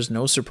mean, there's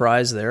no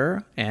surprise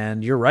there.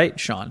 And you're right,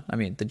 Sean. I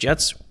mean, the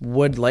Jets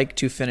would like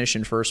to finish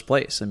in first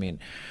place. I mean,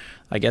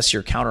 I guess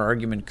your counter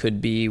argument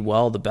could be,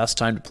 well, the best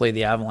time to play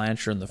the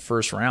Avalanche are in the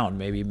first round,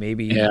 maybe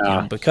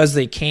because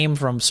they came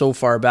from so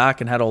far back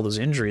and had all those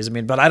injuries. I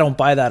mean, but I don't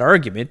buy that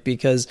argument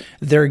because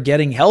they're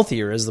getting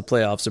healthier as the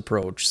playoffs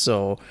approach.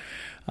 So,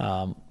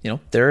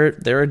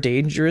 they're a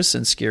dangerous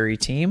and scary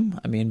team.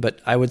 I mean, but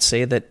I would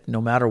say that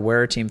no matter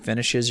where a team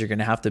finishes, you're going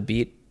to have to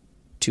beat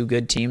 2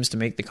 good teams to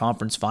make the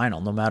conference final,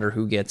 no matter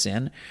who gets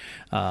in.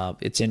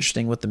 It's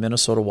interesting with the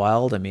Minnesota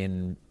Wild. I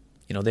mean,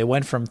 they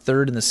went from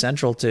 3rd in the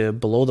Central to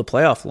below the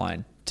playoff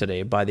line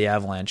today by the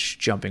Avalanche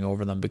jumping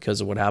over them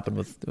because of what happened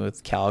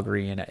with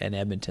Calgary and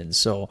Edmonton.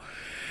 So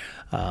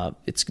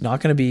it's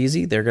not going to be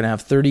easy. They're going to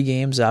have 30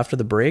 games after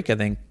the break. I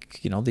think,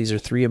 these are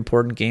 3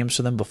 important games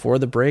for them before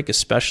the break,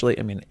 especially.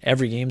 I mean,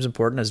 every game's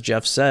important, as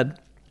Jeff said.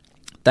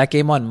 That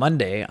game on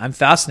Monday, I'm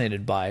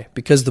fascinated by,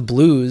 because the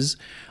Blues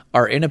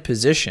are in a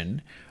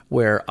position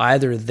where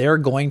either they're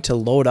going to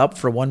load up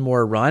for one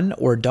more run,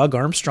 or Doug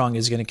Armstrong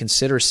is going to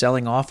consider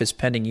selling off his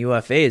pending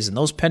UFAs. And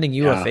those pending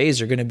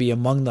UFAs are going to be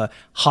among the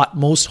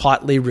most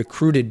hotly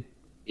recruited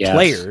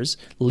players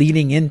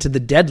leading into the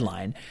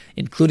deadline,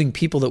 including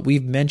people that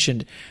we've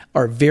mentioned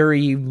are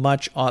very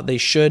much they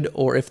should,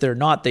 or if they're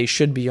not, they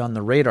should be on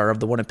the radar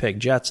of the Winnipeg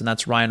Jets, and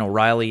that's Ryan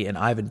O'Reilly and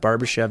Ivan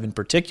Barbashev in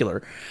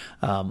particular.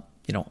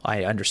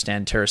 I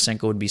understand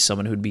Tarasenko would be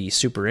someone who'd be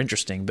super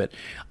interesting, but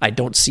I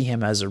don't see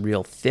him as a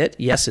real fit.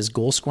 Yes, his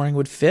goal scoring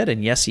would fit,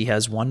 and yes, he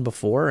has won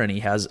before, and he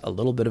has a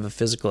little bit of a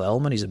physical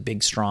element. He's a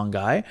big, strong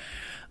guy.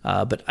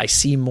 But I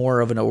see more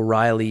of an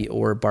O'Reilly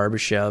or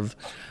Barbashev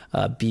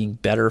being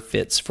better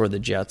fits for the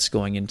Jets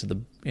going into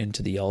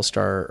the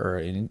All-Star or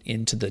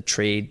into the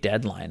trade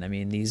deadline. I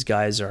mean, these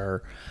guys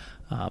are...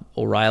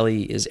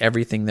 O'Reilly is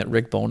everything that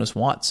Rick Bowness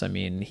wants. I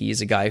mean, he's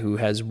a guy who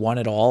has won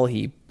it all.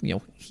 He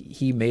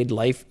made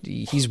life.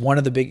 He's one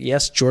of the big.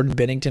 Yes, Jordan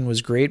Binnington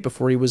was great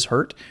before he was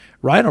hurt.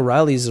 Ryan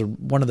O'Reilly is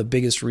one of the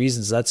biggest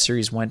reasons that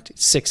series went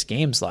 6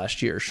 games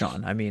last year,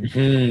 Sean. I mean,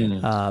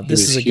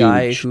 this is a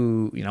guy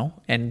who,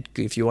 and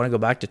if you want to go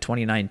back to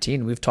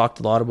 2019, we've talked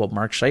a lot about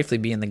Mark Scheifele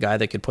being the guy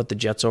that could put the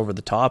Jets over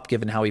the top,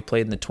 given how he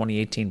played in the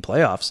 2018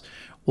 playoffs.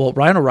 Well,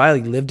 Ryan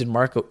O'Reilly lived in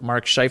Mark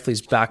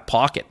Scheifele's back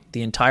pocket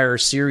the entire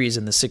series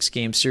in the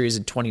 6-game series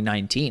in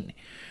 2019.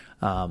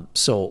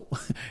 So,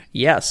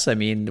 yes, I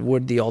mean,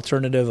 would the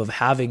alternative of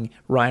having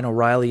Ryan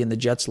O'Reilly in the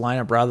Jets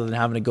lineup rather than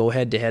having to go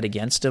head-to-head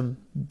against him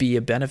be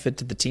a benefit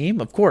to the team?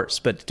 Of course,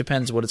 but it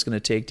depends what it's going to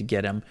take to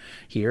get him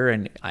here.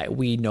 And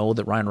we know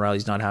that Ryan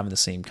O'Reilly's not having the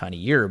same kind of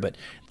year, but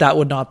that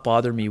would not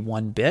bother me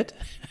one bit.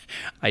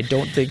 I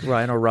don't think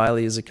Ryan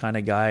O'Reilly is the kind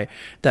of guy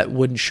that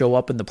wouldn't show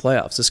up in the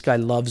playoffs. This guy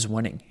loves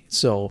winning.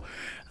 So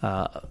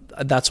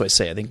that's what I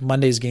say. I think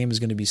Monday's game is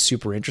going to be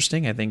super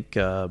interesting. I think,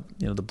 the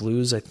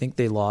Blues, I think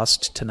they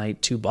lost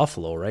tonight to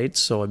Buffalo, right?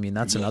 So, I mean,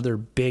 that's another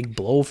big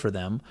blow for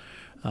them.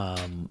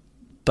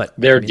 But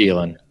they're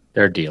dealing.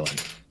 They're dealing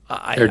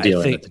at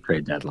the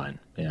trade deadline.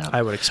 Yeah,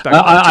 I would expect.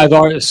 I've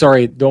already,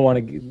 sorry, don't want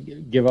to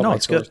give up my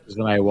sources,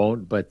 and I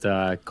won't. But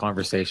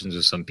conversations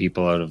with some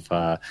people out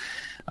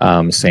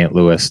of St.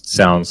 Louis,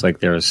 sounds like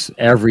there's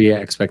every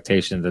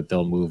expectation that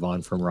they'll move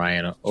on from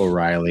Ryan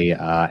O'Reilly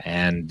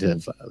and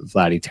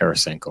Vladdy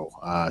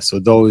Tarasenko. So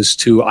those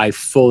two, I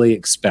fully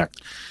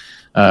expect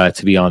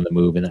to be on the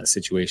move in that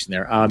situation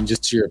there.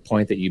 Just to your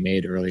point that you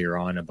made earlier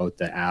on about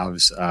the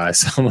Avs,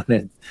 someone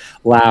had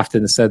laughed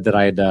and said that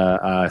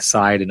I'd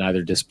side in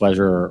either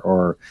displeasure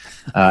or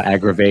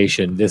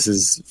aggravation. This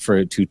is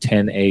to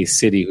 10A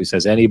City, who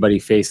says anybody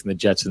facing the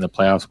Jets in the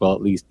playoffs will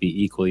at least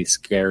be equally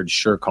scared.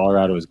 Sure,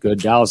 Colorado is good,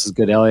 Dallas is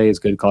good, LA is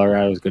good,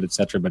 Colorado is good,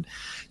 etc. But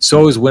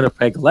so is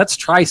Winnipeg. Let's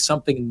try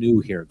something new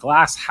here.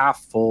 Glass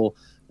half full,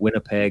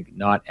 Winnipeg,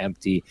 not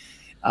empty.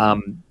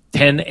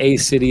 10A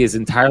City is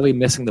entirely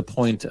missing the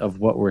point of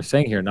what we're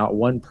saying here. Not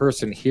one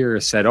person here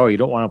said, "Oh, you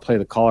don't want to play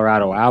the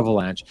Colorado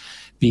Avalanche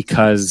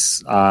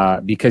because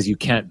you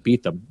can't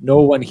beat them." No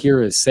one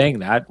here is saying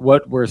that.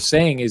 What we're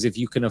saying is if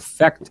you can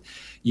affect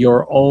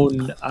your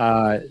own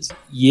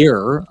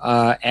year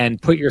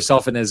and put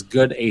yourself in as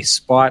good a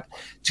spot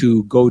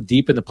to go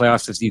deep in the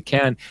playoffs as you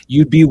can,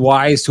 you'd be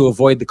wise to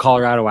avoid the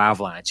Colorado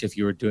Avalanche if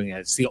you were doing it.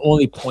 It's the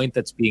only point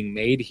that's being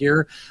made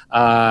here.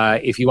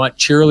 If you want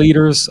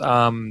cheerleaders,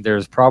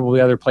 there's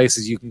probably other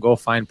places you can go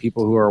find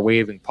people who are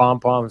waving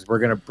pom-poms. We're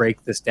going to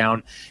break this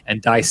down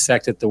and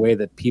dissect it the way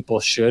that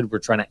people should. We're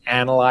trying to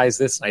analyze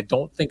this, and I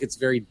don't think it's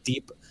very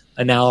deep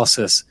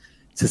analysis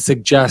to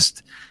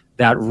suggest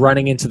that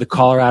running into the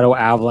Colorado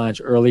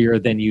Avalanche earlier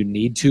than you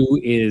need to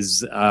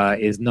is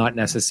not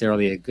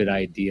necessarily a good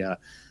idea.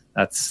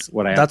 That's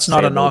what I. That's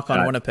not a knock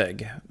on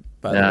Winnipeg.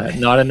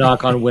 Not a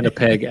knock on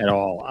Winnipeg at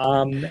all.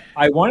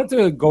 I wanted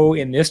to go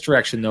in this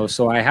direction, though.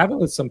 So I have it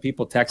with some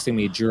people texting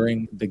me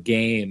during the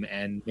game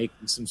and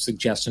making some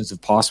suggestions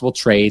of possible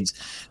trades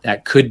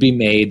that could be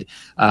made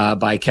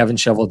by Kevin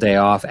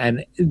Cheveldayoff.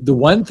 And the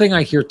one thing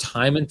I hear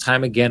time and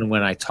time again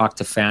when I talk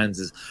to fans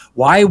is,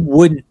 why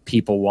wouldn't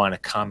people want to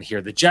come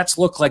here? The Jets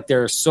look like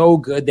they're so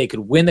good. They could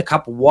win the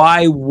cup.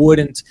 Why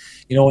wouldn't,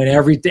 and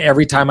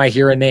every time I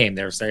hear a name,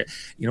 there's,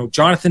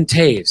 Jonathan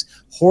Toews,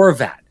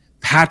 Horvat,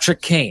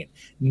 Patrick Kane.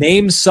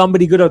 Name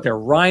somebody good out there.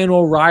 Ryan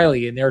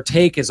O'Reilly, and their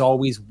take is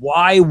always,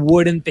 why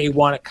wouldn't they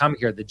want to come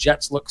here? The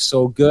Jets look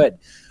so good.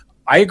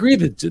 I agree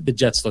that the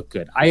Jets look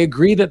good. I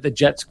agree that the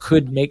Jets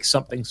could make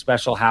something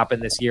special happen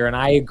this year, and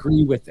I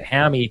agree with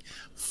Hammy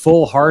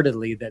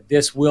full-heartedly that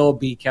this will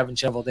be Kevin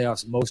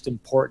Cheveldayoff's most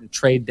important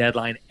trade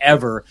deadline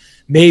ever,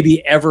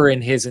 maybe ever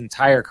in his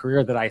entire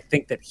career, that I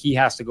think that he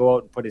has to go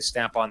out and put his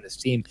stamp on this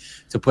team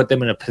to put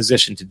them in a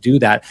position to do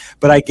that.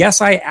 But I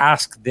guess I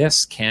ask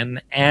this, Ken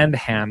and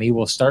Hammy,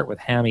 we'll start with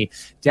Hammy,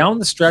 down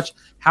the stretch,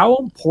 how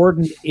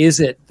important is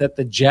it that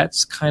the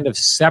Jets kind of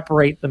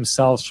separate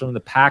themselves from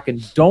the pack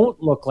and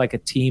don't look like a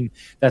team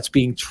that's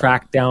being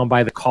tracked down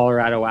by the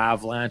Colorado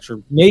Avalanche,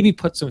 or maybe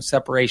put some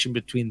separation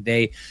between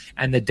they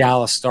and the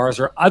Dallas Stars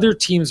or other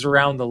teams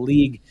around the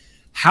league?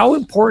 How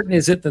important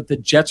is it that the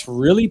Jets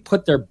really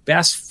put their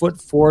best foot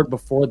forward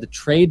before the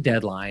trade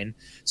deadline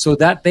so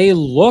that they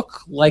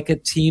look like a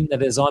team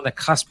that is on the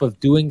cusp of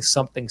doing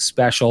something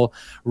special,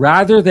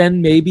 rather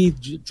than maybe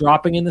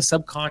dropping in the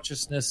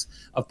subconsciousness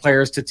of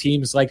players to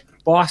teams like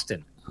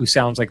Boston, who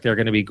sounds like they're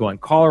going to be going,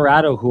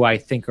 Colorado, who I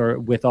think are,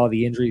 with all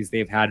the injuries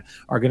they've had,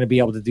 are going to be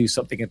able to do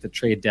something at the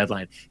trade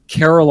deadline,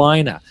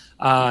 Carolina,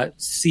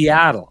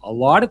 Seattle, a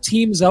lot of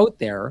teams out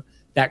there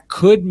that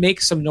could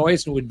make some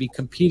noise and would be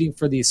competing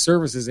for these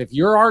services. If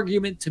your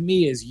argument to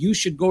me is you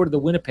should go to the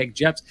Winnipeg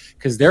Jets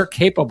because they're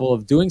capable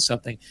of doing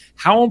something,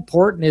 how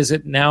important is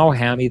it now,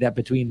 Hammy, that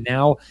between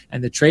now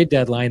and the trade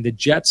deadline, the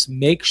Jets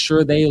make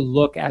sure they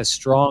look as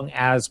strong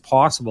as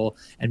possible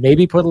and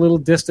maybe put a little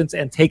distance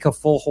and take a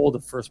full hold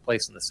of first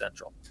place in the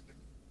Central?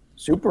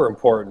 Super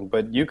important,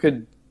 but you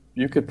could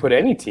put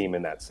any team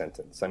in that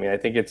sentence. I mean, I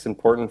think it's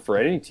important for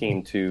any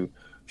team to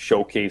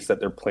showcase that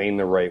they're playing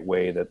the right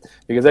way,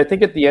 because I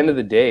think at the end of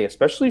the day,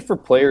 especially for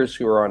players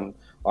who are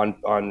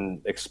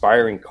on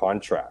expiring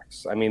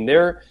contracts, I mean,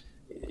 they're,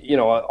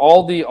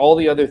 all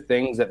the other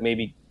things that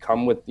maybe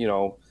come with,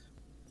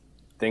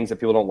 things that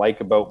people don't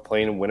like about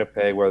playing in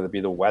Winnipeg, whether it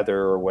be the weather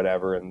or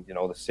whatever, and,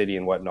 the city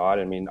and whatnot.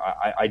 I mean,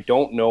 I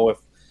don't know if,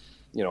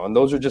 and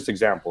those are just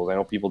examples. I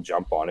know people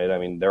jump on it. I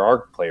mean, there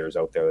are players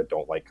out there that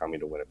don't like coming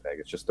to Winnipeg.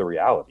 It's just the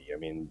reality. I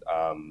mean,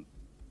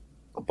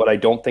 but I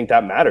don't think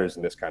that matters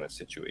in this kind of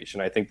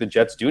situation. I think the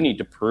Jets do need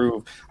to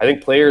prove. I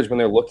think players, when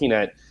they're looking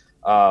at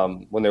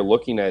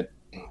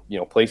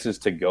places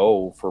to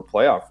go for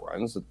playoff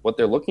runs, what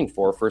they're looking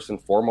for first and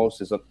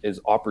foremost is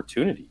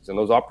opportunities, and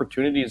those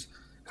opportunities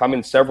come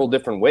in several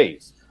different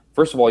ways.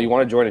 First of all, you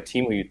want to join a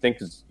team who you think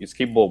is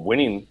capable of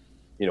winning,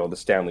 the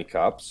Stanley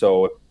Cup.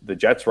 So if the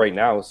Jets right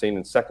now is saying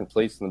in second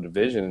place in the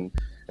division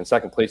and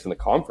second place in the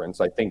conference,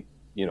 I think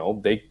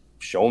they've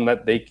shown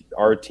that they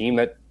are a team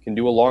that can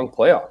do a long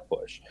playoff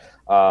push.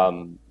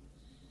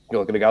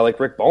 Look at a guy like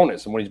Rick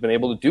Bowness and what he's been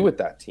able to do with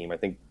that team. I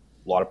think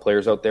a lot of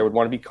players out there would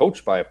want to be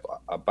coached by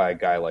a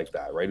guy like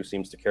that, right? Who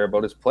seems to care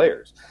about his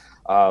players.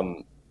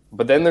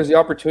 But then there's the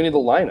opportunity of the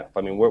lineup.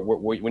 I mean,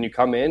 when you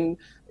come in,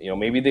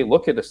 maybe they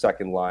look at the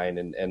second line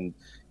and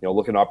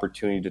look at an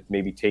opportunity to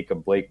maybe take a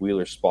Blake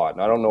Wheeler spot.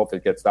 And I don't know if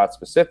it gets that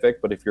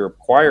specific, but if you're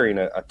acquiring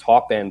a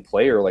top-end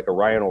player like a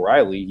Ryan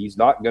O'Reilly, he's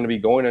not going to be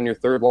going on your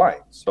third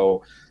line.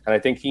 So, and I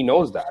think he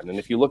knows that. And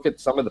if you look at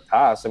some of the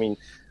past, I mean,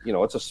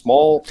 it's a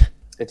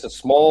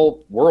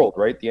small world,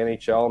 right? The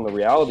NHL, and the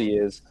reality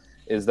is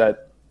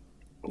that,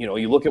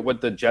 you look at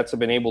what the Jets have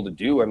been able to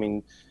do. I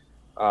mean,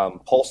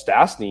 Paul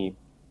Stastny,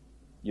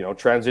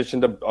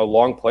 transitioned a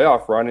long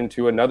playoff run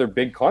into another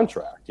big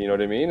contract, you know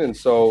what I mean? And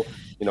so,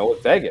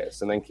 with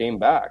Vegas, and then came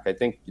back. I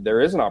think there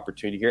is an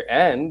opportunity here,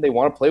 and they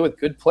want to play with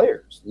good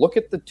players. Look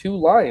at the two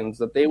lines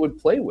that they would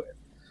play with.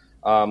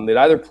 They'd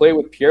either play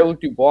with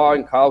Pierre-Luc Dubois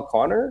and Kyle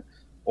Connor,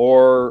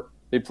 or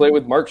they play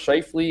with Mark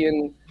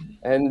Scheifele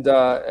and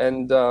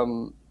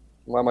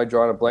why am I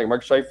drawing a blank?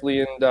 Mark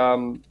Scheifele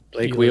and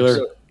Blake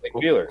Wheeler.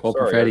 Cole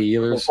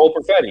Perfetti, Cole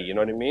Perfetti, you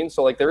know what I mean?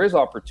 So, there is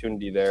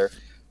opportunity there.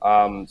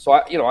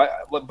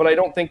 But I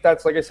don't think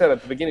that's, like I said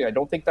at the beginning, I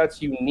don't think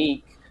that's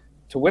unique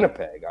to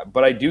Winnipeg.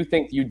 But I do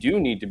think you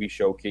do need to be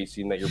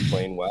showcasing that you're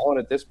playing well. And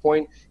at this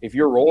point, if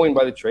you're rolling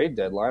by the trade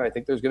deadline, I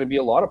think there's going to be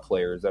a lot of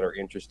players that are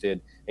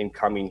interested in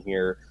coming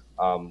here,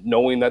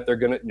 knowing that they're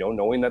going to,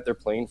 knowing that they're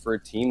playing for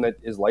a team that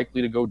is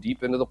likely to go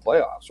deep into the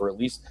playoffs, or at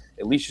least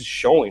just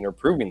showing or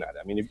proving that.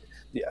 I mean,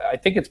 I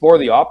think it's more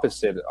the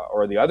opposite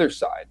or the other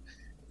side.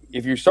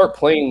 If you start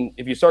going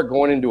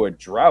into a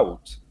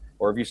drought,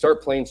 or if you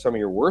start playing some of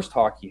your worst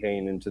hockey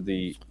heading into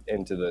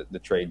the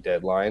trade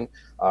deadline,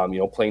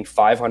 playing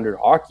 500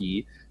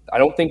 hockey, I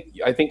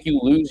think you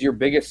lose your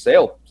biggest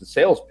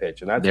sales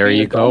pitch, and that's there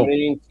you go.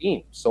 Dominating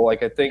team. So, I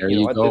think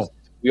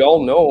we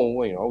all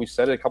know, we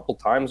said it a couple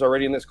times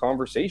already in this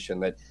conversation,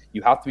 that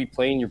you have to be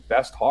playing your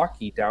best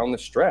hockey down the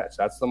stretch.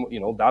 That's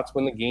that's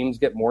when the games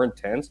get more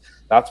intense.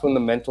 That's when the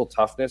mental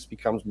toughness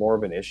becomes more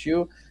of an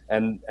issue.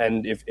 And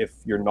if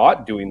you're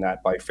not doing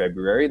that by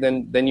February,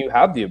 then you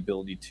have the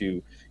ability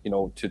to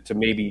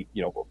maybe,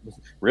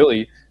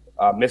 really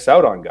miss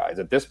out on guys.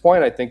 At this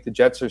point, I think the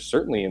Jets are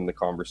certainly in the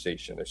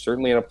conversation. They're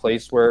certainly in a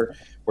place where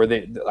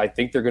I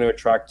think they're going to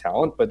attract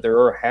talent, but there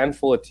are a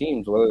handful of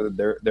teams, whether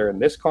they're in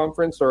this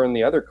conference or in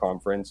the other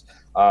conference,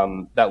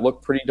 that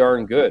look pretty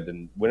darn good.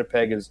 And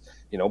Winnipeg is,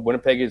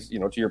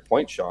 to your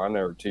point, Sean,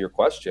 or to your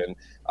question,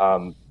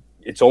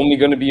 it's only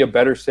going to be a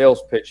better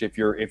sales pitch if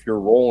you're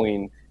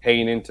rolling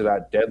heading into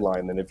that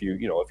deadline than if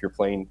you're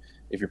playing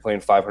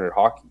 500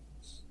 hockey.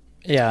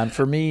 Yeah, and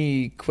for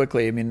me,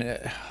 quickly, I mean,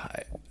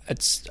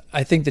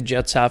 I think the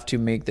Jets have to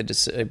make the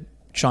decision.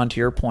 Sean, to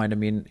your point, I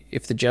mean,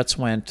 if the Jets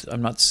went,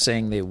 I'm not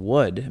saying they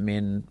would. I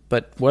mean,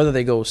 but whether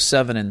they go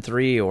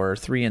 7-3 or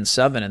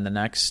 3-7 in the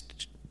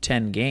next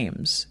 10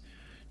 games,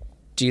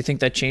 do you think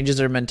that changes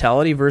their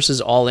mentality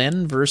versus all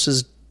in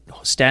versus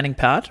standing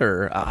pat?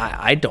 Or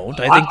I don't.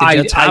 I think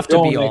the Jets have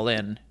to be all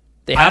in.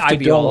 They have to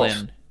be all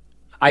in.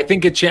 I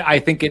think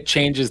it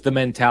changes the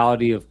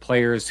mentality of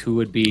players who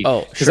would be,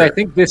 because sure. I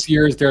think this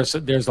year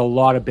there's a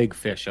lot of big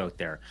fish out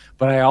there,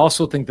 but I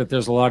also think that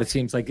there's a lot of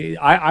teams. Like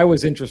I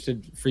was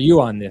interested for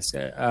you on this,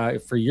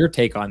 for your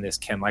take on this,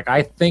 Ken. Like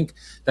I think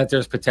that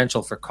there's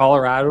potential for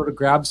Colorado to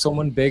grab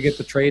someone big at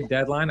the trade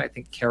deadline. I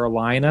think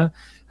Carolina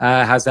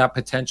has that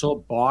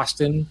potential.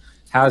 Boston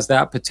has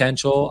that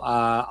potential.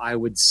 I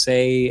would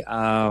say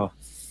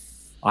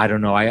I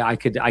don't know. I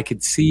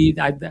could see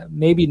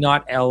maybe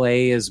not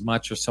LA as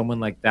much or someone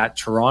like that.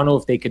 Toronto,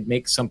 if they could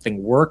make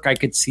something work, I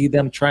could see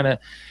them trying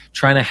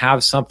to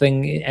have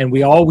something. And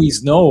we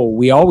always know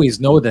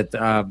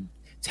that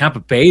Tampa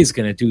Bay is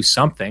going to do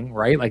something,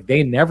 right? Like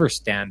they never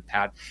stand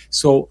pat.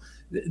 So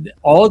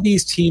all of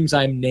these teams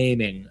I'm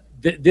naming,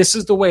 this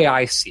is the way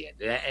I see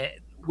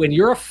it. When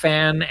you're a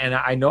fan, and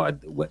I know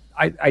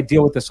I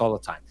deal with this all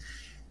the time.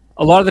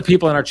 A lot of the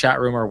people in our chat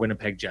room are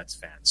Winnipeg Jets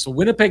fans. So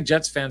Winnipeg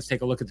Jets fans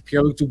take a look at the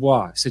Pierre-Luc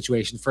Dubois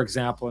situation, for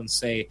example, and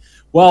say,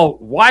 well,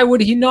 why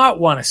would he not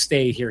want to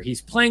stay here?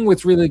 He's playing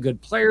with really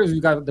good players.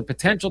 We've got the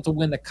potential to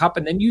win the cup.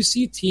 And then you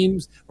see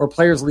teams or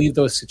players leave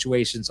those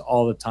situations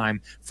all the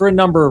time for a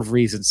number of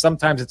reasons.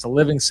 Sometimes it's a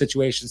living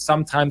situation.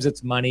 Sometimes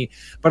it's money.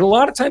 But a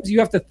lot of times you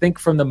have to think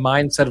from the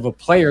mindset of a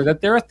player that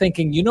they're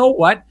thinking, you know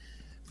what?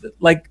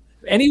 Like,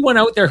 anyone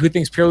out there who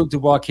thinks Pierre-Luc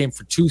Dubois came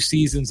for 2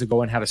 seasons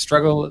ago and had a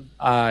struggle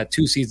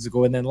 2 seasons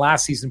ago, and then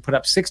last season put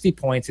up 60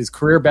 points, his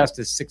career best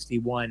is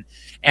 61,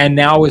 and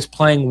now is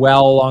playing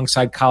well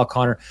alongside Kyle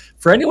Connor.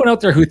 For anyone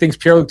out there who thinks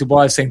Pierre-Luc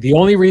Dubois is saying, the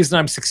only reason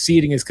I'm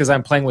succeeding is because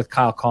I'm playing with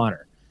Kyle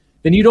Connor,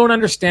 then you don't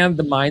understand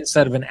the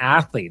mindset of an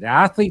athlete.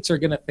 Athletes are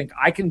going to think,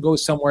 I can go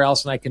somewhere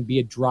else and I can be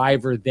a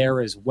driver there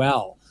as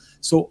well.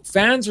 So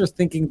fans are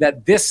thinking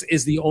that this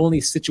is the only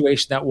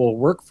situation that will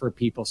work for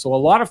people. So a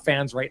lot of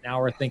fans right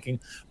now are thinking,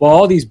 well,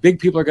 all these big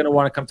people are going to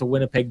want to come to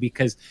Winnipeg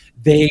because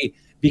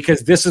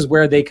this is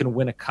where they can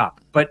win a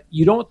cup. But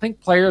you don't think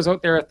players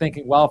out there are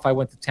thinking, well, if I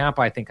went to Tampa,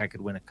 I think I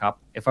could win a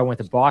cup. If I went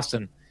to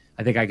Boston,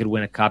 I think I could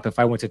win a cup. If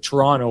I went to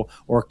Toronto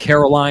or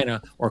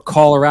Carolina or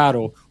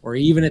Colorado or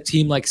even a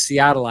team like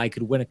Seattle, I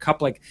could win a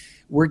cup. Like,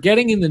 we're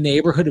getting in the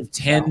neighborhood of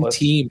 10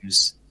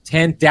 teams.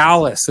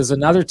 Dallas is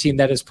another team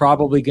that is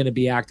probably going to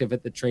be active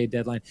at the trade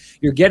deadline.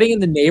 You're getting in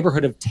the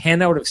neighborhood of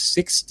 10 out of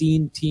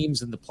 16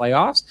 teams in the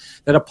playoffs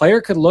that a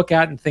player could look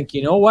at and think,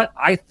 you know what?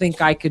 I think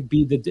I could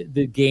be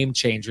the game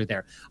changer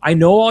there. I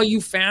know all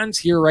you fans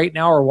here right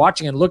now are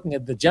watching and looking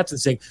at the Jets and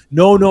saying,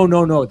 no.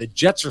 The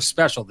Jets are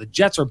special. The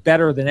Jets are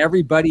better than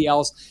everybody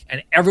else,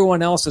 and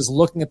everyone else is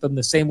looking at them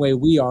the same way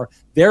we are.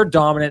 They're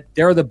dominant.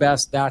 They're the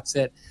best. That's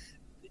it.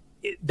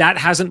 That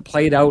hasn't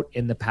played out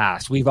in the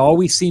past. We've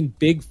always seen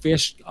big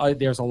fish.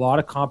 There's a lot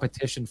of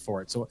competition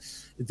for it. So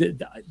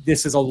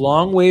this is a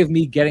long way of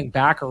me getting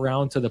back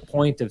around to the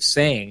point of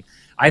saying,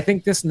 I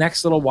think this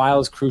next little while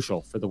is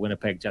crucial for the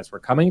Winnipeg Jets. We're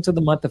coming to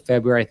the month of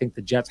February. I think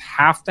the Jets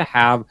have to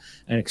have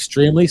an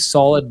extremely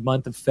solid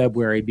month of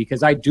February,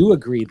 because I do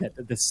agree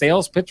that the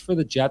sales pitch for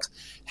the Jets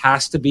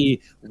has to be,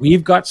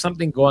 we've got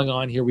something going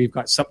on here. We've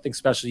got something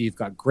special. You've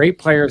got great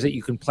players that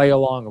you can play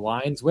along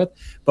lines with,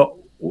 but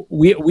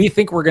we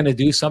think we're going to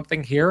do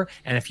something here.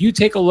 And if you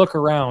take a look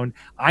around,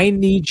 I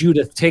need you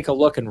to take a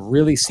look and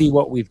really see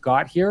what we've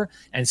got here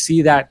and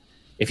see that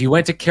if you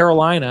went to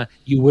Carolina,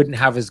 you wouldn't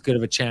have as good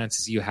of a chance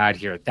as you had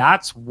here.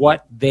 That's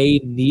what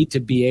they need to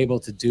be able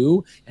to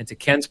do. And to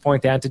Ken's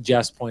point and to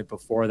Jeff's point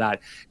before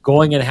that,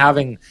 going and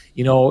having,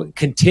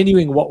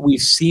 continuing what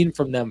we've seen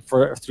from them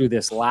through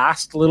this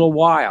last little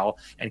while.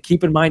 And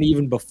keep in mind,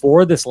 even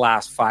before this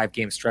last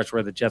 5-game stretch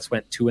where the Jets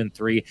went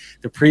 2-3,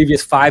 the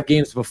previous 5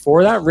 games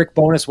before that, Rick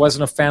Bowness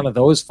wasn't a fan of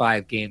those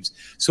 5 games.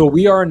 So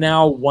we are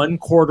now 1/4,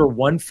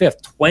 1/5,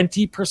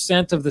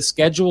 20% of the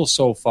schedule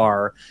so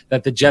far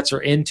that the Jets are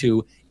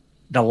into.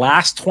 The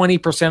last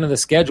 20% of the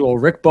schedule,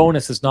 Rick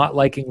Bowness is not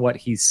liking what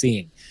he's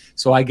seeing.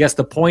 So I guess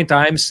the point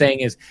I'm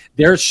saying is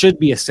there should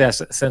be a sense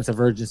of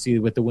urgency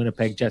with the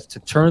Winnipeg Jets to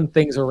turn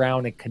things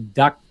around and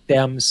conduct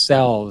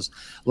themselves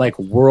like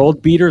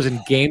world beaters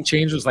and game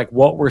changers, like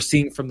what we're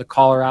seeing from the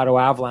Colorado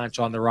Avalanche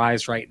on the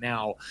rise right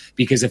now.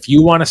 Because if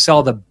you want to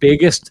sell the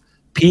biggest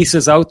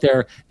pieces out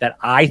there that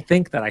I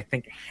think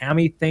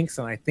Hammy thinks,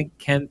 and I think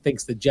Ken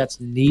thinks the Jets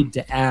need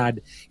to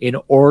add in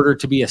order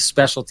to be a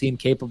special team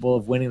capable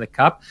of winning the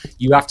cup,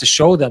 you have to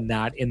show them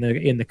that in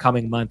the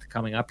coming month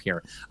coming up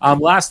here.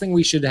 Last thing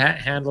we should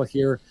handle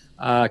here,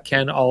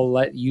 Ken, I'll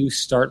let you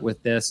start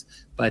with this,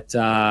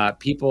 but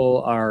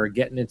people are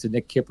getting into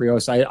Nick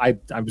Kypreos.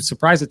 I'm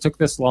surprised it took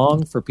this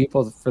long for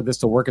this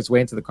to work its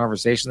way into the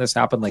conversation. This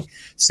happened like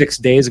 6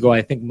 days ago.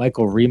 I think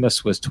Michael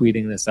Remus was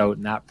tweeting this out,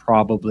 and that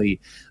probably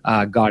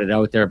got it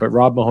out there. But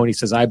Rob Mahoney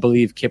says, I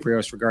believe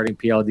Kypreos regarding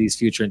PLD's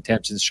future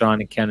intentions.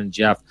 Sean and Ken and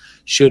Jeff,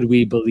 should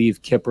we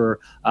believe Kipper?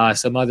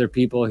 Some other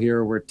people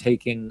here were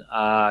taking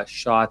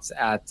shots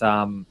at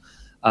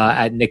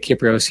Nick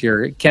Kypreos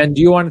here. Ken,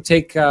 do you want to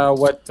take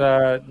what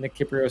Nick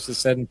Kypreos has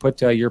said and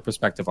put your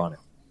perspective on it?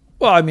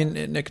 Well, I mean,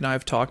 Nick and I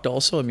have talked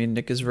also. I mean,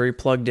 Nick is very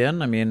plugged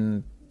in. I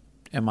mean,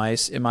 am I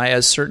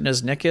as certain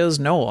as Nick is?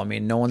 No. I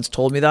mean, no one's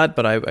told me that,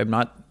 but I'm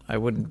not. I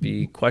wouldn't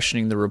be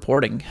questioning the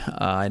reporting.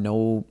 I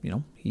know,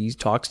 he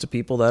talks to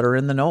people that are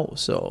in the know.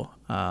 So,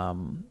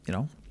 I'm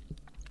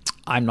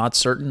not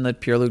certain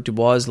that Pierre-Luc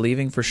Dubois is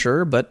leaving for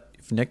sure, but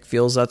if Nick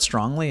feels that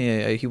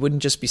strongly, he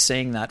wouldn't just be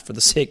saying that for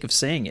the sake of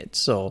saying it.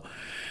 So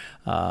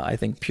I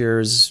think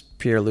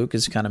Pierre-Luc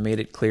has kind of made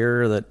it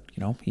clear that,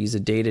 he's a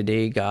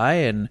day-to-day guy,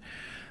 and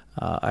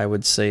I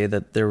would say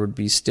that there would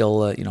be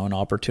still an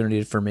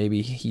opportunity for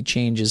maybe he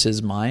changes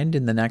his mind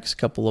in the next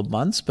couple of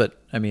months. But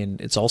I mean,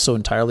 it's also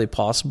entirely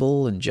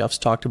possible, and Jeff's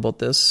talked about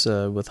this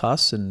with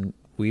us, and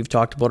we've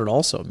talked about it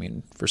also. I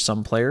mean, for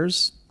some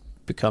players,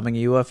 becoming a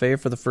UFA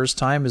for the first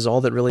time is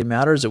all that really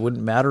matters. It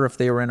wouldn't matter if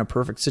they were in a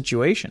perfect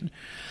situation.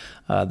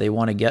 They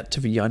want to get to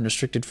be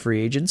unrestricted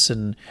free agents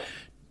and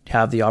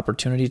have the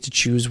opportunity to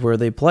choose where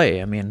they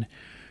play. I mean,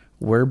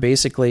 we're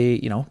basically,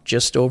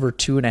 just over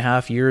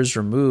 2.5 years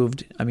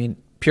removed. I mean,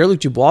 Pierre-Luc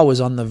Dubois was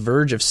on the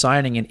verge of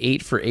signing an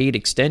 8-for-8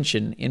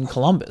 extension in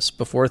Columbus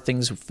before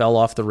things fell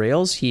off the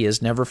rails. He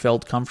has never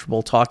felt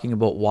comfortable talking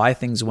about why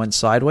things went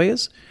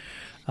sideways.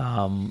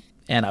 And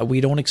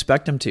we don't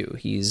expect him to.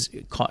 He is,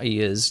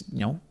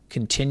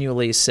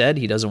 continually said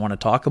he doesn't want to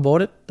talk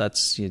about it.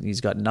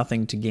 He's got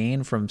nothing to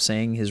gain from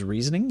saying his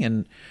reasoning.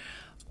 And,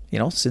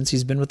 since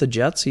he's been with the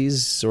Jets,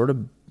 he's sort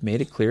of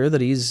made it clear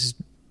that he's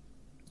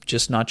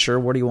just not sure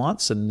what he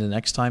wants, and the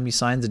next time he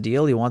signs a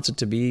deal, he wants it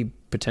to be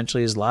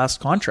potentially his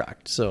last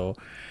contract. So,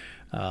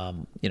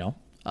 I'm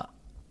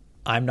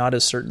not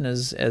as certain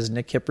as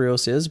Nick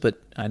Kypreos is,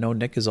 but I know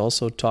Nick is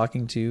also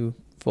talking to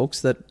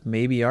folks that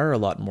maybe are a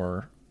lot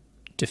more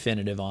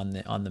definitive on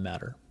the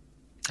matter.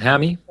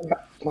 Hammy?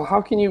 Well,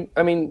 how can you?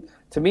 I mean,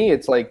 to me,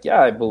 it's like,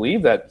 yeah, I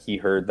believe that he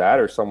heard that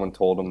or someone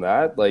told him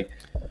that. Like,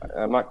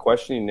 I'm not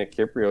questioning Nick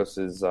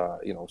Kypreos's,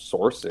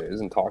 sources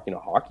and talking to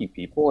hockey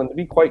people. And to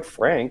be quite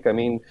frank, I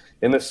mean,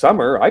 in the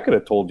summer, I could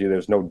have told you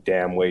there's no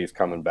damn way he's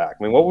coming back.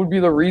 I mean, what would be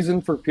the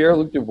reason for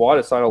Pierre-Luc Dubois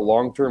to sign a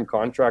long-term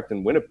contract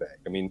in Winnipeg?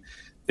 I mean,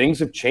 things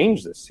have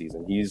changed this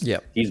season.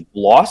 He's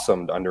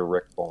blossomed under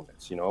Rick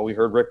Bowness. We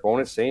heard Rick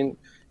Bowness saying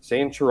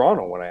in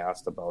Toronto when I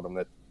asked about him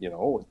that,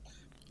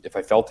 if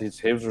I felt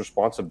his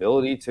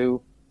responsibility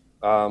to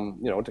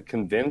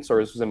convince, or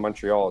this was in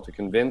Montreal, to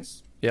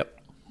convince,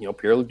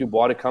 Pierre-Luc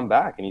Dubois to come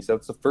back. And he said,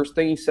 that's the first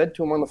thing he said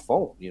to him on the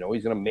phone. He's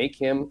going to make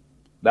him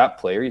that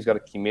player.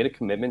 He made a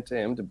commitment to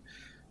him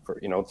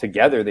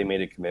together they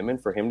made a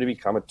commitment for him to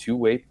become a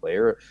two-way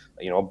player,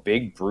 a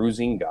big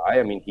bruising guy.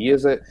 I mean, he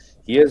is a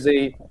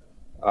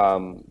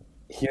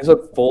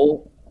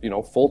full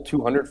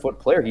 200-foot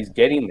player. He's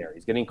getting there.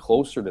 He's getting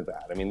closer to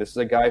that. I mean, this is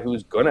a guy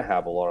who's going to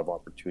have a lot of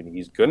opportunity.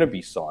 He's going to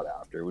be sought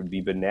after. It would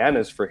be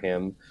bananas for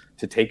him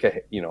to take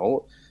a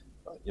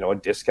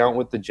discount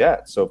with the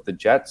Jets. So if the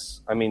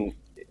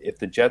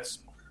Jets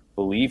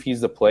believe he's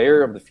the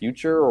player of the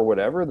future or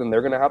whatever, then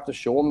they're going to have to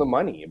show him the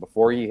money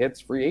before he hits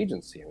free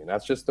agency. I mean,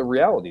 that's just the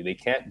reality. They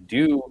can't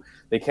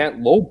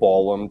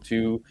lowball him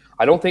to.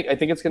 I think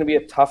it's going to be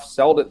a tough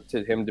sell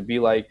to him to be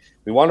like,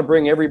 we want to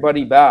bring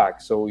everybody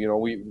back, so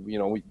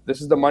we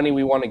this is the money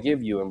we want to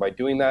give you, and by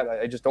doing that,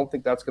 I just don't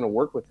think that's going to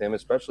work with him,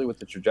 especially with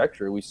the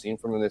trajectory we've seen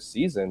from him this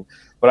season.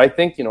 But I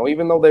think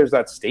even though there's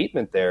that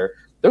statement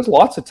there's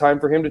lots of time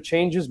for him to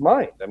change his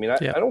mind. I mean, I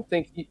don't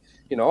think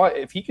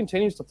if he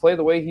continues to play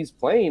the way he's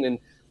playing, and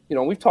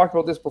we've talked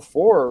about this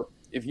before,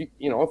 if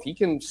he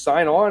can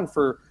sign on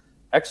for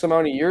X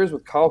amount of years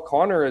with Kyle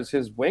Connor as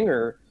his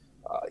winger,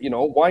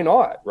 why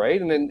not,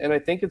 right? And I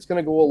think it's going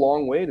to go a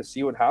long way to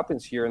see what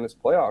happens here in this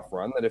playoff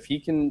run. That if he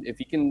can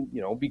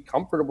be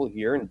comfortable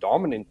here and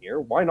dominant here,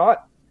 why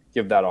not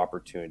give that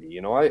opportunity?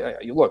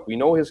 Look, we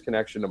know his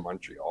connection to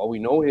Montreal. We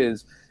know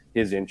his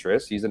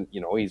interests. He's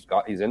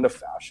into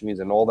fashion. He's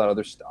in all that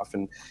other stuff.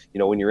 And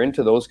when you're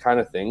into those kind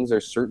of things,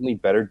 there's certainly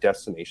better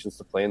destinations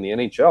to play in the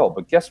NHL.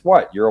 But guess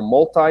what? You're a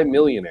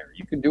multi-millionaire.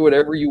 You can do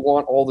whatever you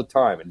want all the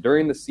time. And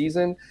during the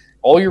season,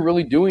 all you're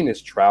really doing is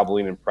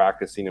traveling and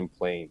practicing and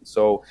playing.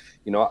 So,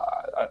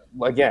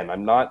 again,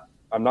 I'm not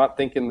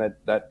thinking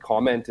that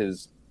comment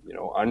is,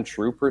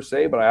 untrue per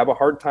se, but I have a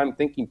hard time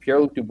thinking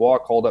Pierre-Luc Dubois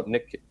called up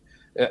Nick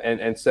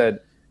and said,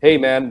 hey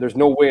man, there's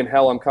no way in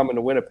hell I'm coming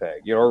to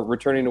Winnipeg, or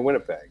returning to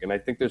Winnipeg. And I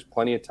think there's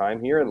plenty of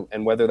time here.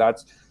 And whether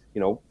that's,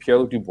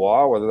 Pierre-Luc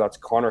Dubois, whether that's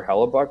Connor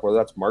Hellebuck, whether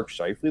that's Mark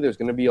Scheifele, there's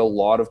going to be a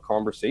lot of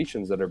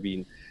conversations that are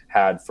being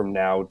had from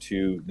now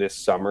to this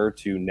summer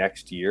to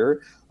next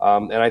year.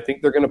 And I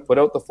think they're going to put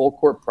out the full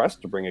court press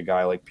to bring a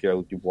guy like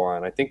Pierre-Luc Dubois.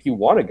 And I think you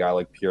want a guy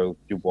like Pierre-Luc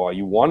Dubois.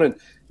 You want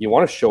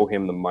to show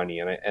him the money.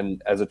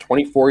 And as a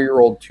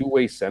 24-year-old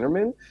two-way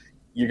centerman,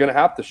 you're going to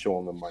have to show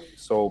him the money.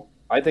 So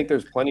I think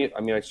there's plenty.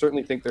 I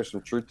certainly think there's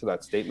some truth to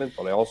that statement,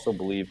 but I also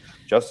believe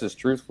just as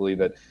truthfully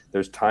that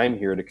there's time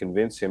here to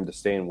convince him to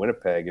stay in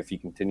Winnipeg if he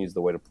continues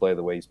the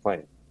way he's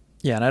playing.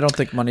 Yeah, and I don't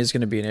think money is going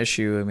to be an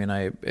issue. I mean,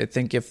 I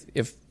think if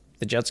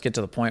the Jets get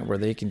to the point where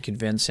they can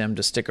convince him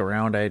to stick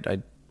around,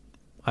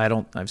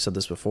 I've said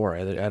this before,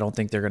 I don't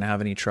think they're going to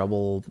have any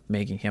trouble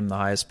making him the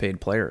highest paid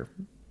player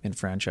in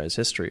franchise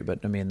history.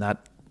 But I mean,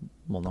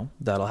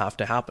 that'll have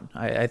to happen.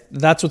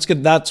 That's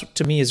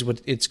to me is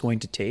what it's going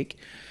to take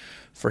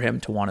for him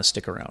to want to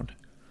stick around.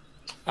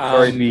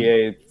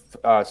 Sorry,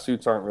 BA,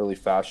 suits aren't really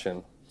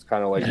fashion. It's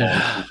kind of like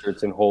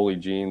t-shirts and holy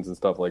jeans and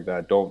stuff like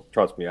that. Don't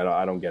trust me.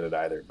 I don't get it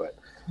either, but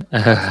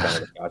that's kind of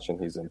the fashion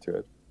he's into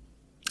it.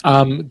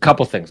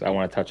 Couple things I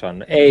want to touch on.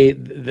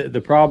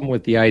 The problem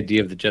with the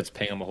idea of the Jets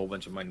paying him a whole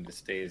bunch of money to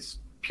stay is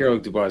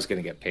Pierre-Luc Dubois is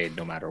going to get paid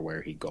no matter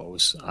where he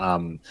goes.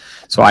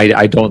 So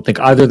I don't think,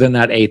 other than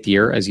that 8th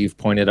year, as you've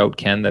pointed out,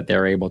 Ken, that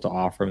they're able to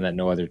offer him that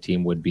no other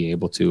team would be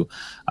able to.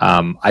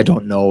 I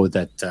don't know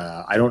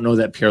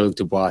that Pierre-Luc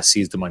Dubois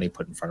sees the money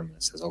put in front of him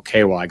and says,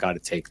 okay, well, I got to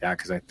take that,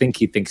 because I think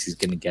he thinks he's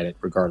going to get it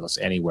regardless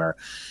anywhere.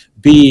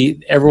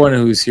 B, everyone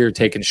who's here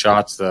taking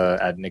shots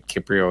at Nick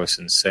Kypreos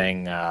and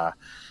saying,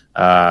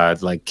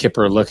 like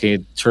Kipper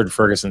looking, Turd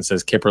Ferguson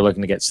says Kipper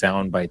looking to get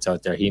sound bites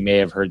out there. He may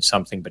have heard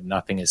something, but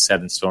nothing is set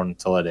in stone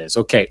until it is.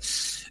 Okay,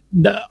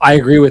 I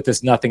agree with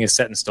this. Nothing is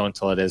set in stone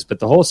until it is. But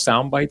the whole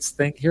sound bites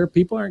thing here,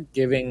 people aren't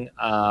giving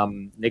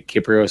Nick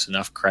Kypreos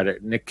enough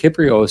credit. Nick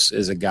Kypreos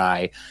is a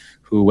guy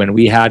who, when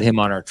we had him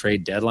on our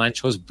trade deadline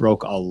shows,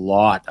 broke a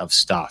lot of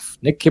stuff.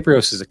 Nick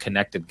Kypreos is a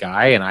connected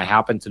guy, and I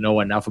happen to know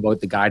enough about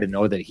the guy to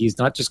know that he's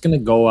not just going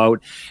to go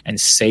out and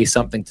say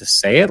something to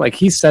say it. Like,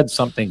 he said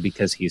something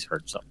because he's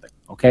heard something,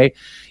 okay?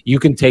 You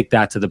can take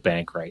that to the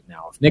bank right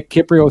now. If Nick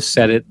Kypreos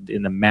said it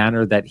in the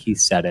manner that he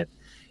said it,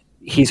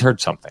 he's heard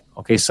something,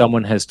 okay?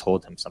 Someone has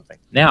told him something.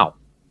 Now,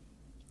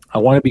 I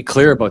want to be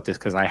clear about this,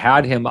 because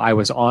I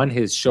was on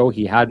his show,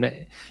 he had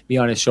me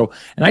on his show,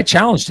 and I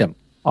challenged him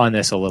on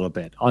this a little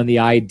bit, on the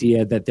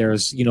idea that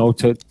there's,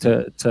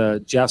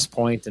 to Jeff's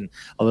point and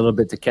a little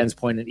bit to Ken's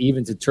point and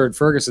even to Turd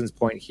Ferguson's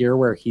point here,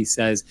 where he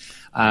says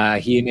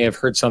he may have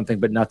heard something,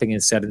 but nothing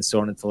is set in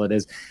stone until it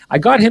is. I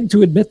got him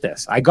to admit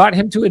this. I got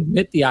him to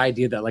admit the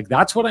idea that, like,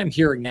 that's what I'm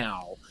hearing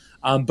now.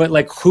 But,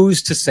 like,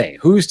 who's to say?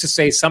 Who's to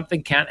say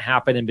something can't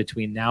happen in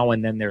between now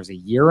and then? There's a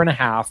year and a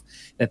half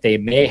that they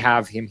may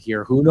have him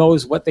here. Who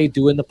knows what they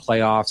do in the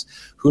playoffs?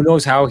 Who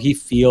knows how he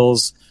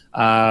feels?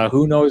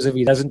 Who knows if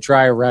he doesn't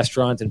try a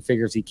restaurant and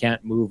figures he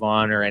can't move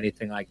on or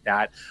anything like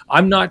that.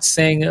 I'm not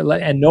saying,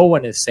 and no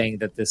one is saying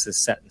that this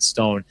is set in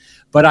stone,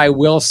 but I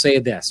will say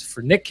this.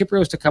 For Nick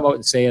Kypreos to come out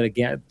and say it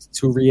again,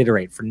 to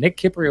reiterate, for Nick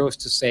Kypreos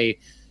to say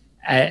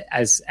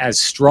as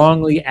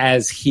strongly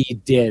as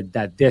he did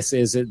that this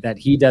isn't, that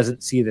he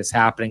doesn't see this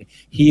happening,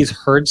 he's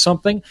heard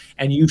something,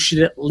 and you should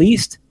at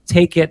least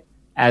take it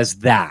as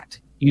that.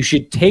 You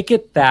should take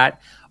it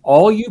that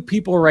all you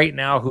people right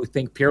now who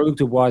think Pierre-Luc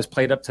Dubois has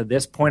played up to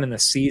this point in the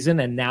season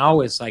and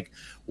now is like,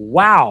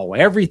 wow,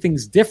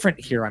 everything's different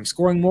here. I'm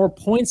scoring more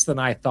points than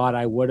I thought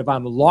I would if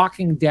I'm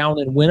locking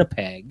down in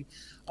Winnipeg.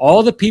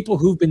 All the people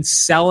who've been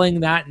selling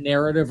that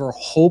narrative or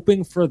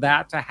hoping for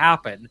that to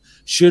happen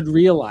should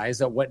realize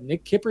that what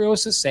Nick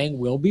Kypreos is saying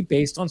will be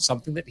based on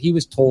something that he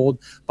was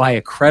told by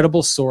a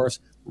credible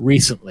source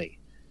recently.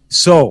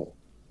 So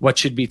what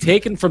should be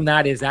taken from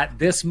that is, at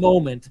this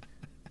moment,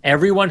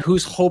 everyone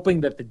who's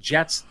hoping that the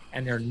Jets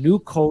and their new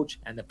coach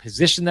and the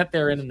position that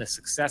they're in and the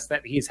success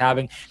that he's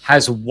having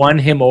has won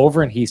him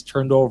over and he's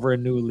turned over a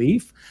new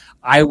leaf,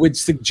 I would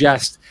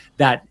suggest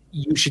that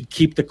you should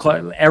keep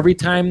every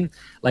time,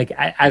 like,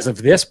 as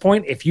of this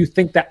point, if you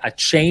think that a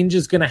change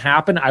is going to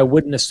happen, I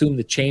wouldn't assume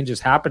the change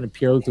has happened and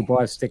Pierre-Luc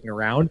Dubois is sticking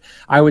around.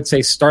 I would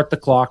say start the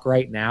clock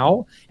right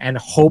now and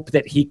hope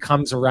that he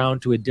comes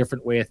around to a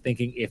different way of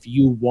thinking if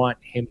you want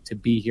him to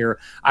be here.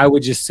 I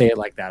would just say it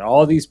like that.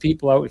 All these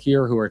people out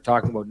here who are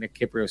talking about Nick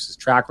Kypreos'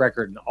 track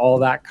record and all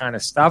that kind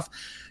of stuff,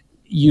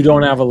 you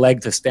don't have a leg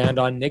to stand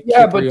on. Nick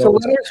Kypreos, but to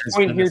Leonard's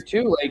point here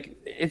too, like,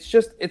 it's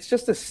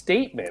just a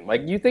statement.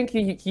 Like, you think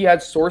he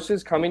had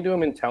sources coming to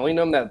him and telling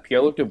him that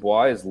Pierre-Luc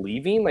Dubois is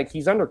leaving? Like,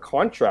 he's under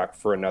contract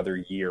for another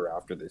year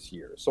after this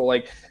year. So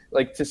like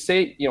to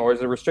say,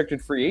 as a restricted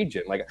free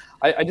agent, like,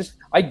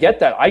 I get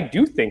that. I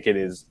do think it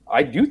is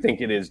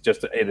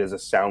just it is a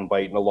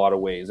soundbite in a lot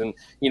of ways. And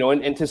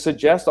and to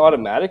suggest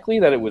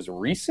automatically that it was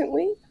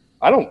recently,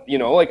 I don't,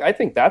 I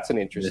think that's an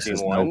interesting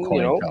one.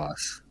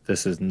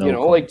 This is no,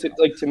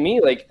 to me,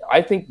 like,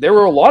 I think there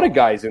were a lot of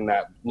guys in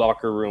that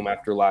locker room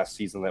after last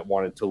season that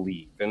wanted to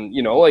leave, and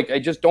I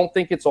just don't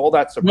think it's all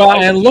that surprising.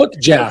 Well, and look,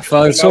 Jeff,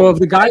 so of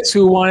the guys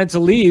who wanted to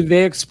leave,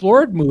 they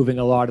explored moving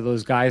a lot of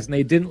those guys, and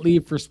they didn't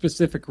leave for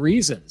specific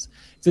reasons.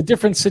 It's a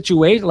different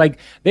situation. Like,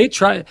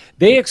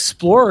 they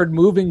explored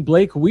moving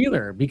Blake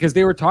Wheeler because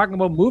they were talking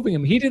about moving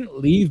him. He didn't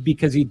leave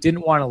because he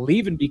didn't want to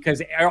leave and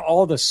because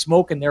all the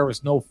smoke and there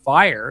was no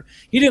fire.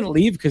 He didn't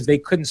leave because they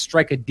couldn't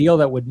strike a deal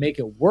that would make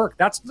it work.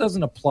 That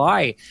doesn't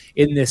apply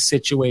in this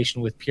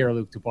situation with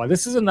Pierre-Luc Dubois.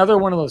 This is another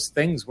one of those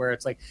things where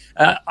it's like,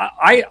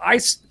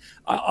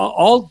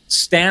 I'll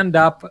stand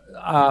up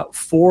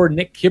for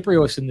Nick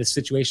Kypreos in this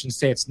situation and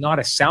say it's not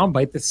a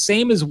soundbite. The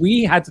same as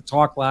we had to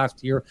talk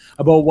last year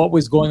about what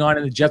was going on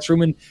in the Jets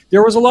room, and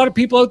there was a lot of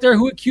people out there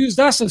who accused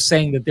us of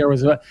saying that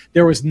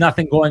there was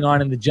nothing going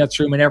on in the Jets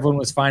room and everyone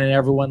was fine and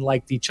everyone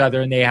liked each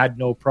other and they had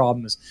no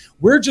problems.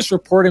 We're just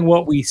reporting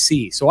what we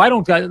see. So I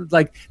don't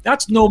like,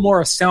 that's no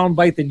more a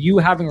soundbite than you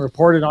having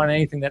reported on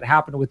anything that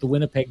happened with the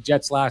Winnipeg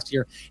Jets last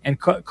year and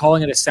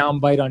calling it a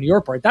soundbite on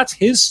your part. That's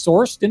his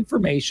sourced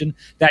information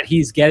that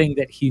he's getting,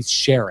 that he's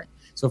sharing.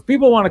 So if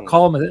people want to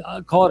call it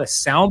a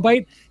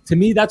soundbite, to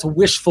me, that's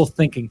wishful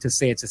thinking to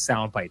say it's a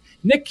soundbite.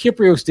 Nick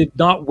Kypreos did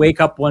not wake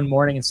up one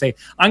morning and say,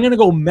 I'm going to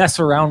go mess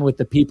around with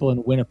the people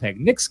in Winnipeg.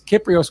 Nick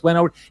Kypreos went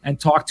out and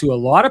talked to a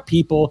lot of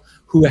people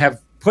who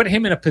have put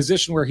him in a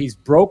position where he's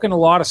broken a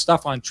lot of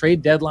stuff on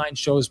trade deadline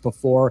shows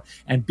before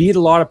and beat a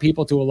lot of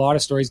people to a lot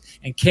of stories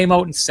and came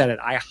out and said it.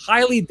 I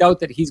highly doubt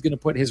that he's going to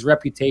put his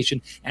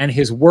reputation and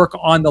his work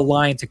on the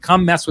line to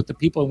come mess with the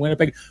people in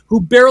Winnipeg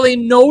who barely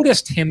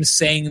noticed him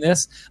saying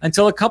this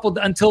until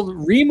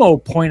Remo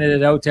pointed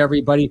it out to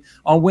everybody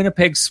on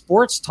Winnipeg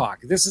Sports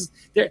Talk.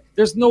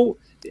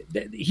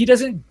 He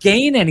doesn't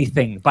gain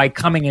anything by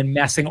coming and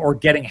messing or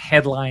getting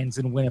headlines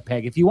in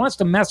Winnipeg. If he wants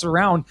to mess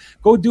around,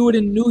 go do it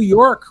in New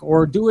York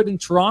or do it in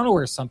Toronto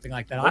or something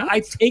like that.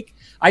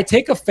 I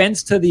take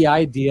offense to the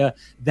idea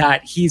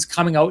that he's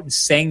coming out and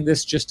saying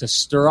this just to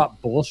stir up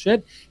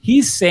bullshit.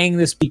 He's saying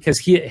this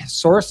because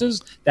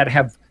sources that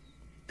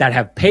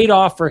have paid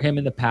off for him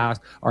in the past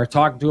are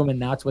talking to him,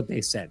 and that's what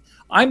they said.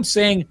 I'm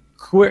saying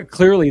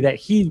clearly that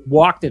he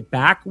walked it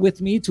back with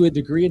me to a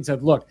degree and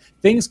said, look,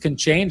 things can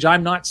change.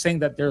 I'm not saying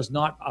that there's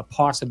not a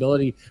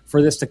possibility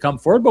for this to come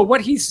forward, but what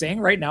he's saying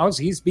right now is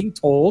he's being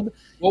told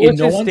in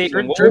no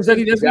uncertain terms that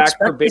he doesn't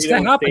expect this to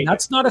happen. Statement?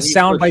 That's not a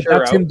soundbite.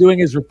 That's him doing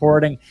his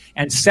reporting,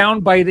 and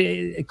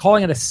soundbite,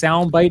 calling it a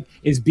soundbite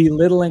is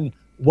belittling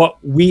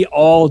what we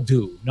all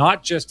do,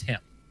 not just him.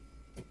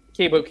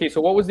 Okay.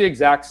 So what was the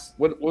exact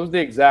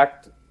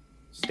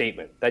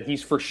statement? That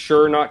he's for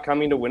sure not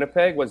coming to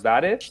Winnipeg? Was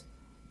that it?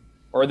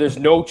 Or there's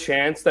no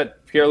chance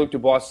that Pierre-Luc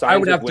Dubois signs. I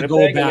would have to go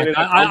back.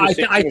 I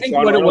think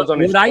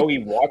he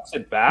walks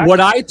it back. What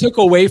I took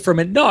away from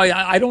it, no,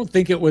 I don't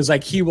think it was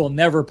like he will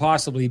never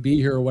possibly be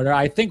here or whatever.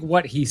 I think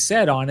what he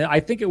said on it, I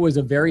think it was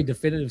a very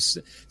definitive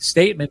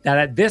statement that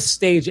at this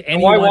stage,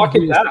 why walk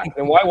it back?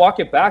 And why walk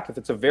it back if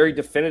it's a very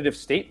definitive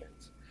statement?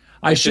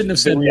 I shouldn't have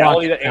said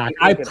walk it back.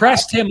 I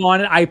pressed him on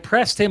it. I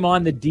pressed him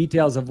on the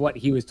details of what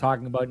he was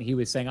talking about, and he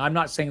was saying, I'm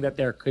not saying that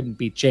there couldn't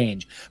be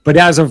change, but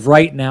as of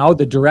right now,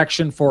 the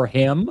direction for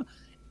him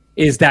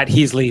is that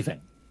he's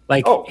leaving.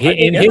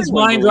 In his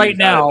mind right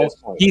now,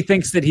 he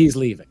thinks that he's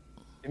leaving.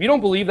 If you don't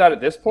believe that at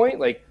this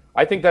point,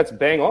 I think that's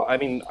bang on. I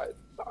mean,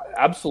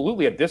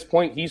 absolutely. At this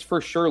point, he's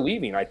for sure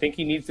leaving. I think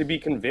he needs to be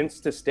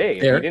convinced to stay.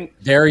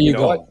 There you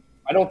go.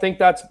 I don't think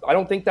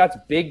that's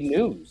big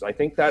news. I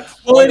think that's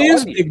it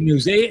is big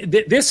news.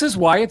 This is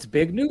why it's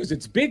big news.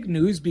 It's big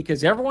news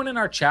because everyone in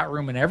our chat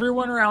room and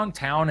everyone around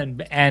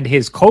town and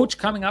his coach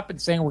coming up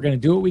and saying we're going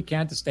to do what we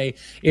can to stay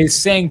is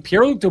saying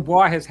Pierre-Luc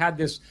Dubois has had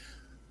this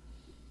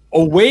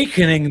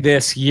awakening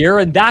this year,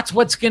 and that's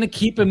what's going to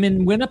keep him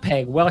in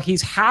Winnipeg. Well,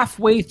 he's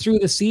halfway through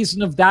the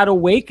season of that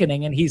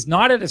awakening, and he's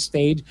not at a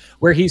stage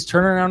where he's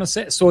turning around and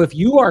saying, so if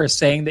you are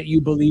saying that you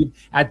believe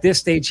at this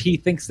stage he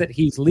thinks that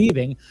he's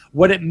leaving,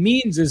 what it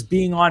means is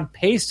being on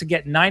pace to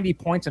get 90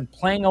 points and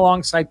playing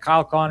alongside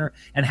Kyle Connor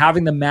and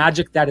having the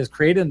magic that is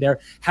created in there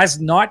has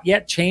not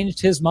yet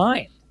changed his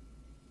mind.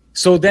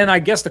 So then I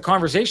guess the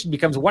conversation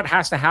becomes what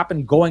has to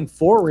happen going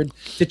forward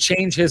to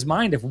change his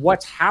mind. If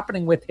what's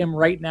happening with him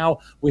right now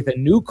with a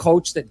new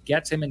coach that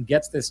gets him and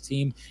gets this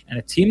team and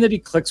a team that he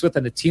clicks with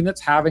and a team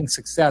that's having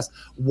success,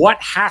 what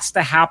has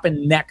to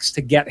happen next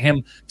to get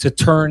him to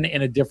turn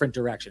in a different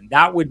direction?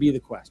 That would be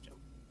the question.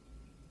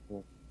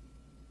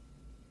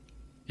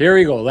 Here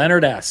we go.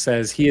 Leonard S.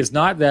 says he is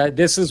not that.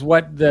 This is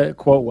what the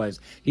quote was.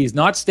 He's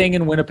not staying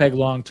in Winnipeg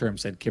long term,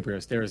 said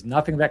Kipris. There is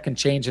nothing that can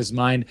change his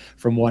mind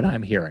from what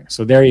I'm hearing.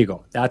 So there you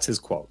go. That's his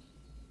quote.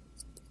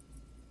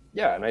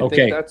 Yeah, and I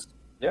think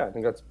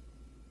that's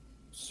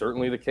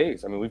certainly the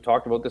case. I mean, we've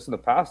talked about this in the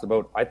past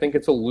about I think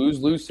it's a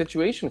lose-lose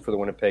situation for the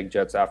Winnipeg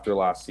Jets after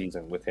last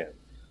season with him.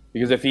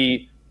 Because if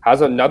he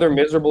has another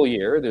miserable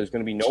year, there's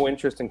going to be no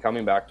interest in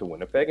coming back to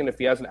Winnipeg. And if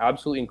he has an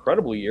absolutely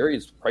incredible year,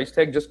 his price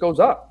tag just goes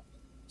up.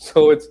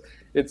 So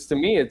it's to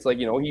me, it's like,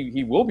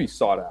 he will be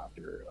sought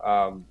after.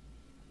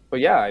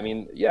 But yeah, I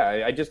mean,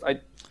 yeah,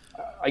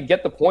 I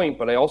get the point,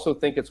 but I also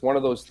think it's one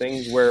of those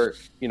things where,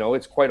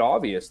 it's quite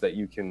obvious that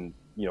you can,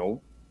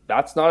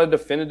 that's not a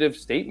definitive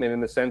statement in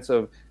the sense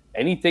of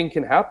anything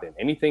can happen.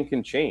 Anything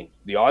can change.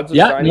 The odds of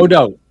signing no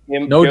doubt.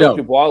 him,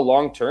 Dubois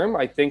long term,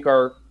 I think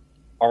are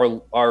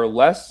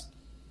less,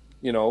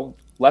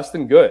 less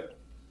than good.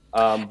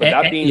 But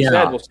that being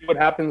said, we'll see what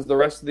happens the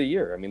rest of the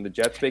year. I mean, the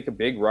Jets make a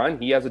big run.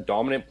 He has a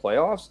dominant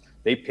playoffs.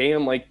 They pay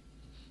him like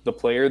the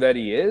player that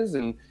he is.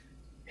 And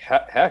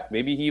heck,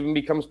 maybe he even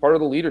becomes part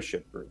of the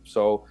leadership group.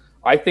 So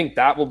I think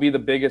that will be the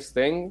biggest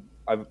thing.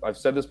 I've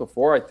said this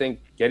before. I think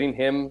getting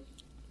him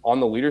on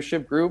the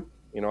leadership group,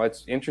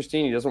 it's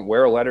interesting. He doesn't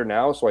wear a letter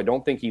now, so I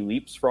don't think he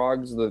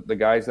leapfrogs the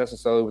guys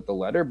necessarily with the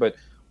letter. But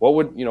what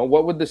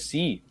would the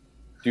C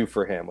do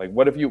for him? Like,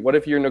 what if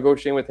you're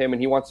negotiating with him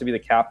and he wants to be the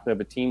captain of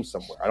a team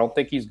somewhere? I don't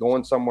think he's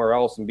going somewhere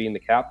else and being the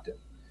captain.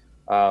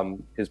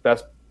 His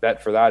best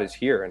bet for that is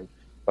here.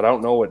 But I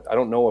don't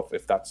know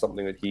if that's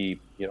something that he,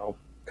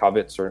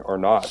 covets or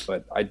not.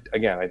 But I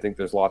think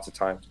there's lots of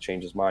time to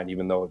change his mind,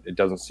 even though it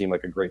doesn't seem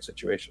like a great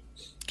situation.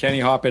 Kenny,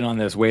 hop in on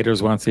this.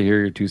 Waiters wants to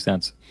hear your 2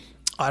 cents.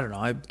 I don't know.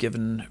 I've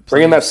given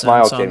bring in that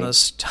smile, Kenny,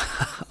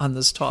 on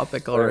this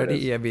topic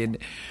already. I mean,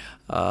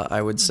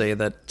 I would say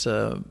that,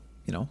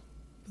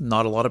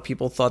 not a lot of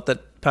people thought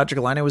that Patrick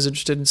Laine was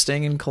interested in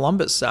staying in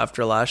Columbus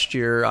after last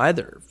year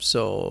either.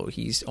 So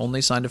he's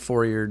only signed a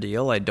 4-year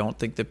deal. I don't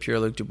think that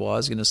Pierre-Luc Dubois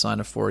is going to sign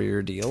a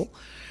 4-year deal.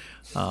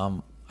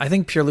 I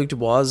think Pierre-Luc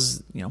Dubois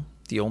is,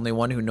 the only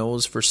one who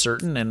knows for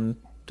certain, and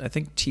I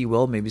think T.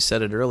 Will maybe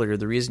said it earlier,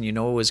 the reason you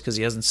know is because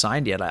he hasn't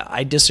signed yet.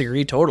 I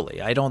disagree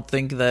totally. I don't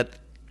think that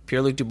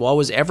Pierre-Luc Dubois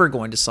was ever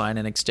going to sign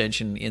an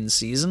extension in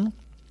season.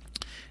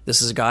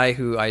 This is a guy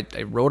who I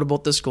wrote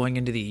about this going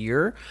into the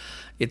year.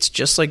 It's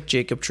just like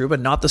Jacob Trouba,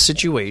 not the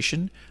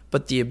situation,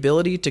 but the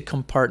ability to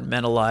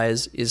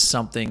compartmentalize is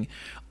something.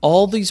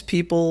 All these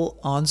people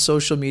on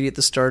social media at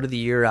the start of the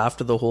year,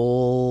 after the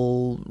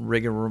whole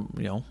rigor,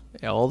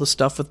 all the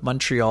stuff with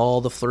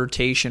Montreal, the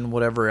flirtation,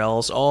 whatever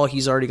else. Oh,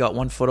 he's already got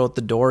one foot out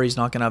the door. He's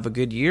not going to have a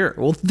good year.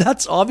 Well,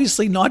 that's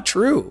obviously not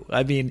true.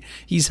 I mean,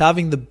 he's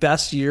having the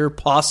best year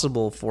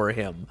possible for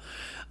him.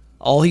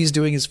 All he's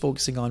doing is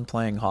focusing on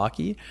playing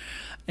hockey.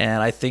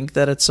 And I think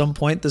that at some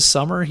point this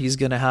summer, he's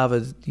going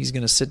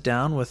to sit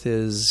down with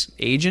his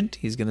agent.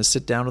 He's going to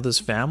sit down with his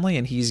family,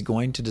 and he's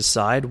going to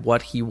decide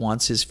what he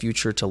wants his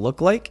future to look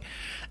like.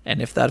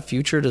 And if that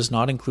future does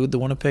not include the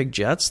Winnipeg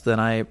Jets, then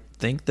I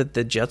think that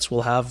the Jets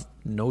will have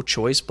no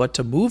choice but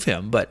to move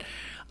him. But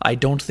I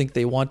don't think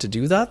they want to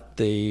do that.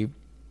 They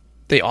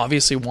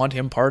obviously want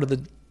him part of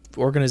the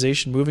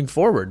organization moving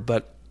forward,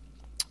 but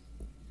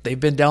they've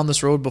been down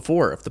this road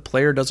before. If the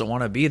player doesn't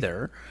want to be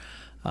there,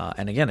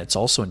 and again, it's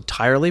also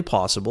entirely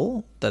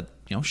possible that,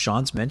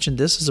 Sean's mentioned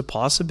this as a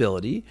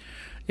possibility.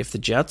 If the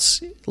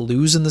Jets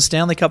lose in the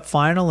Stanley Cup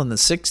final in the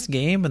 6th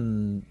game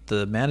and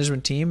the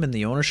management team and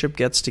the ownership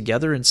gets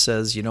together and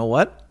says, you know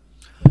what,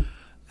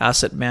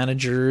 asset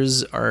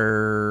managers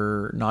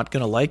are not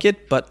going to like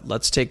it, but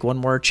let's take one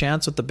more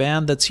chance with the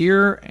band that's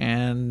here,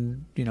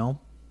 and,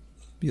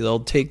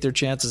 they'll take their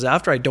chances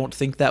after. I don't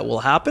think that will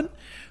happen,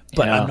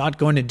 but I'm not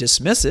going to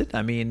dismiss it.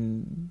 I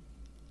mean,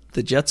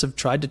 the Jets have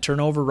tried to turn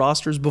over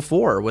rosters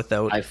before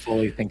without. I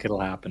fully think it'll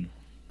happen.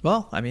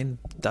 Well, I mean,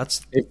 that's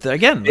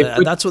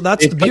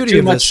the beauty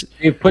of this.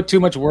 They've put too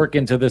much work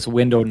into this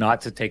window not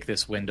to take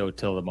this window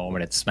till the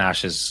moment it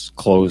smashes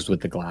closed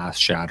with the glass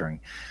shattering.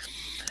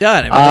 Yeah,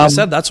 and like I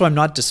said, that's why I'm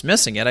not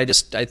dismissing it.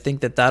 I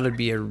think that would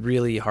be a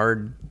really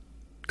hard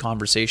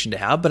conversation to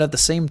have, but at the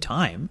same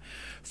time,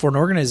 for an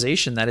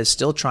organization that is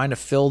still trying to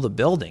fill the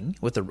building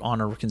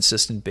on a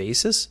consistent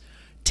basis,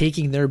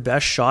 taking their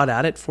best shot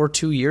at it for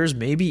 2 years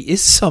maybe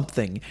is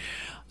something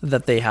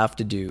that they have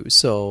to do.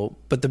 So,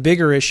 but the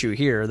bigger issue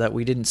here that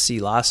we didn't see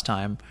last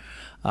time,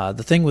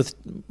 the thing with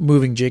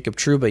moving Jacob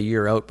Trouba a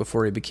year out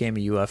before he became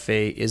a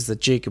UFA is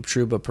that Jacob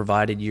Trouba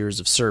provided years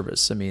of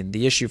service. I mean,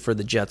 the issue for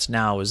the Jets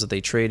now is that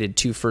they traded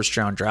 2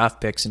 first-round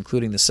draft picks,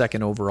 including the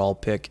 2nd overall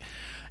pick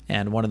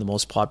and one of the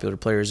most popular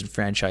players in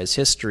franchise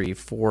history,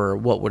 for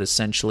what would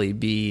essentially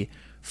be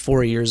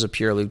 4 years of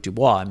Pierre-Luc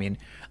Dubois. I mean,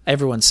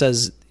 everyone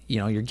says,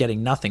 you're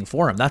getting nothing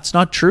for him. That's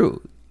not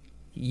true.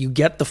 You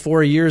get the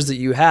 4 years that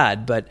you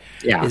had, but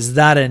is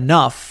that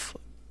enough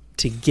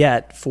to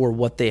get for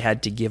what they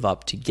had to give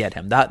up to get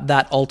him?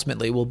 That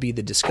ultimately will be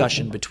the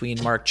discussion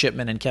between Mark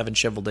Chipman and Kevin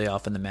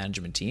Cheveldayoff and the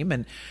management team,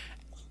 and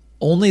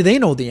only they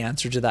know the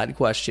answer to that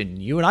question.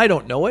 You and I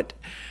don't know it,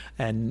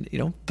 and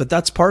but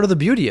that's part of the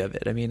beauty of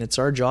it. I mean, it's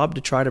our job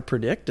to try to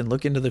predict and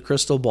look into the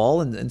crystal ball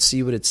and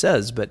see what it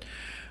says. But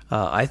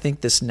I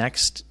think this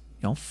next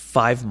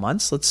 5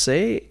 months, let's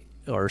say,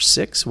 or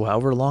 6,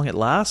 however long it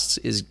lasts,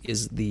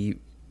 is the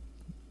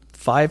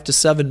 5 to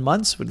 7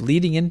 months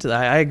leading into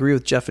that. I agree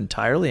with Jeff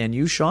entirely, and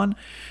you, Sean.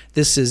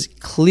 This is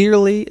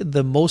clearly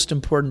the most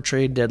important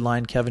trade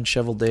deadline Kevin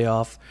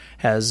Cheveldayoff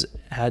has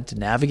had to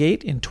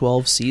navigate in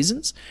 12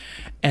 seasons,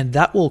 and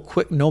that will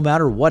no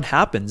matter what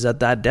happens at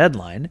that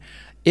deadline,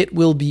 it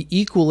will be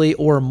equally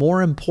or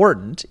more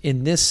important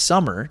in this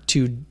summer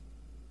to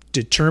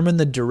determine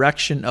the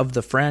direction of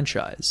the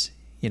franchise.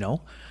 Is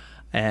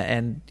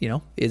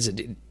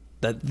it?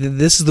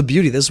 This is the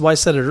beauty. This is why I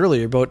said it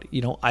earlier about,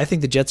 I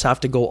think the Jets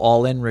have to go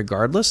all in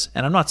regardless.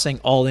 And I'm not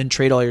saying all in,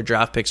 trade all your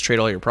draft picks, trade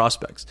all your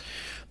prospects.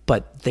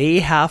 But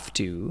they have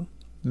to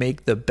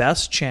make the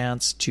best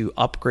chance to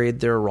upgrade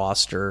their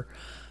roster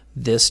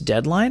this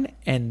deadline.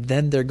 And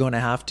then they're going to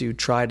have to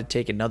try to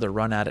take another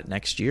run at it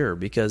next year.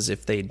 Because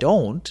if they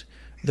don't,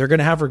 they're going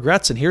to have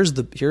regrets. And here's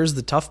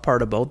the tough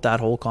part about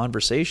that whole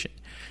conversation.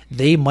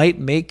 They might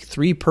make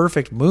 3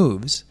 perfect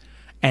moves,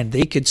 and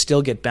they could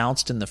still get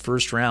bounced in the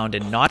first round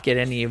and not get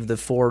any of the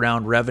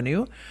 4-round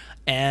revenue.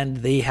 And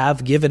they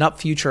have given up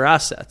future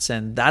assets.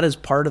 And that is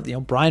part of,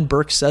 Brian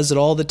Burke says it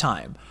all the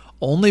time.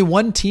 Only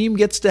one team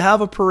gets to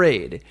have a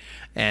parade.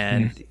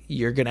 And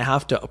you're going to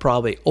have to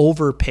probably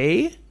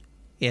overpay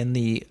in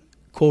the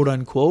quote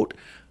unquote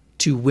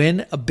to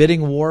win a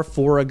bidding war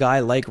for a guy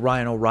like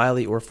Ryan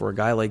O'Reilly or for a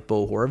guy like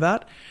Bo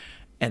Horvat.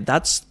 And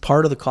that's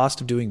part of the cost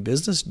of doing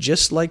business,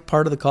 just like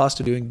part of the cost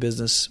of doing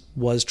business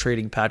was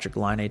trading Patrick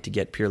Laine to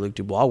get Pierre-Luc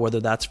Dubois, whether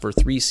that's for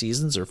 3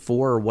 seasons or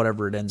 4 or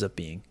whatever it ends up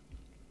being.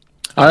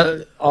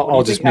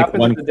 I'll just make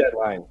one. The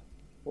deadline.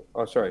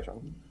 Oh, sorry,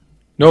 Sean.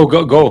 No,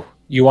 go.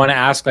 You want to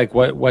ask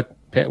what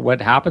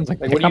what happens, like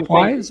what do you pickup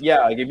wise? think? Yeah,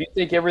 like if you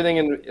think everything,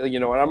 and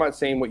and I'm not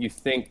saying what you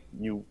think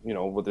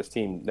with this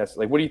team. That's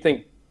like, what do you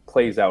think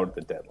plays out at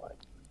the deadline?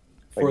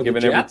 Like, For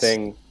given the Jets?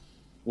 everything,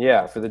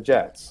 for the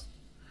Jets.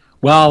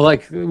 Well,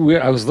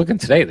 I was looking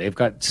today, they've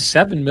got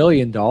 $7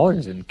 million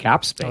in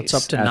cap space. It's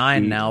up to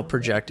 9 now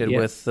projected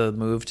with the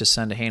move to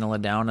send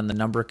Heinola down, and the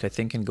number I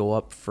think can go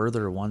up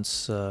further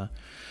once.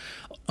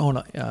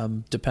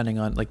 Depending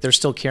on, like, they're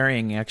still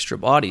carrying extra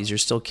bodies. You're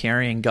still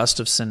carrying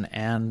Gustafsson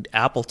and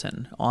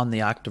Appleton on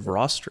the active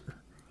roster.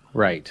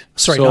 Right.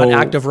 Sorry, not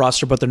active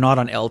roster, but they're not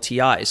on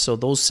LTI. So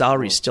those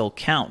salaries still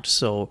count.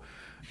 So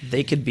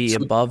they could be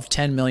above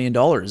 $10 million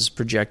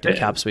projected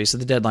cap space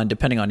at the deadline,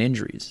 depending on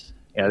injuries.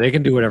 Yeah, they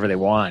can do whatever they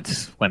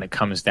want when it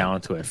comes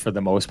down to it for the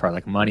most part.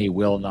 Like, money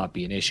will not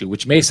be an issue,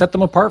 which may set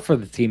them apart for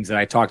the teams that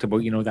I talked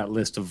about, that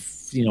list of,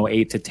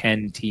 8 to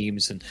 10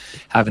 teams and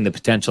having the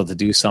potential to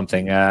do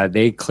something.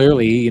 They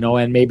clearly,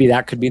 and maybe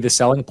that could be the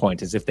selling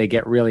point, is if they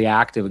get really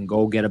active and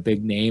go get a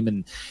big name,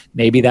 and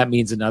maybe that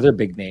means another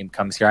big name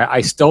comes here.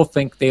 I still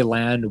think they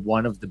land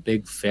one of the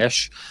big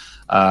fish,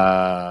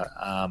 like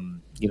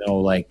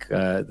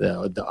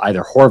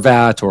either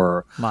Horvat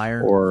or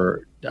Meyer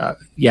or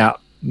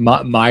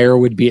Meyer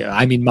would be.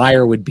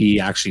 Meyer would be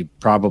actually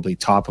probably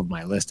top of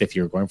my list if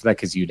you're going for that,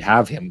 because you'd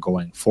have him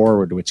going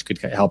forward, which could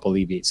help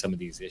alleviate some of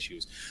these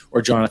issues.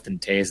 Or Jonathan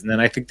Toews, and then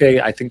I think they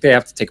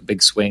have to take a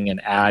big swing and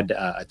add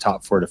a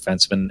top 4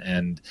 defenseman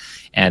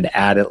and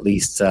add at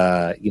least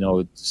a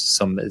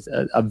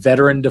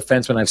veteran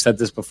defenseman. I've said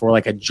this before,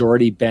 like a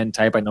Jordy Ben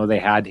type. I know they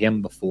had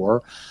him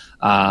before.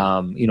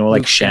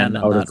 Like Shen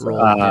out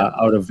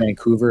of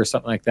Vancouver or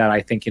something like that.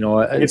 I think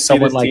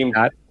someone like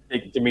that.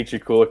 Dmitry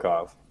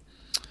Kulikov.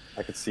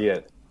 I could see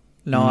it.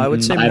 No, I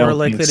would say more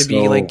likely to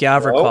be like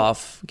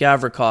Gavrikov.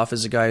 Gavrikov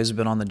is a guy who's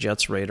been on the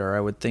Jets' radar. I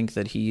would think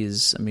that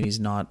he's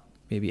not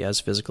maybe as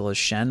physical as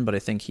Shen, but I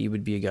think he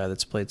would be a guy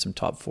that's played some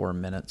top 4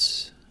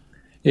 minutes.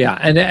 Yeah,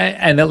 and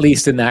at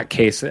least in that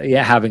case,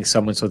 having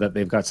someone so that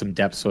they've got some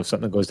depth so if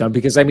something goes down.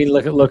 Because,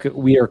 look,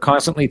 we are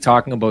constantly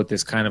talking about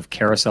this kind of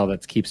carousel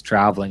that keeps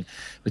traveling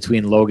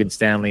between Logan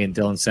Stanley and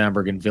Dylan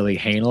Samberg and Ville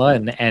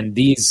Heinola. And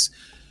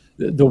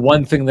the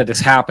one thing that has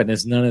happened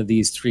is none of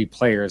these 3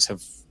 players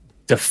have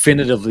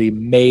definitively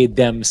made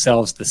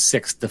themselves the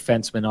 6th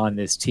defenseman on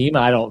this team.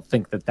 I don't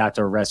think that that's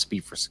a recipe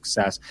for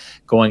success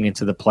going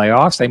into the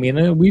playoffs.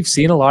 We've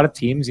seen a lot of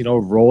teams,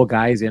 roll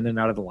guys in and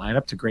out of the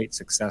lineup to great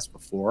success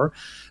before,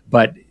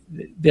 but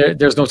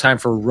there's no time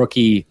for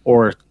rookie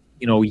or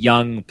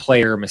young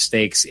player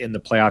mistakes in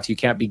the playoffs. You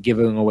can't be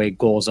giving away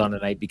goals on a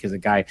night because a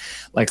guy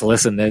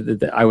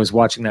I was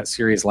watching that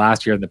series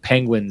last year, and the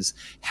Penguins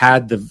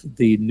had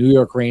the New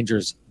York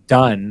Rangers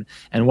done,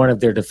 and one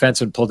of their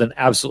defensemen pulled an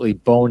absolutely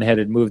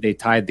boneheaded move. They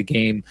tied the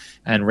game,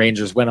 and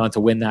Rangers went on to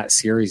win that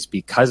series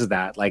because of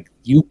that. Like,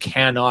 you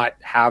cannot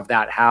have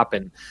that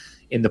happen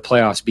in the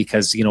playoffs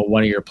because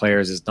one of your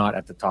players is not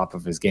at the top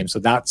of his game. So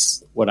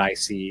that's what I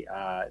see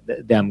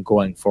them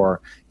going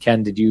for.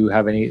 Ken, did you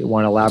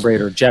want to elaborate,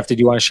 or Jeff, did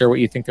you want to share what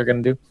you think they're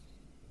going to do?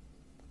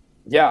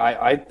 Yeah,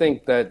 I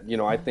think that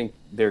I think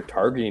they're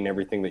targeting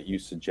everything that you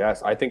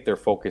suggest. I think they're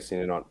focusing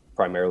in on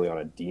primarily on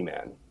a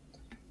D-man.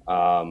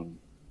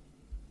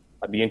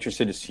 I'd be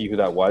interested to see who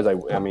that was.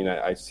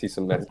 I see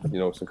some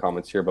some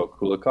comments here about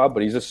Kulikov,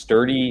 but he's a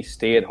sturdy,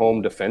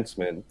 stay-at-home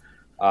defenseman,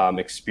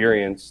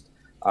 experienced.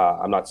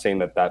 I'm not saying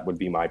that would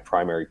be my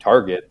primary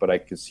target, but I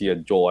could see a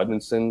Joel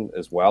Edmondson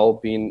as well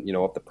being,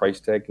 if the price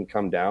tag can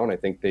come down. I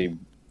think they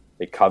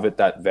covet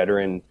that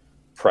veteran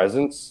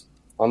presence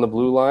on the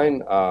blue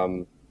line.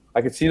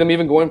 I could see them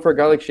even going for a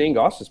guy like Shane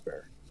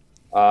Gostisbehere.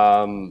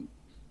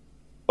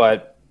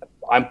 But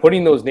I'm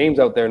putting those names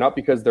out there not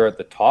because they're at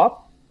the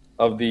top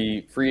of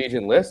the free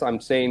agent list.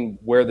 I'm saying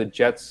where the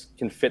Jets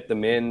can fit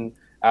them in,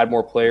 add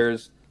more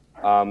players,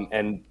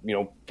 and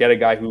get a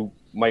guy who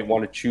might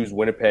want to choose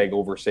Winnipeg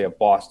over, say, a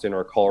Boston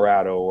or a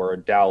Colorado or a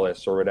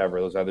Dallas or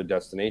whatever, those other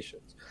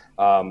destinations.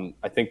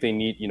 I think they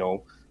need,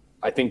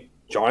 I think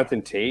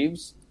Jonathan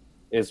Toews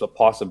is a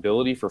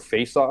possibility for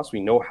faceoffs.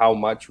 We know how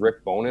much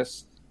Rick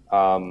Bowness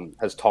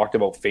has talked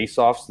about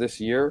faceoffs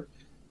this year.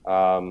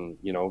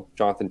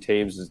 Jonathan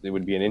Toews, it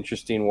would be an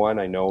interesting one.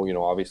 I know,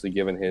 obviously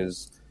given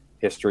his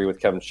history with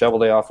Kevin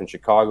Cheveldayoff in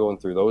Chicago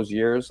and through those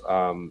years,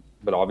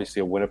 but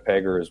obviously a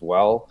Winnipegger as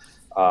well.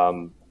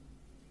 I'm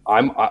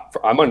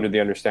under the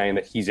understanding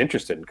that he's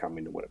interested in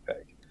coming to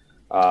Winnipeg.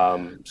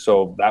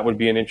 So that would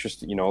be an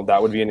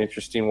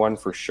interesting one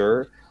for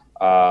sure.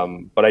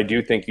 But I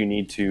do think you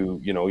need to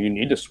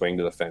swing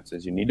to the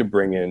fences. You need to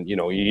bring in, you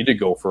need to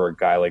go for a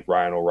guy like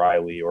Ryan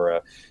O'Reilly or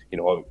a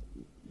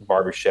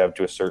Barbashev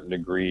to a certain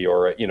degree,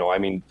 or I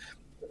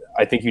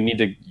think you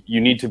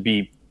need to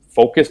be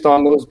focused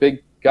on those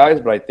big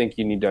guys, but I think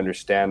you need to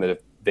understand that if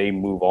they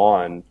move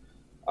on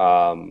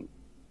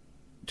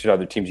to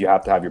other teams, you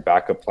have to have your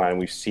backup plan.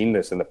 We've seen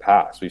this in the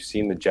past. We've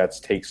seen the Jets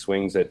take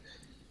swings or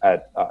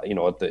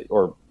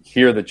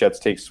hear the Jets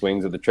take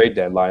swings at the trade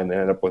deadline and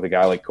end up with a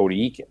guy like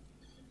Cody Eakin.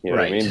 You know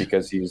what I mean?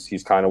 Because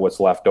he's kind of what's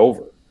left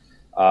over.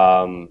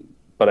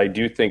 But I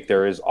do think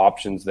there is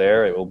options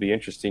there. It will be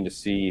interesting to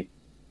see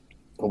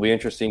it'll be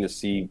interesting to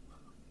see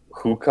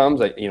who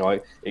comes.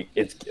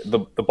 It's the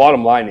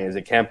bottom line is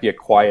it can't be a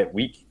quiet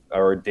week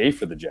or a day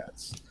for the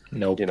Jets.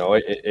 Nope.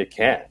 It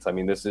can't. I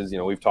mean, this is,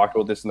 we've talked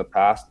about this in the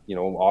past,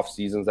 off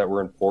seasons that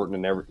were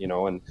important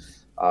and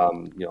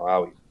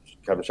how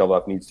Kevin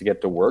Sheldoff needs to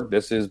get to work.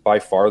 This is by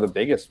far the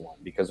biggest one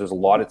because there's a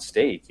lot at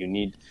stake. You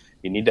need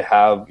to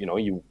have,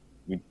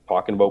 we're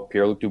talking about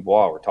Pierre-Luc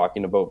Dubois. We're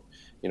talking about,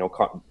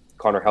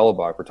 Connor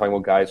Hellebuyck. We're talking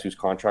about guys whose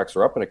contracts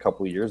are up in a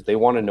couple of years. They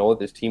want to know that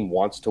this team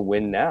wants to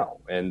win now.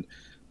 And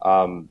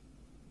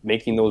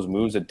making those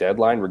moves at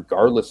deadline,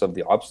 regardless of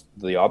the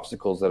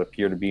obstacles that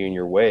appear to be in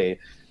your way,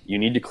 you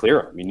need to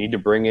clear them. You need to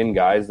bring in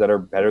guys that are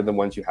better than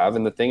ones you have.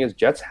 And the thing is,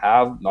 Jets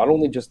have not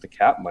only just the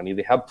cap money,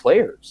 they have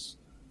players.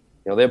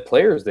 They have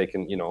players they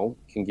can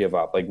give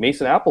up. Like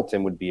Mason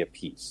Appleton would be a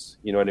piece.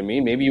 You know what I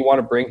mean? Maybe you want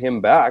to bring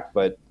him back,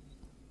 but,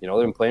 they've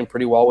been playing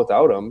pretty well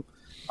without him.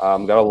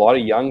 Got a lot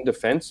of young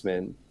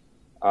defensemen.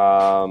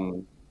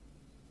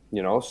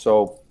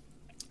 So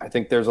I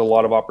think there's a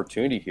lot of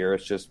opportunity here.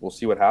 It's just we'll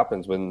see what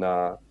happens when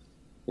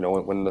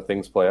the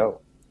things play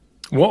out.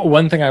 Well,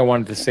 one thing I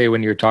wanted to say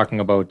when you're talking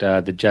about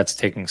the Jets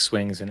taking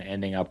swings and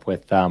ending up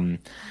with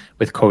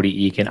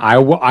Cody Eakin,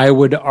 I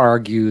would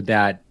argue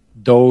that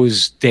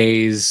those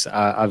days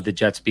of the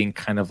Jets being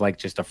kind of like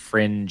just a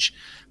fringe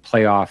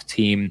playoff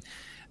team,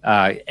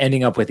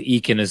 ending up with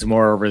Eakin is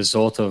more a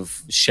result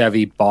of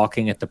Chevy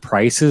balking at the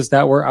prices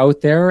that were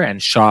out there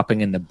and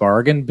shopping in the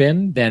bargain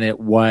bin than it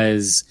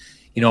was,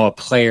 a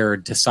player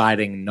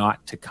deciding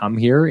not to come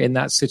here in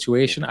that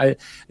situation.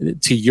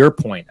 To your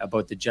point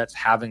about the Jets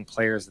having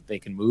players that they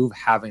can move,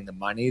 having the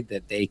money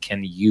that they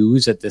can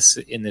use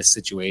in this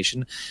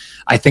situation,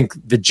 I think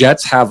the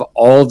Jets have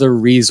all the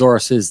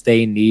resources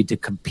they need to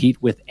compete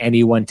with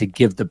anyone to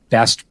give the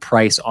best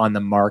price on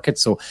the market.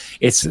 So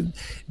this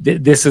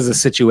is a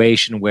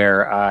situation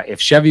where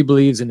if Chevy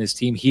believes in his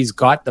team, he's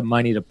got the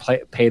money to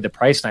pay the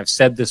price. And I've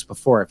said this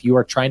before, if you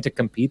are trying to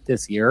compete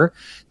this year,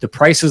 the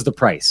price is the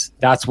price.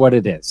 That's what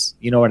it is.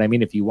 You know what I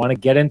mean? If you want to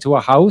get into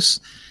a house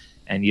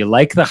and you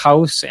like the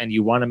house and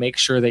you want to make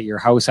sure that your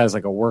house has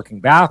like a working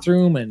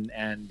bathroom and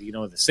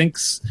the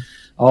sinks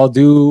all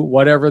do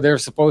whatever they're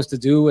supposed to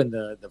do and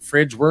the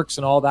fridge works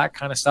and all that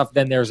kind of stuff,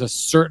 then there's a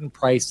certain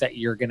price that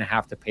you're going to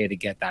have to pay to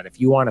get that. If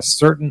you want a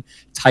certain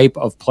type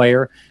of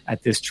player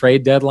at this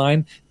trade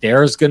deadline,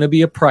 there's going to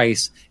be a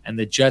price, and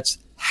the Jets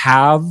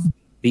have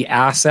the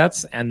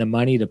assets and the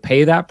money to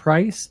pay that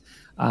price.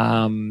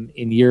 In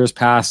years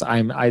past,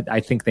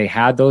 I think they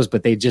had those,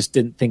 but they just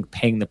didn't think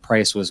paying the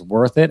price was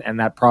worth it. And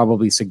that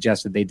probably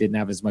suggested they didn't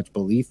have as much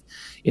belief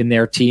in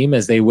their team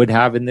as they would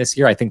have in this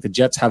year. I think the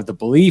Jets have the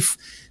belief.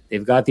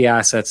 They've got the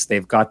assets.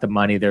 They've got the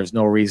money. There's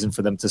no reason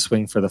for them to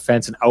swing for the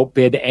fence and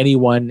outbid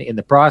anyone in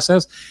the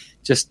process.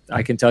 Just,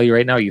 I can tell you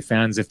right now, you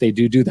fans, if they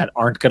do that,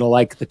 aren't going to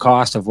like the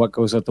cost of what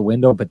goes out the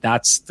window, but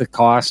that's the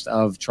cost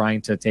of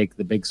trying to take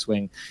the big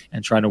swing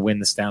and trying to win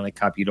the Stanley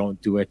Cup. You don't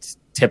do it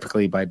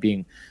typically by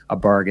being a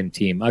bargain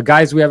team.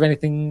 Guys, we have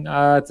anything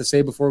to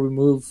say before we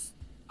move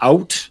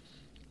out?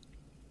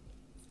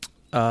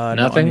 Nothing.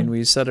 No, I mean,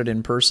 we said it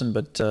in person,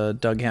 but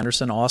Doug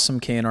Henderson, awesome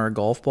KNR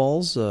golf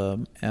balls,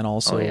 and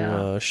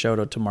also shout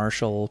out to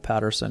Marshall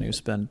Patterson, who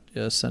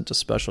sent a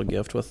special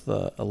gift with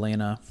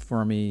Elena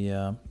for me.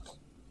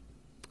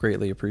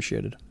 Greatly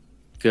appreciated.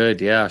 Good.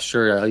 Yeah,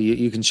 sure.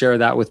 You can share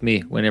that with me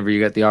whenever you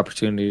get the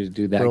opportunity to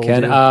do that,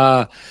 Ken.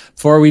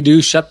 Before we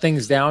do shut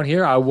things down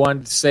here, I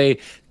wanted to say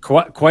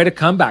quite a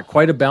comeback,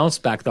 quite a bounce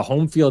back. The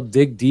Home Field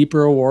Dig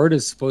Deeper Award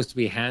is supposed to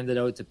be handed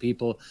out to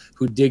people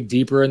who dig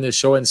deeper in this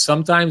show. And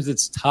sometimes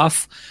it's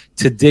tough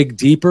to dig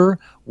deeper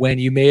when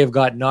you may have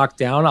got knocked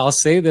down. I'll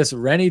say this,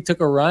 Rennie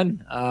took a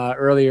run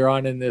earlier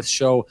on in this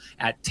show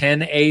at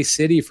 10A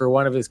City for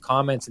one of his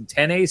comments. And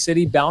 10A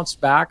City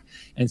bounced back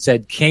and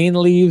said, Kane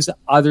leaves,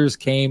 others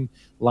came.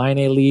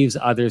 Laine leaves,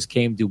 others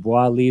came.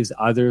 Dubois leaves,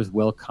 others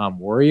will come.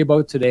 Worry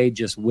about today,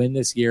 just win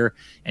this year,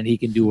 and he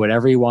can do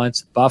whatever he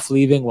wants. Buff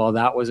leaving, well,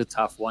 that was a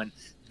tough one.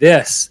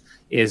 This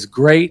is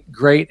great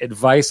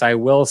advice. I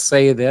will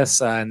say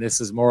this, and this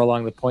is more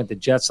along the point that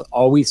Jets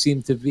always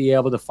seem to be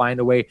able to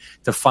find a way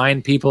to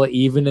find people,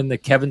 even in the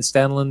Kevin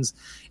Stenlunds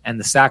and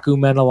the Saku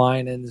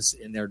Menelainens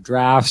in their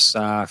drafts.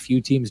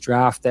 Few teams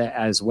draft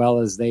as well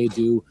as they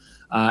do.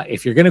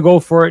 If you're going to go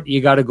for it,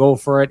 you got to go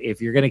for it.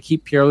 If you're going to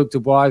keep Pierre-Luc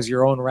Dubois as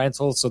your own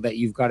rental so that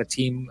you've got a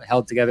team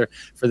held together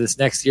for this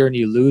next year and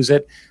you lose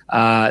it,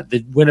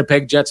 the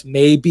Winnipeg Jets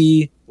may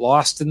be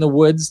lost in the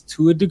woods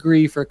to a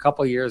degree for a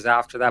couple of years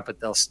after that, but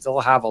they'll still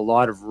have a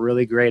lot of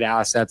really great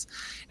assets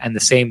and the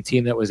same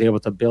team that was able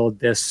to build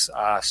this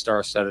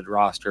star-studded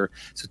roster.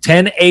 So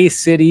 10A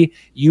City,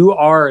 you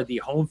are the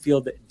Home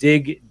Field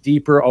Dig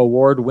Deeper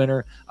Award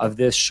winner of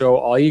this show.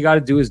 All you got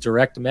to do is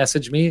direct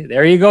message me.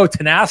 There you go.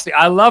 Tenacity.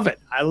 I love it.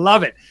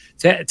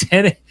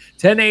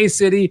 10A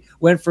City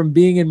went from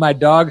being in my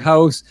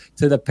doghouse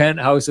to the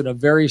penthouse in a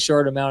very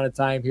short amount of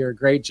time here.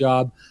 Great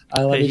job.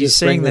 He's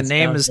saying the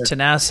name is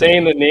tenacity.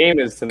 Saying the name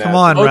is tenacity. Come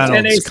on,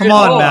 Reynolds. Come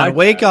on, man.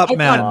 Wake up,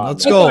 man.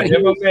 Let's go.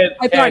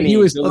 I thought he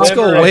was. Let's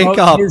go. Wake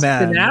up,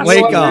 man.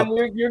 Wake up.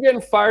 You're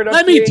getting fired up.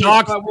 Let me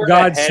talk, for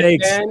God's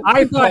sakes.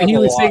 I thought he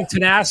was saying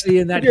tenacity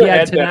and that he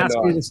had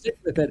tenacity to stick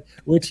with it,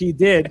 which he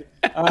did.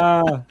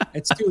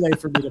 It's too late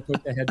for me to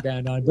put the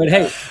headband on. But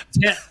hey,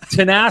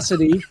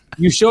 tenacity.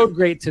 You showed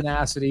great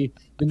tenacity.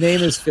 The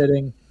name is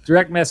fitting.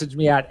 Direct message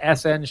me at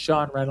SN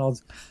Sean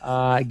Reynolds.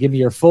 Give me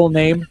your full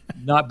name,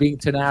 not being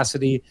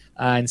tenacity,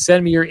 and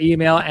send me your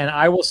email, and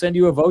I will send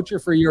you a voucher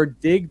for your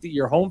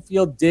home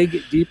field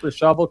dig deeper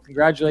shovel.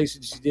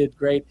 Congratulations, you did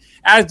great,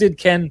 as did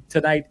Ken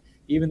tonight,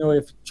 even though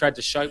he tried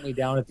to shut me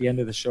down at the end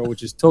of the show,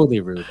 which is totally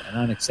rude and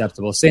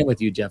unacceptable. Same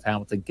with you, Jeff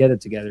Hamilton. Get it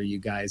together, you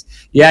guys.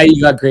 Yeah,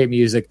 you got great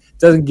music.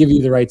 Doesn't give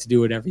you the right to do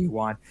whatever you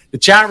want. The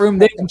chat room,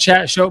 they can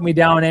shout me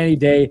down any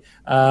day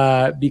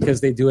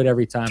because they do it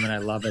every time, and I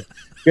love it.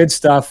 Good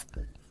stuff.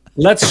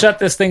 Let's shut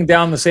this thing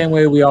down the same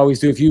way we always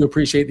do. If you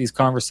appreciate these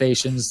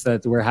conversations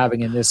that we're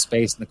having in this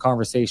space and the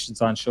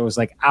conversations on shows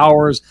like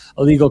ours,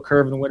 Illegal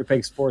Curve and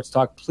Winnipeg Sports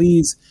Talk,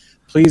 please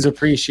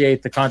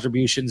appreciate the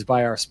contributions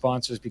by our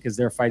sponsors because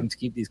they're fighting to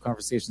keep these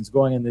conversations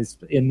going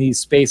in these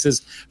spaces.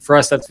 For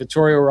us, that's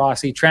Vittorio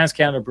Rossi,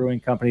 TransCanada Brewing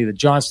Company, the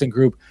Johnston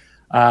Group,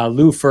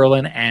 Lou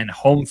Ferlin, and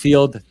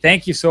Homefield.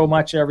 Thank you so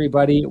much,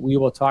 everybody. We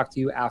will talk to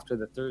you after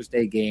the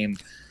Thursday game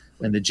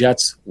when the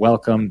Jets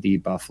welcome the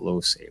Buffalo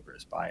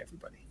Sabres. Bye,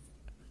 everybody.